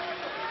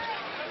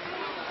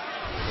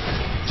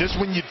 Just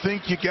when you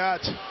think you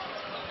got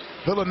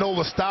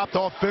Villanova stopped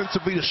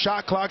offensively, the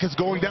shot clock is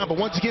going down. But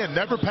once again,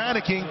 never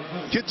panicking,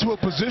 get to a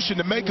position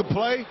to make a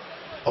play.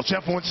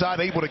 Shefu inside,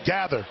 able to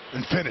gather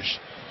and finish.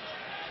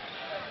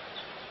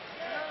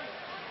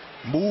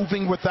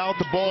 Moving without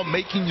the ball,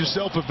 making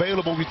yourself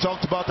available. We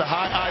talked about the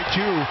high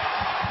IQ.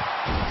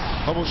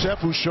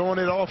 Shefu showing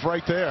it off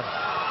right there.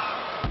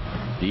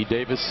 D.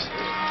 Davis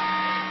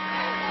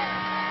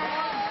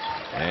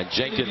and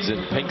Jenkins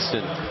and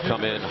Pinkston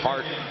come in.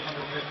 Hart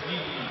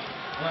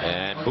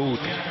and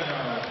Booth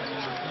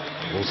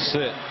will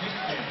sit.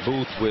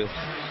 Booth with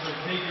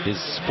his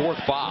 4th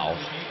foul.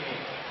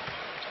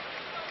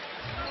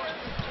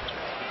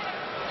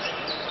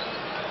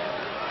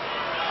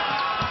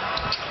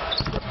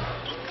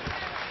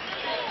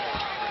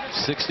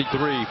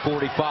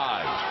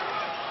 (63-45).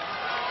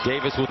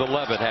 Davis with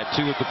 11, had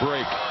 2 at the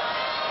break.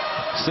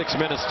 6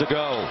 minutes to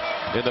go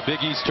in the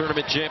Big East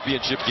Tournament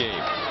Championship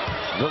game.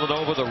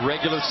 Villanova, the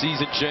regular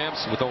season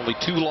champs, with only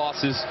 2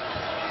 losses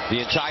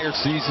the entire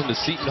season to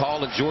Seton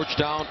Hall and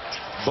Georgetown,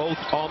 both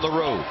on the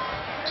road.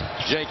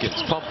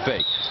 Jenkins, pump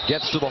fake,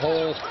 gets to the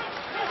hole,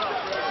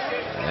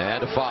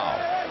 and a foul.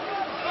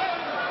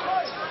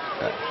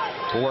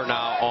 4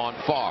 now on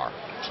Farr.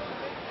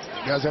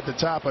 Guys, at the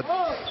top, I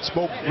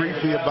spoke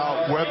briefly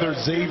about whether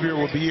Xavier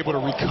will be able to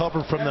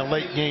recover from the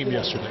late game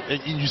yesterday.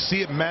 And you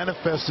see it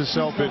manifest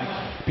itself in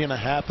being a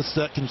half a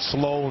second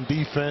slow on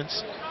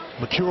defense.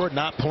 Mature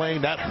not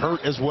playing, that hurt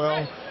as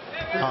well.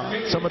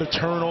 Some of the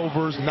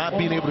turnovers, not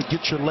being able to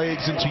get your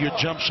legs into your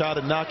jump shot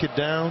and knock it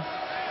down.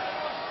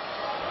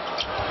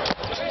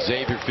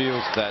 Xavier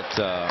feels that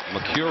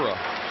Makura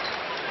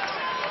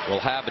will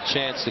have a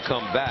chance to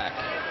come back,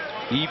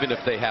 even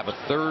if they have a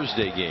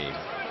Thursday game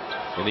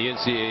in the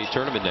NCAA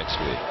tournament next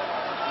week.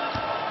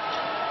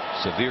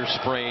 Severe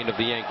sprain of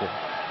the ankle.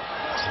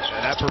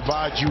 And that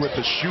provides you with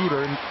the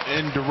shooter. And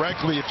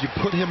indirectly, if you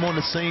put him on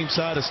the same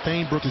side of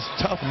Stainbrook, it's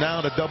tough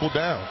now to double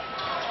down.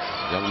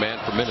 Young man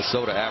from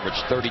Minnesota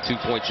averaged 32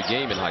 points a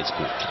game in high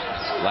school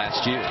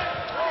last year.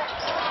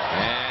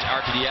 And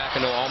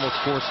Arcidiacono almost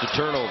forced a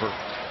turnover.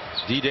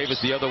 D.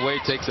 Davis the other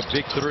way takes a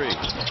big 3.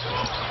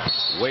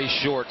 Way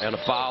short, and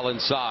a foul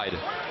inside.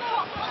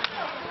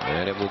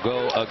 And it will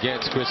go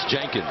against Chris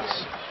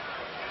Jenkins.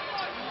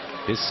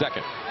 His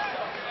 2nd.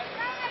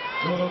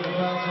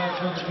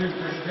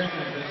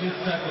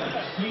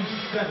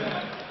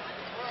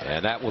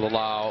 And that will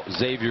allow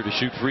Xavier to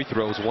shoot free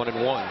throws 1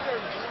 and 1.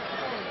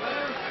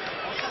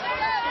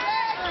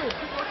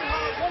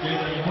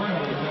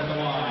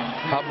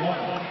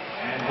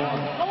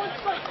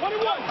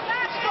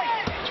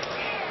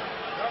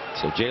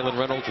 So Jalen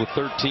Reynolds with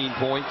 13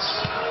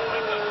 points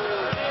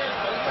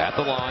at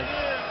the line.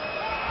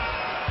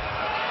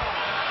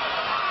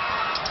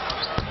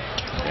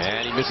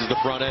 And he misses the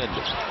front end.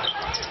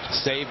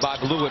 Saved by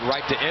Blewett,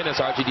 right to Ennis.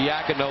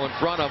 Arcidiacono in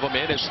front of him.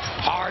 Ennis,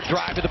 hard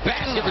drive to the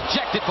basket,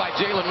 rejected by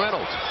Jalen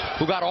Reynolds,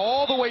 who got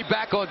all the way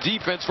back on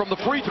defense from the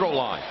free throw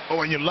line.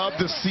 Oh, and you love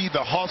to see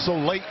the hustle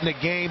late in the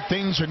game.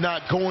 Things are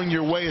not going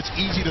your way. It's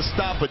easy to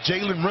stop, but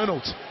Jalen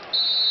Reynolds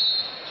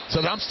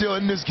said, I'm still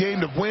in this game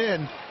to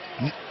win.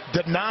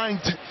 Denying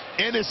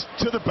Ennis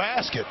to the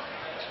basket.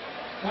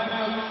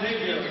 Timeout,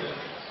 Xavier.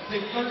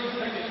 Take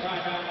 30-second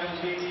timeout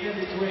and be in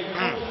between.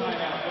 Full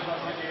timeout for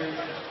Musketeers.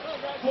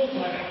 Full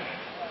timeout.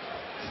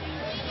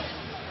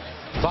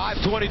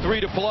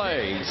 5:23 to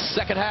play.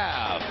 Second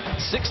half.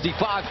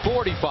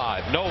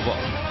 65-45. Nova.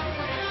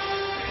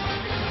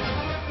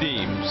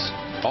 teams,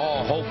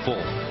 all hopeful,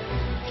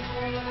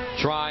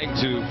 trying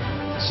to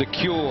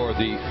secure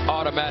the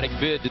automatic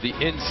bid to the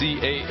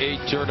NCAA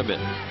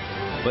tournament.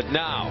 But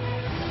now,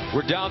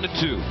 we're down to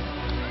 2.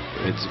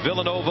 It's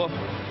Villanova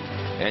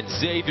and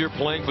Xavier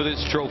playing for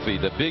this trophy,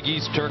 the Big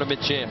East Tournament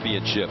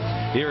Championship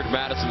here at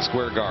Madison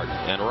Square Garden.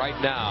 And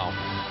right now,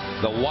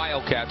 the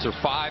Wildcats are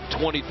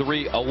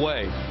 5:23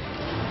 away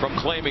from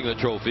claiming the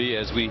trophy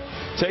as we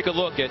take a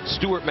look at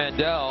Stuart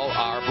Mandel,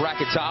 our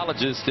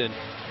bracketologist, and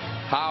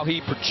how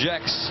he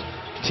projects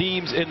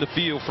teams in the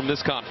field from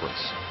this conference.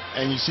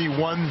 And you see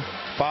 1,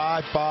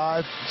 5,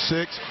 5,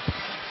 6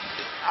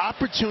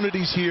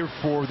 opportunities here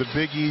for the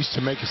Big East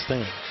to make a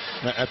stand.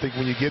 I think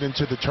when you get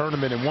into the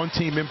tournament and one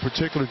team in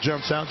particular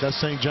jumps out, that's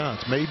St.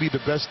 John's. Maybe the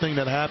best thing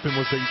that happened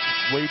was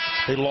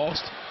they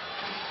lost.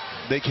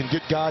 They can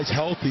get guys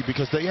healthy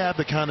because they have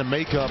the kind of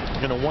makeup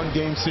in a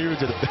one-game series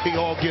that if they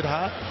all get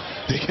hot,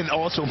 they can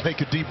also make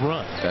a deep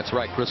run. That's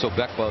right. Chris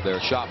Obekba, their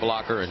shot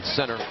blocker and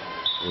center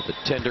with a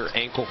tender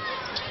ankle.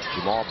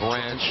 Jamal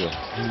Branch,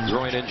 a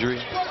groin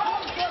injury.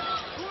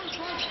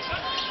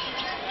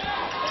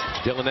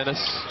 Dylan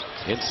Ennis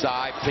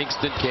inside.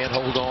 Pinkston can't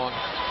hold on.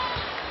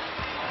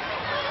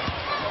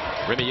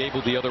 Remy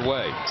Abel the other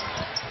way.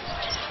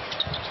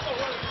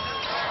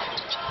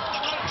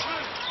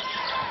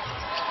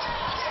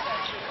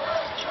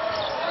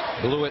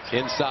 Blew it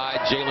inside.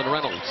 Jalen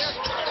Reynolds.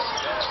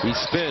 He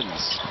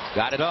spins.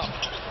 Got it up.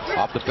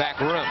 Off the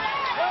back rim.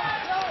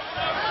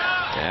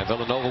 And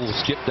Villanova will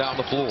skip down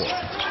the floor.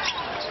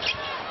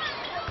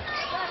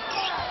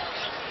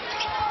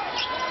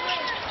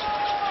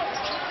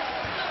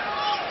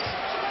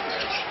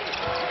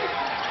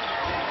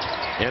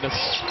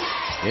 Ennis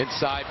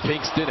inside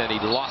Pinkston, and he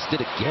lost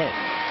it again.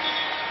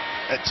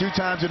 At 2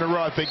 times in a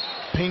row, I think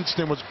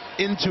Pinkston was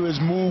into his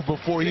move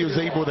before he was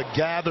able to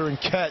gather and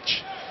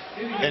catch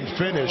and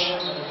finish.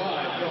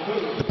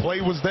 The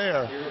play was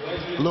there.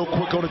 A little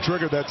quick on the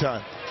trigger that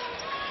time.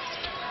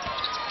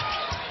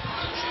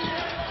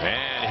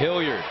 And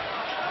Hilliard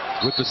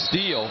with the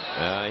steal.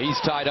 He's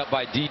tied up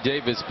by D.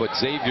 Davis, but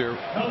Xavier,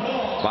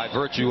 by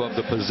virtue of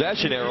the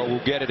possession arrow,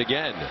 will get it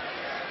again.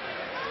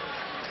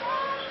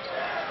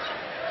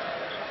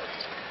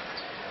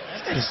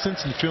 A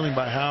sense and feeling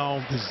by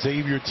how the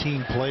Xavier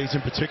team plays.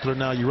 In particular,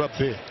 now you're up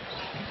big,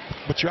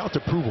 but you're out to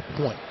prove a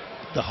point.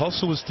 The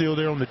hustle is still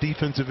there on the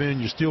defensive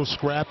end. You're still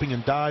scrapping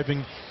and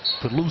diving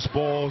for loose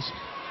balls.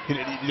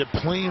 They're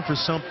playing for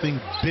something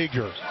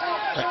bigger.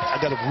 I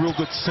got a real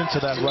good sense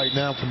of that right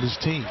now from this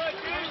team.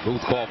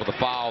 Booth called for the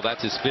foul.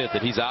 That's his 5th,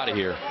 and he's out of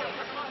here.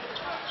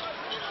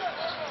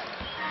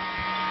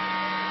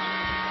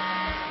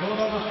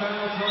 Villanova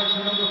foul charge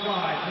number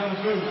 5,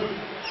 no good.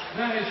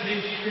 That is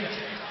his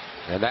 5th.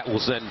 And that will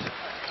send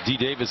D.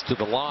 Davis to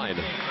the line.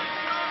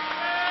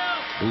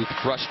 Booth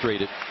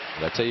frustrated.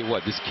 But I tell you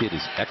what, this kid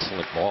is an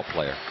excellent ball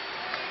player.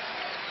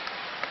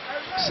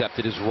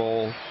 Accepted his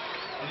role.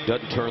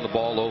 Doesn't turn the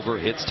ball over.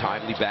 Hits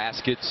timely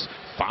baskets.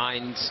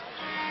 Finds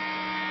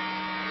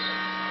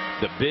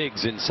the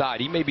bigs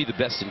inside. He may be the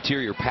best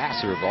interior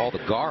passer of all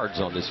the guards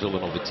on this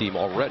Villanova team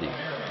already.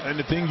 And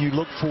the thing you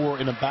look for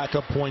in a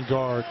backup point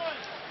guard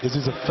is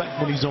his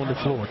effect when he's on the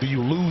floor. Do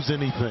you lose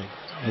anything?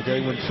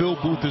 Okay, when Phil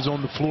Booth is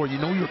on the floor, you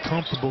know you're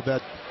comfortable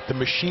that the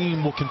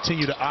machine will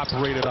continue to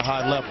operate at a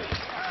high level.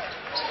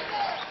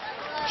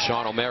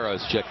 Sean O'Mara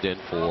has checked in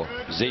for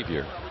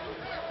Xavier.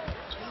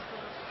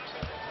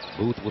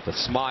 Booth with a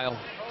smile.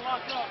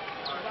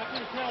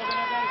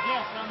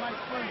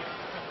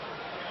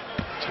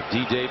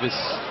 D. Davis,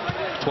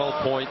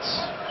 12 points.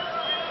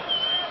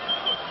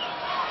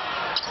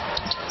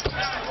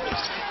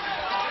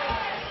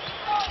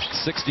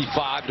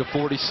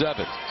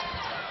 (65-47).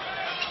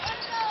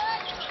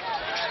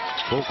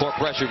 Full court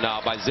pressure now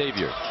by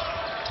Xavier.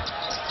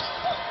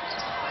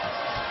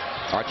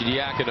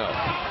 Arcidiacono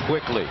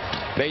quickly.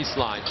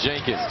 Baseline,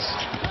 Jenkins.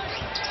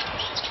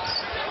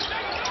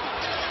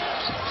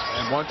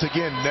 And once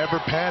again, never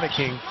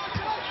panicking.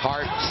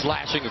 Hart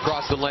slashing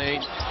across the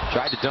lane.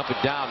 Tried to dump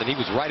it down, and he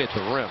was right at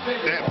the rim.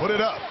 Yeah, put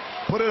it up.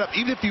 Put it up.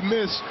 Even if you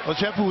miss,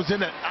 Ochefu was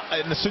in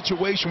a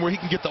situation where he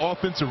can get the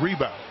offensive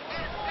rebound.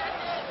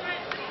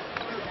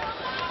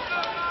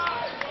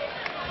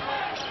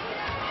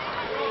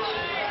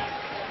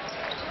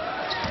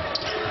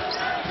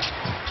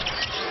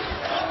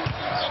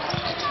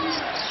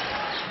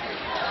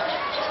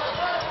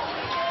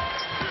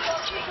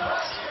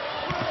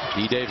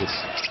 D. Davis.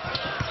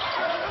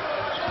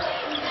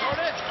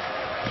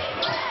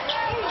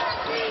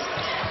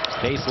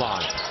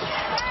 Baseline.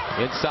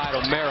 Inside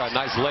O'Mara.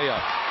 Nice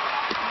layup.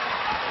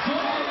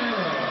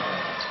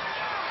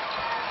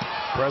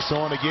 Press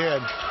on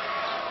again.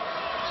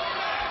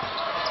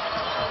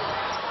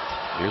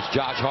 Here's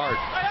Josh Hart.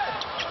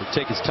 He'll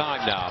take his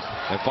time now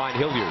and find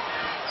Hilliard.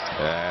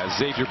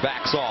 Xavier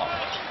backs off.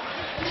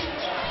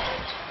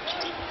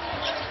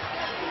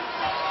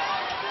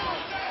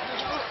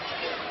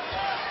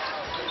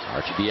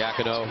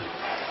 Arcidiacono.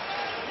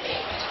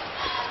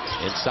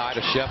 Inside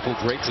of Sheffield,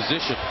 great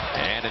position,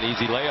 and an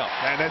easy layup.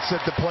 And that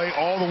set the play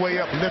all the way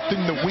up,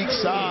 lifting the weak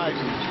side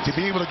to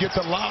be able to get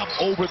the lob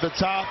over the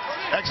top.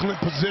 Excellent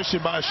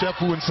position by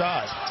Sheffield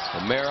inside.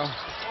 O'Mara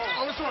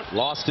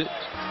lost it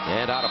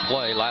and out of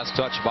play. Last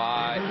touch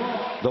by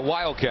the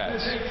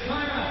Wildcats.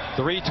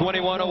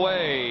 3:21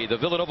 away. The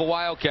Villanova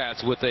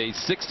Wildcats with a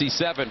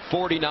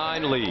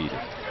 67-49 lead.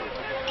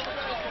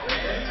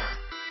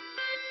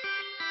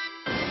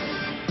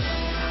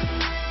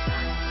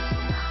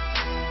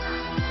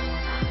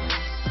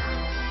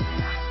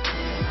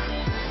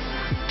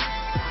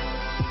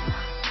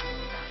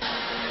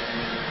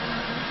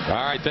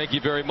 All right, thank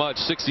you very much.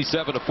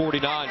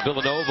 67-49,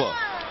 Villanova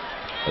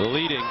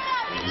leading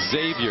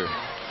Xavier.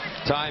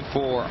 Time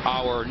for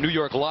our New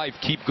York Life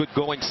Keep Good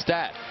Going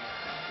stat.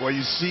 Well,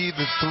 you see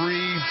the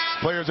three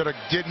players that are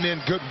getting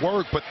in good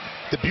work, but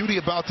the beauty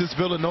about this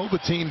Villanova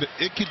team, that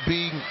it could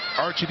be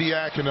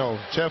Arcidiacono,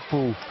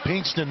 Chefu,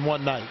 Pinkston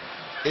one night.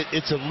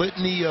 It's a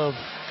litany of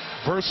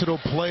versatile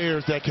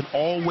players that can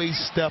always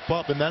step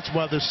up, and that's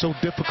why they're so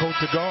difficult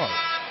to guard.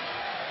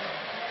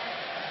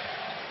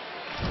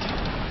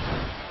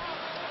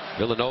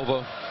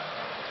 Villanova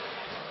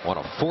on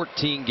a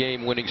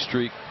 14-game winning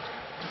streak.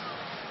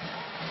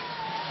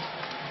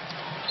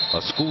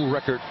 A school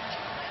record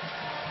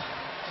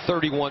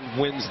 31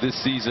 wins this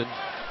season.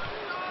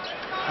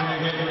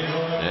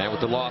 And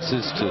with the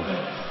losses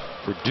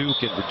for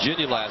Duke and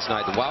Virginia last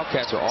night, the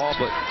Wildcats are all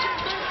but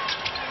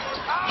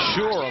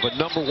sure of a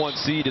 #1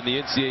 seed in the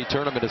NCAA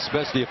tournament,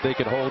 especially if they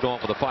can hold on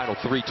for the final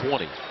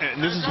 320.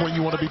 And this is when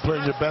you want to be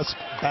playing your best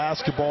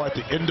basketball at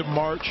the end of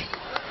March.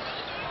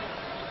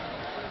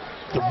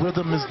 The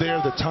rhythm is there,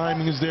 the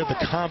timing is there, the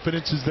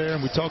confidence is there,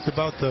 and we talked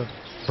about the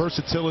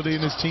versatility in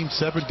this team.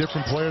 7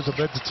 different players have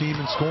led the team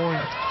in scoring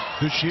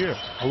this year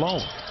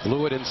alone.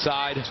 Blew it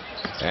inside,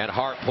 and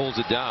Hart pulls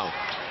it down.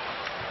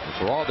 And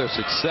for all their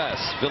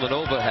success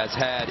Villanova has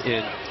had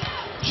in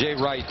Jay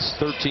Wright's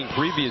 13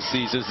 previous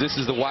seasons, this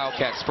is the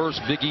Wildcats' first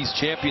Big East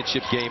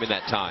championship game in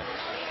that time.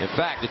 In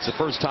fact, it's the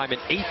first time in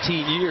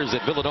 18 years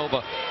that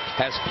Villanova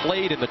has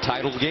played in the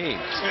title game.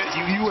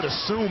 You would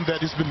assume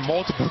that there's been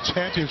multiple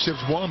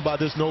championships won by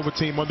this Nova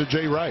team under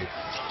Jay Wright.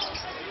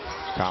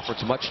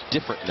 Conference much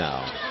different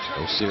now.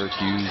 No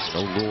Syracuse,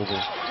 no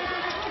Louisville,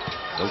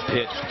 no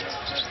Pitt,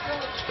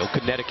 no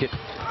Connecticut.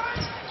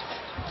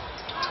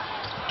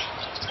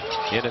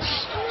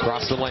 Ennis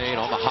across the lane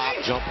on the hop,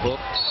 jump hook,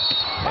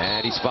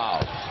 and he's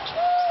fouled.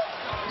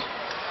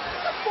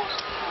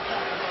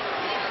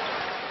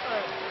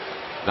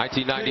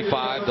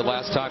 $1995, the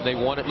last time they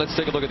won it. Let's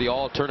take a look at the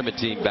all-tournament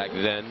team back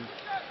then.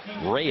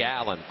 Ray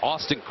Allen,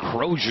 Austin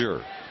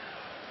Crozier,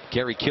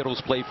 Gary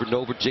Kittles played for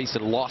Nova,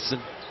 Jason Lawson.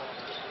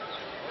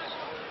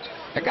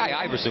 That guy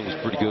Iverson was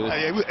pretty good.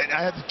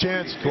 I had the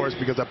chance, of course,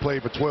 because I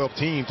played for 12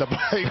 teams. I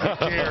played with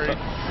Gary.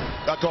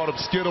 I called him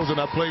Skittles,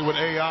 and I played with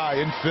AI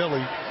in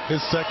Philly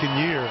his second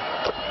year.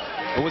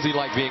 What was he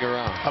like being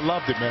around? I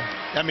loved it, man.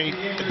 I mean,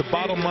 at the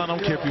bottom line, I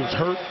don't care if he was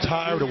hurt,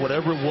 tired, or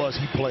whatever it was,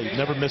 he played.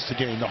 Never missed a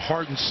game. The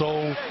heart and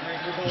soul.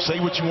 You say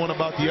what you want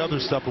about the other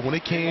stuff, but when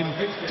it came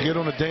to get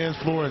on the dance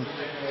floor and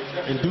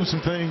do some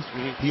things,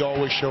 he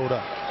always showed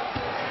up.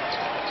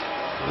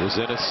 Here's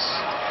Ennis.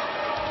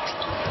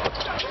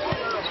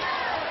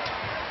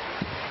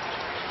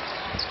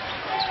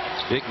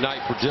 Big night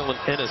for Dylan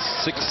Ennis,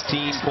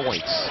 16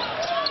 points.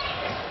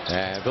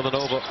 And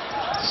Villanova,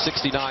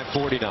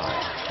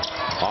 69-49.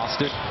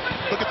 Austin.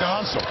 Look at the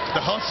hustle. The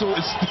hustle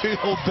is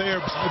still there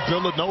by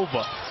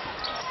Villanova.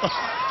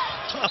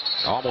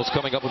 Almost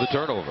coming up with a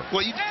turnover.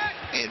 Well,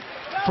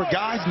 for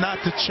guys not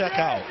to check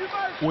out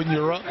when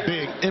you're up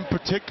big, in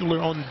particular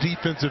on the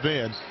defensive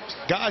end,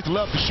 guys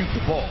love to shoot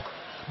the ball.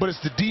 But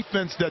it's the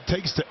defense that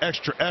takes the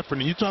extra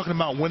effort. And you're talking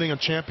about winning a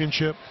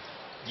championship.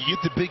 You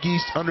get the Big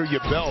East under your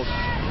belt,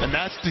 and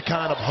that's the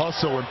kind of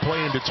hustle and play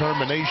and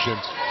determination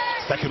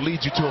that could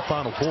lead you to a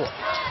Final Four.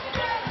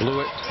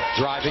 Blew it,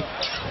 driving,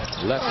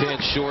 left hand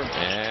short,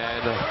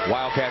 and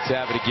Wildcats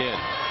have it again.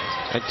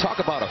 And talk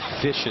about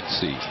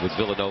efficiency with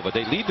Villanova.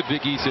 They lead the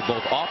Big East in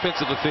both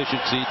offensive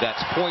efficiency,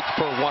 that's points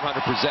per 100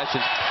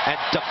 possessions, and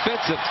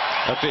defensive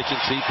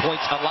efficiency,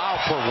 points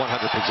allowed per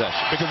 100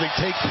 possessions. Because they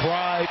take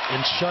pride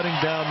in shutting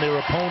down their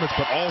opponents,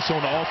 but also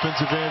on the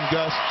offensive end,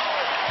 Gus,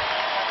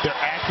 they're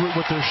accurate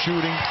with their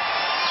shooting.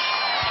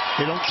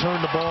 They don't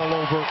turn the ball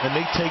over, and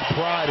they take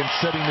pride in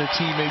setting their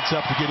teammates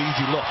up to get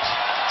easy looks.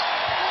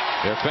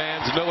 Their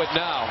fans know it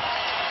now.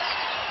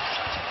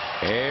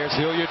 Here's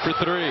Hilliard for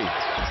 3.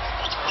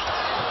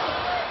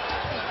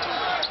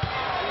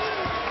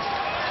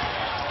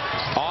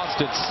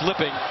 Austin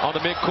slipping on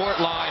the midcourt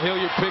line.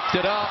 Hilliard picked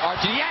it up.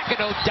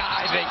 Arcidiacono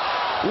diving.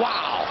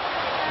 Wow.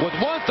 With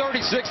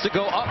 1:36 to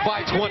go, up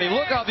by 20.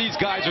 Look how these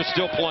guys are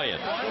still playing.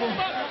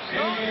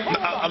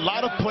 A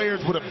lot of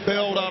players would have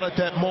bailed out at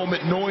that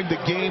moment knowing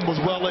the game was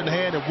well in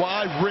hand, and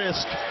why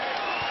risk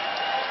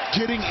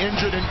getting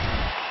injured? And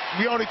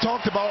we already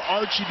talked about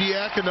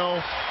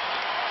Arcidiacono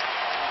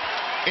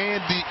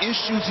and the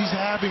issues he's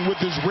having with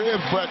his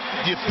ribs, but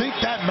do you think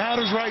that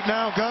matters right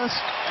now, Gus?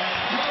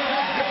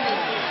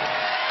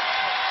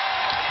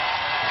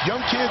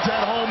 Young kids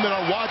at home that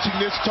are watching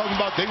this talking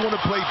about they want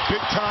to play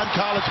big-time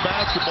college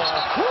basketball.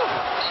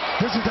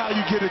 This is how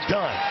you get it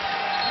done.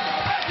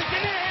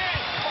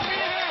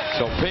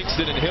 So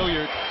Pinkston and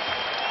Hilliard,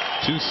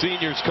 two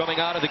seniors coming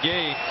out of the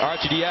game.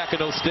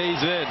 Arcidiacono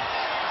stays in.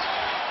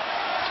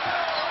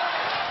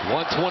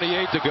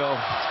 1:28 to go.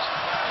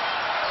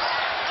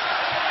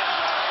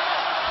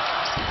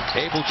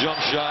 Abel jump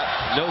shot,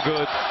 no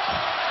good.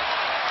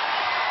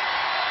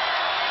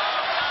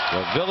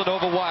 The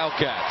Villanova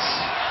Wildcats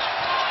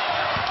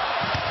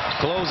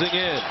closing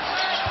in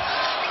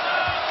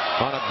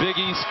on a Big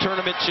East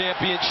tournament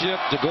championship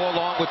to go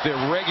along with their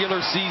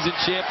regular season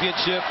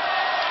championship.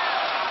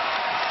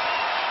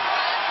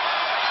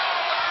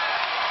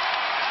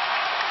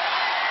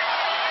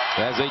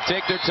 As they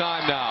take their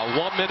time now,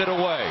 1 minute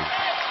away.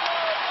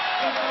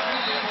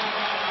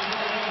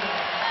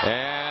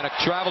 And a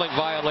traveling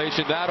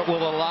violation that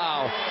will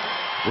allow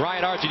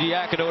Ryan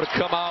Arcidiacono to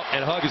come out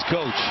and hug his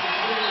coach.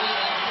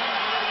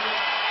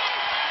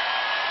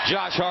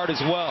 Josh Hart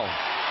as well.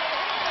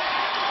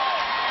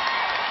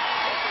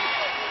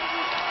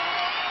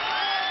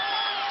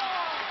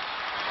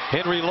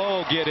 Henry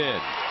Lowe get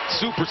in.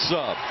 Super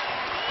sub.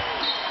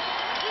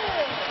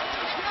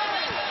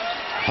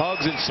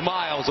 Hugs and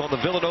smiles on the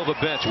Villanova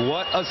bench.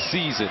 What a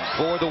season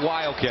for the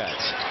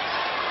Wildcats.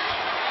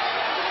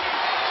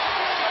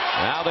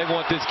 Now they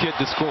want this kid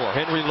to score.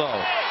 Henry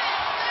Lowe,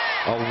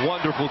 a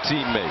wonderful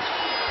teammate,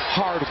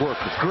 hard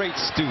worker, great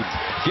student,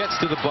 gets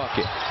to the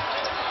bucket.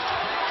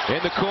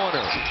 In the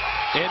corner,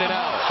 in and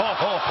out.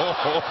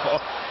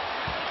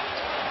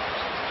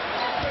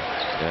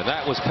 And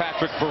that was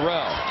Patrick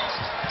Farrell.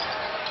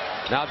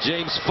 Now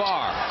James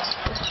Farr.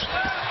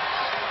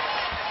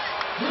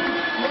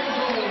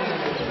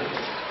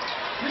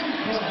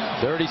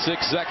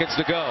 "36 seconds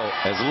to go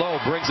as Lowe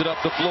brings it up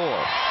the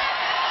floor.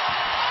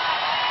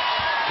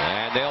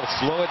 And they'll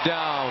slow it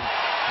down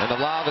and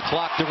allow the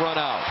clock to run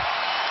out.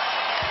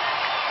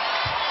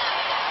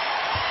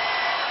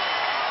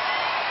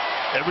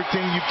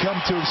 Everything you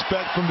come to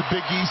expect from the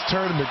Big East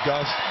tournament,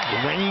 Gus.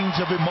 The range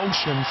of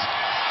emotions.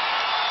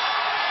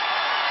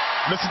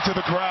 Listen to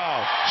the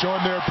crowd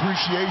showing their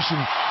appreciation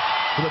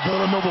for the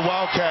Villanova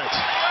Wildcats.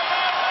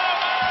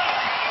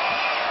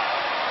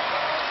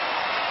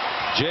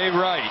 Jay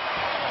Wright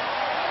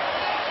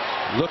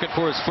looking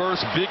for his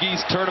first Big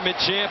East tournament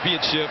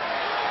championship.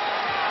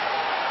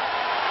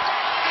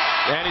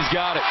 And he's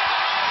got it.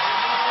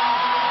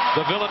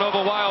 The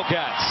Villanova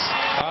Wildcats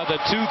are the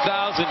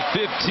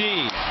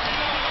 2015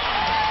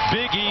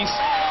 Big East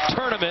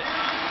tournament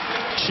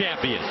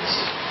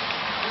champions.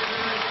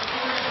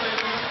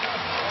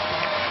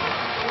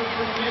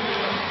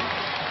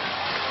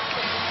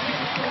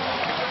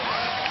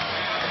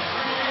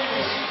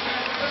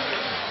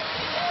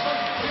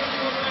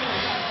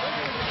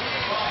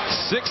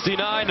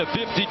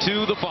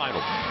 (69-52) the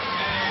final.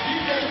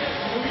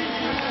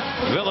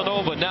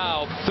 Villanova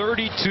now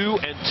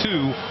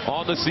 32-2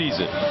 on the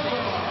season.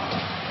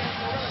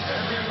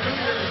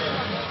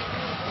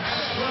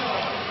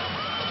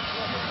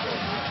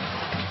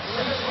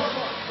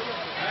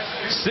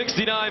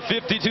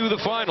 (69-52) the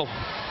final.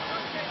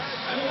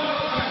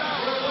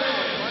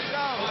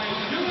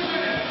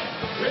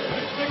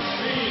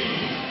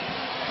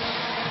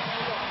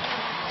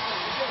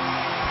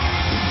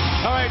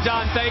 All right,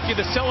 Don, thank you.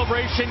 The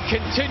celebration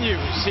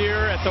continues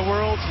here at the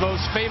world's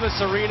most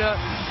famous arena.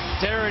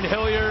 Darren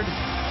Hilliard,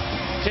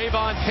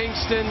 Javon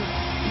Pinkston,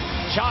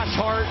 Josh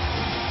Hart,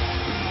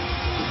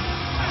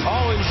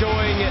 all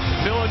enjoying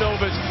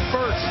Villanova's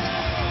first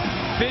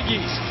Big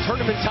East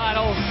tournament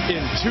title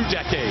in 2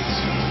 decades.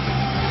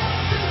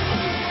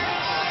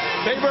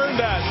 They've earned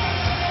that.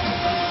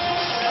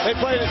 They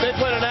played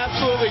an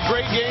absolutely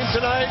great game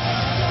tonight.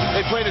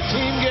 They played a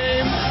team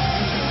game.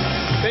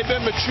 They've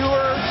been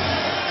mature,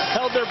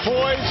 held their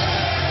poise.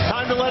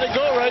 Time to let it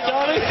go, right,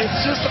 Donnie?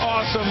 It's just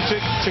awesome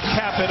to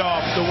cap it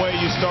off the way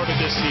you started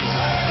this season.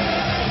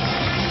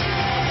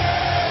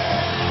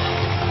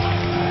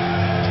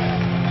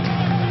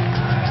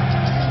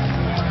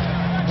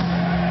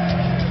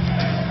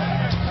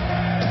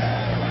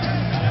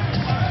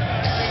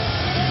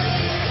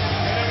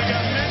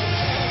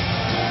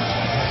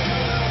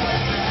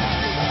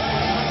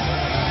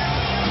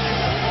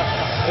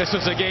 This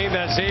was a game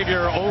that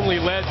Xavier only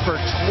led for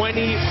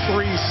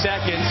 23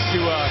 seconds to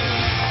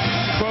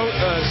quote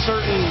a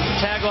certain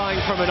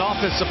tagline from an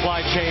office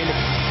supply chain.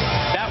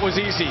 That was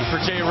easy for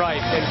Jay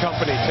Wright and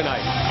company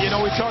tonight. You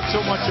know, we talked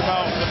so much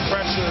about the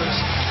pressures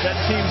that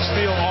teams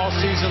feel all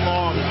season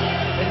long.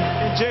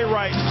 And Jay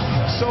Wright,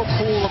 so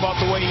cool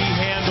about the way he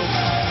handled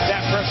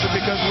that pressure,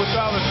 because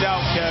without a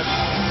doubt, Kev,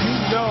 you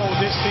know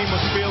this team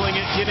was feeling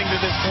it, getting to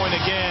this point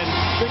again.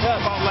 Think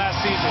about last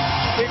season.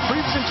 It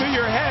creeps into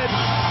your head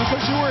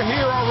because you were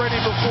here already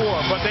before,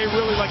 but they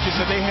really, like you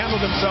said, they handled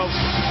themselves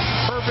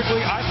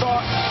perfectly. I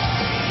thought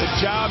the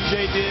job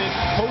Jay did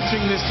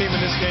coaching this team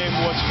in this game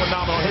was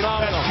phenomenal.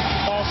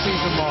 All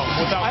season long,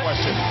 without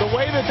question. The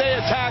way that they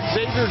attacked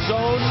Xavier's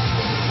zone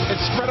and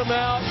spread them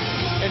out,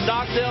 and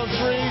knock down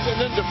threes. And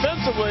then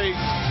defensively,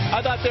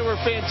 I thought they were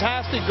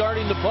fantastic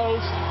guarding the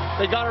post.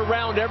 They got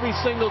around every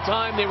single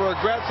time. They were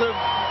aggressive.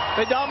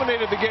 They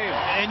dominated the game.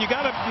 And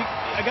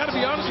I gotta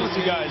be honest with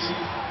you guys.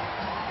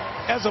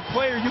 As a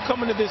player, you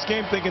come into this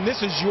game thinking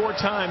this is your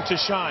time to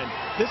shine.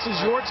 This is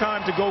your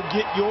time to go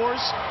get yours,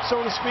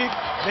 so to speak.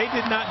 They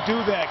did not do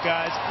that,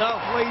 guys. No.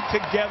 They played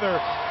together.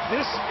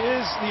 This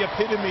is the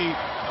epitome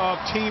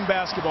of team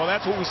basketball.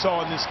 That's what we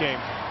saw in this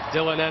game.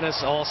 Dylan Ennis,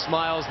 all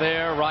smiles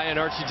there. Ryan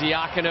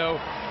Arcidiacono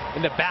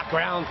in the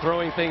background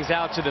throwing things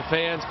out to the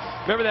fans.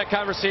 Remember that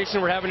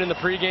conversation we're having in the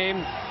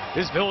pregame?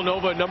 Is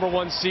Villanova a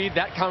 #1 seed?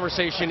 That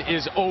conversation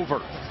is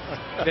over.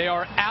 They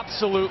are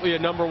absolutely a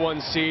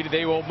 #1 seed.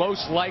 They will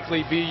most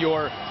likely be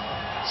your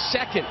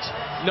second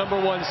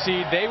 #1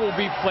 seed. They will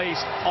be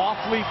placed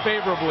awfully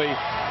favorably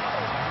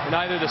in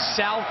either the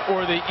South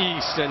or the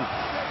East. And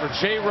for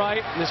Jay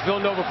Wright and this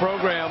Villanova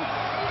program,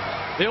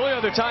 the only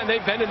other time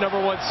they've been a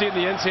 #1 seed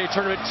in the NCAA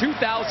tournament,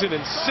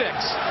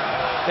 2006.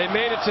 They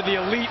made it to the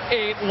Elite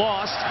Eight,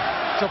 lost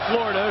to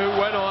Florida, who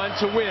went on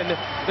to win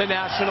the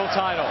national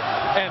title.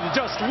 And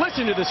just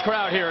listen to this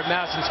crowd here at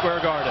Madison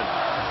Square Garden.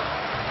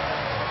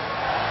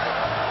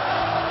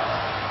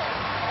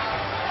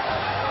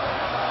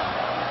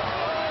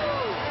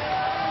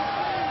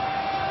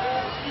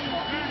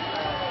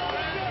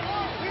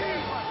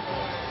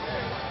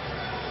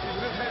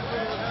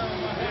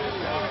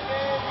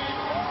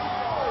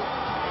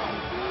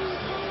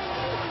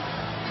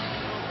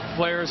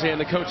 Players and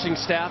the coaching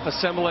staff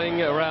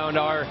assembling around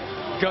our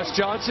Gus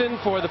Johnson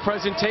for the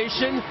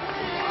presentation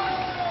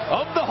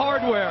of the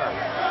hardware.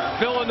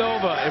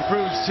 Villanova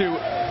improves to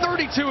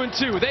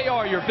 32-2. They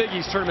are your Big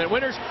East tournament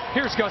winners.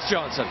 Here's Gus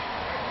Johnson.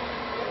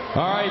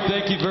 All right,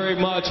 thank you very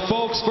much.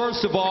 Folks,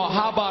 first of all,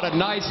 how about a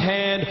nice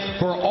hand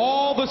for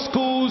all the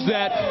schools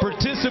that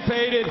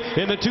participated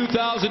in the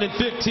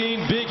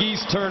 2015 Big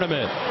East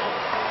tournament.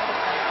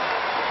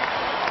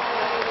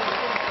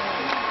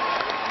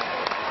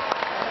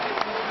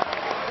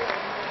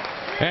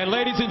 And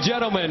ladies and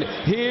gentlemen,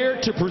 here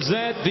to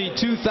present the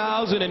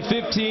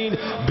 2015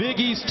 Big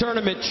East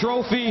Tournament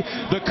trophy,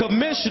 the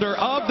commissioner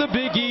of the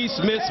Big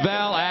East, Miss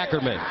Val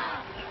Ackerman.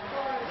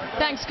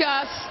 Thanks,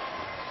 Gus.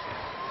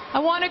 I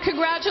want to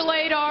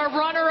congratulate our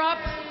runner-up,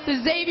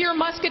 the Xavier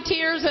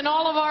Musketeers, and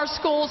all of our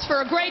schools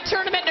for a great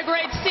tournament and a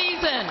great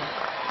season.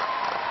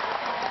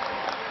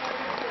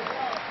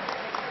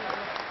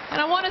 And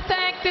I want to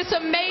thank this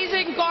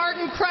amazing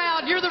Garden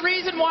crowd. You're the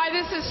reason why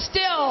this is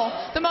still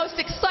the most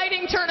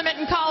exciting tournament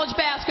in college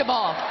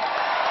basketball.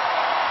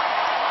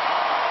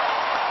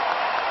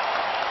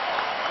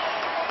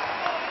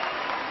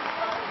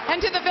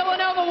 And to the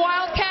Villanova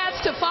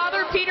Wildcats, to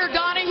Father Peter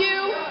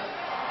Donahue,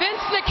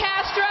 Vince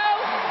Nicastro,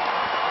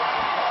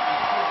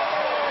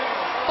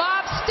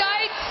 Bob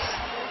Stites,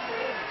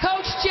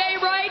 Coach Jay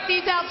Wright,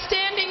 these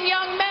outstanding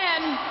young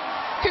men,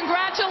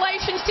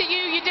 congratulations to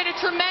you. You did a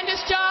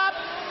tremendous job.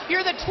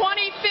 You're the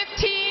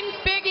 2015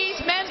 Big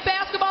East Men's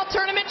Basketball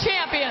Tournament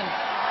champion.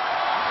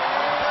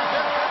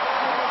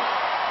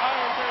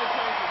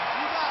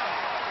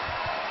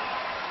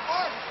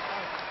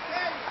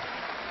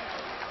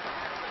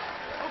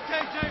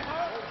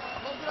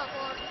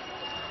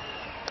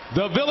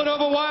 The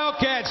Villanova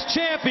Wildcats,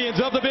 champions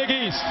of the Big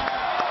East.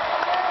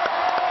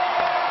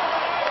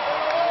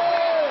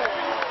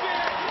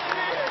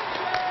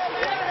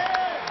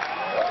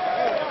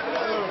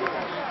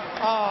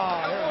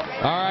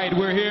 All right,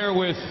 we're here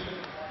with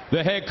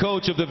the head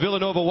coach of the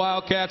Villanova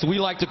Wildcats. We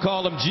like to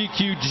call him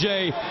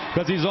GQJ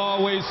because he's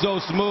always so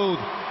smooth.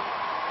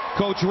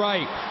 Coach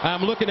Wright,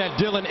 I'm looking at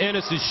Dylan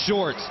Ennis'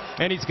 shorts,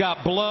 and he's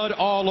got blood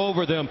all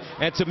over them.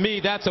 And to me,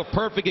 that's a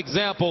perfect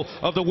example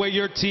of the way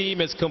your team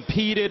has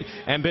competed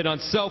and been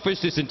unselfish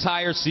this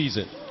entire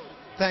season.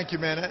 Thank you,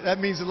 man. That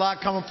means a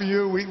lot coming from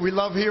you. We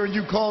love hearing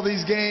you call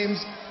these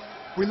games.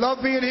 We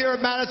love being here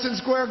at Madison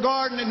Square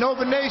Garden at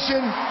Nova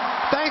Nation.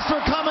 Thanks for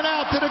coming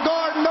out to the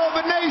Garden,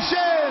 Nova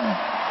Nation.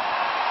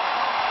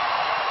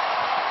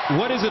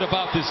 What is it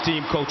about this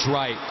team, Coach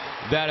Wright,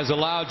 that has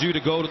allowed you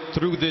to go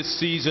through this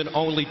season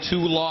only 2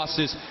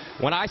 losses?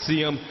 When I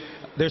see them,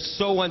 they're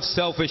so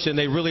unselfish and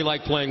they really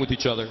like playing with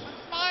each other.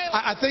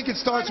 I think it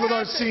starts with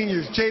our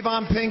seniors,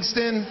 Javon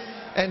Pinkston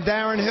and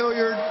Darren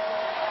Hilliard.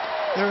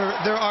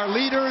 They're our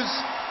leaders.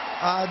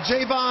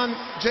 Javon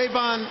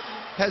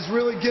has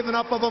really given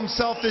up of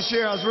himself this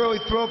year. I was really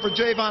thrilled for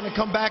Javon to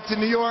come back to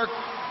New York,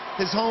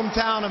 his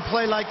hometown, and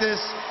play like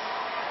this.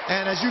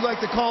 And as you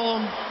like to call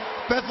him,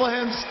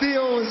 Bethlehem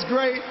Steel is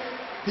great.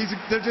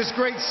 They're just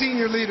great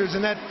senior leaders,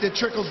 and it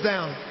trickles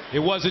down. It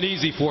wasn't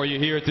easy for you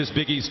here at this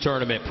Big East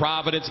tournament.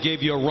 Providence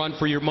gave you a run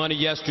for your money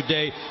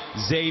yesterday.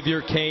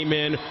 Xavier came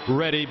in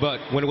ready, but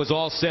when it was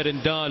all said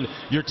and done,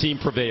 your team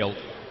prevailed.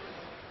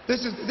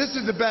 This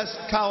is the best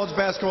college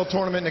basketball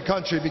tournament in the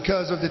country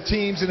because of the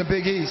teams in the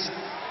Big East.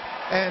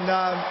 And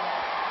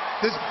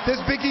this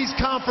Big East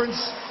conference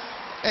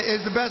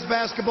is the best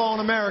basketball in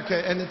America.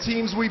 And the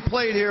teams we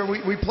played here,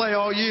 we play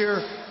all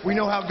year. We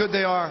know how good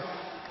they are.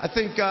 I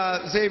think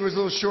Xavier's a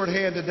little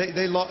short-handed.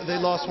 They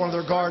lost one of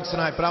their guards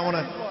tonight, but I want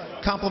to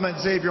compliment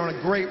Xavier on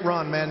a great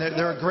run, man.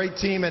 They're a great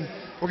team, and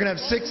we're going to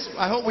have 6.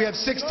 I hope we have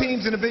 6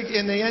 teams in the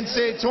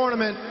NCAA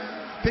tournament.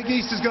 Big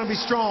East is going to be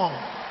strong.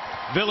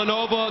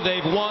 Villanova,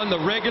 they've won the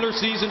regular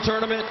season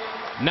tournament.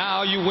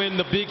 Now you win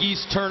the Big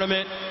East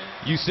tournament.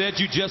 You said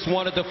you just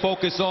wanted to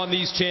focus on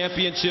these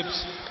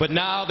championships, but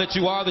now that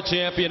you are the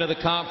champion of the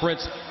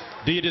conference,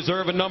 do you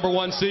deserve a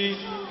 #1 seed?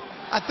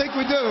 I think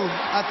we do.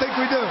 I think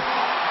we do.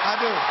 I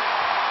do.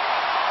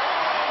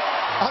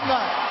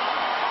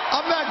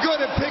 I'm not good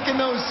at picking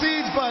those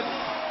seeds, but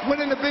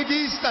winning the Big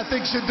East, I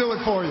think, should do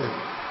it for you.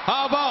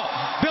 How about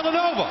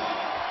Villanova?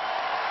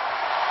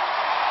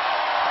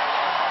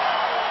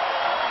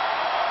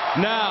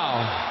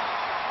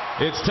 Now,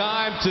 it's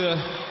time to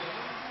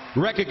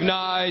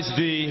recognize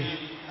the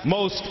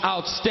most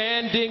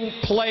outstanding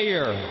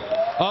player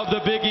of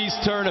the Big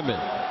East tournament.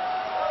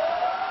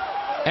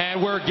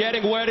 And we're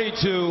getting ready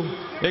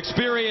to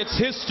experience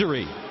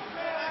history.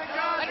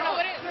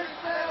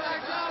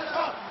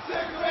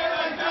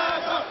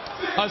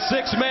 A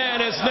 6th man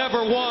has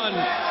never won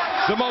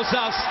the most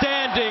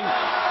outstanding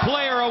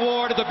player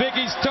award at the Big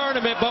East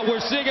tournament, but we're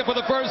seeing it for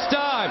the first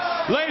time.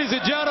 Ladies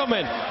and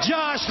gentlemen,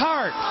 Josh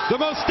Hart, the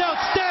most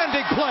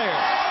outstanding player.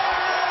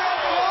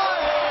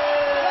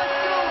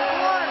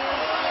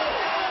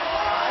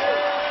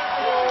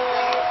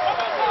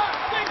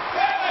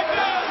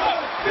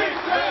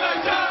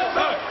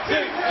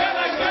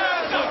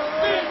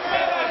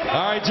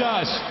 All right,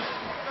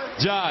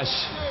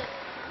 Josh,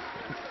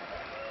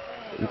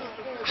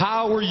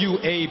 how were you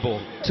able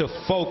to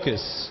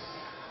focus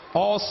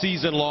all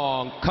season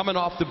long, coming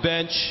off the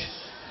bench,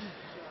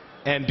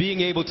 and being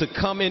able to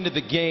come into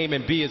the game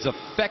and be as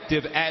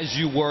effective as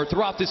you were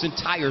throughout this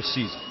entire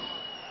season?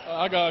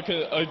 I got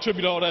to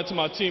attribute all that to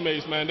my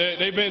teammates, man.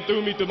 They've been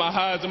through me through my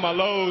highs and my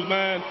lows,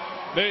 man.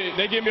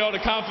 They give me all the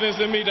confidence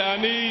in me that I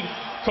need.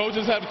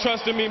 Coaches have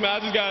trust in me, man. I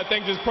just got to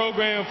thank this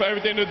program for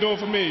everything they're doing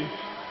for me.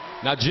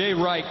 Now, Jay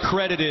Wright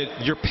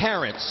credited your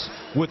parents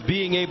with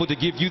being able to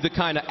give you the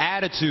kind of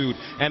attitude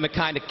and the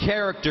kind of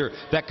character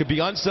that could be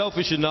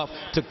unselfish enough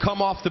to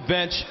come off the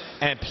bench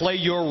and play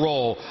your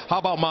role. How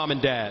about Mom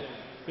and Dad?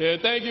 Yeah,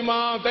 thank you,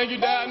 Mom. Thank you,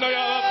 Dad. I know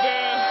y'all up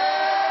there.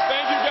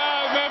 Thank you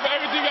guys, man, for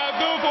everything y'all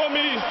do for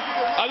me.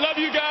 I love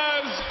you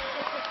guys.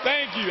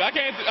 Thank you. I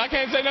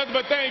can't say nothing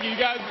but thank you. You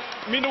guys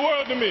mean the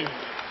world to me.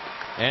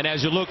 And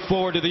as you look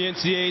forward to the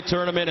NCAA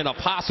tournament and a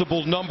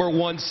possible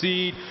 #1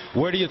 seed,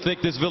 where do you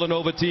think this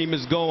Villanova team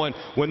is going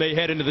when they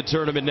head into the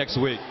tournament next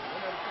week?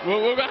 Well,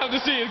 we're going to have to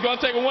see. It's going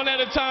to take it one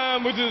at a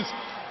time. We're just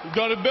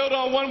going to build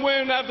on one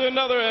win after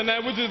another, and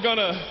then we're just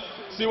going to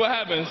see what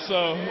happens.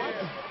 So,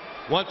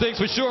 one thing's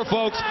for sure,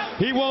 folks,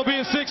 he won't be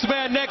a 6th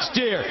man next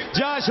year.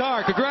 Josh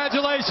Hart,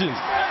 congratulations.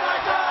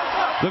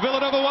 The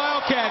Villanova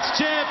Wildcats,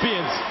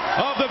 champions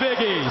of the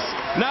Big East.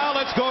 Now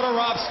let's go to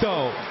Rob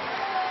Stone.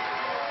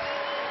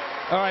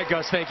 All right,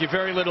 Gus, thank you.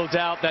 Very little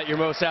doubt that your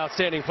most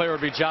outstanding player would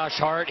be Josh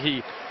Hart.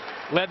 He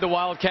led the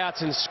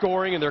Wildcats in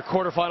scoring in their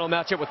quarterfinal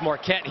matchup with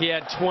Marquette. He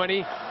had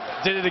 20.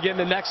 Did it again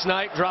the next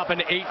night,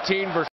 dropping 18 versus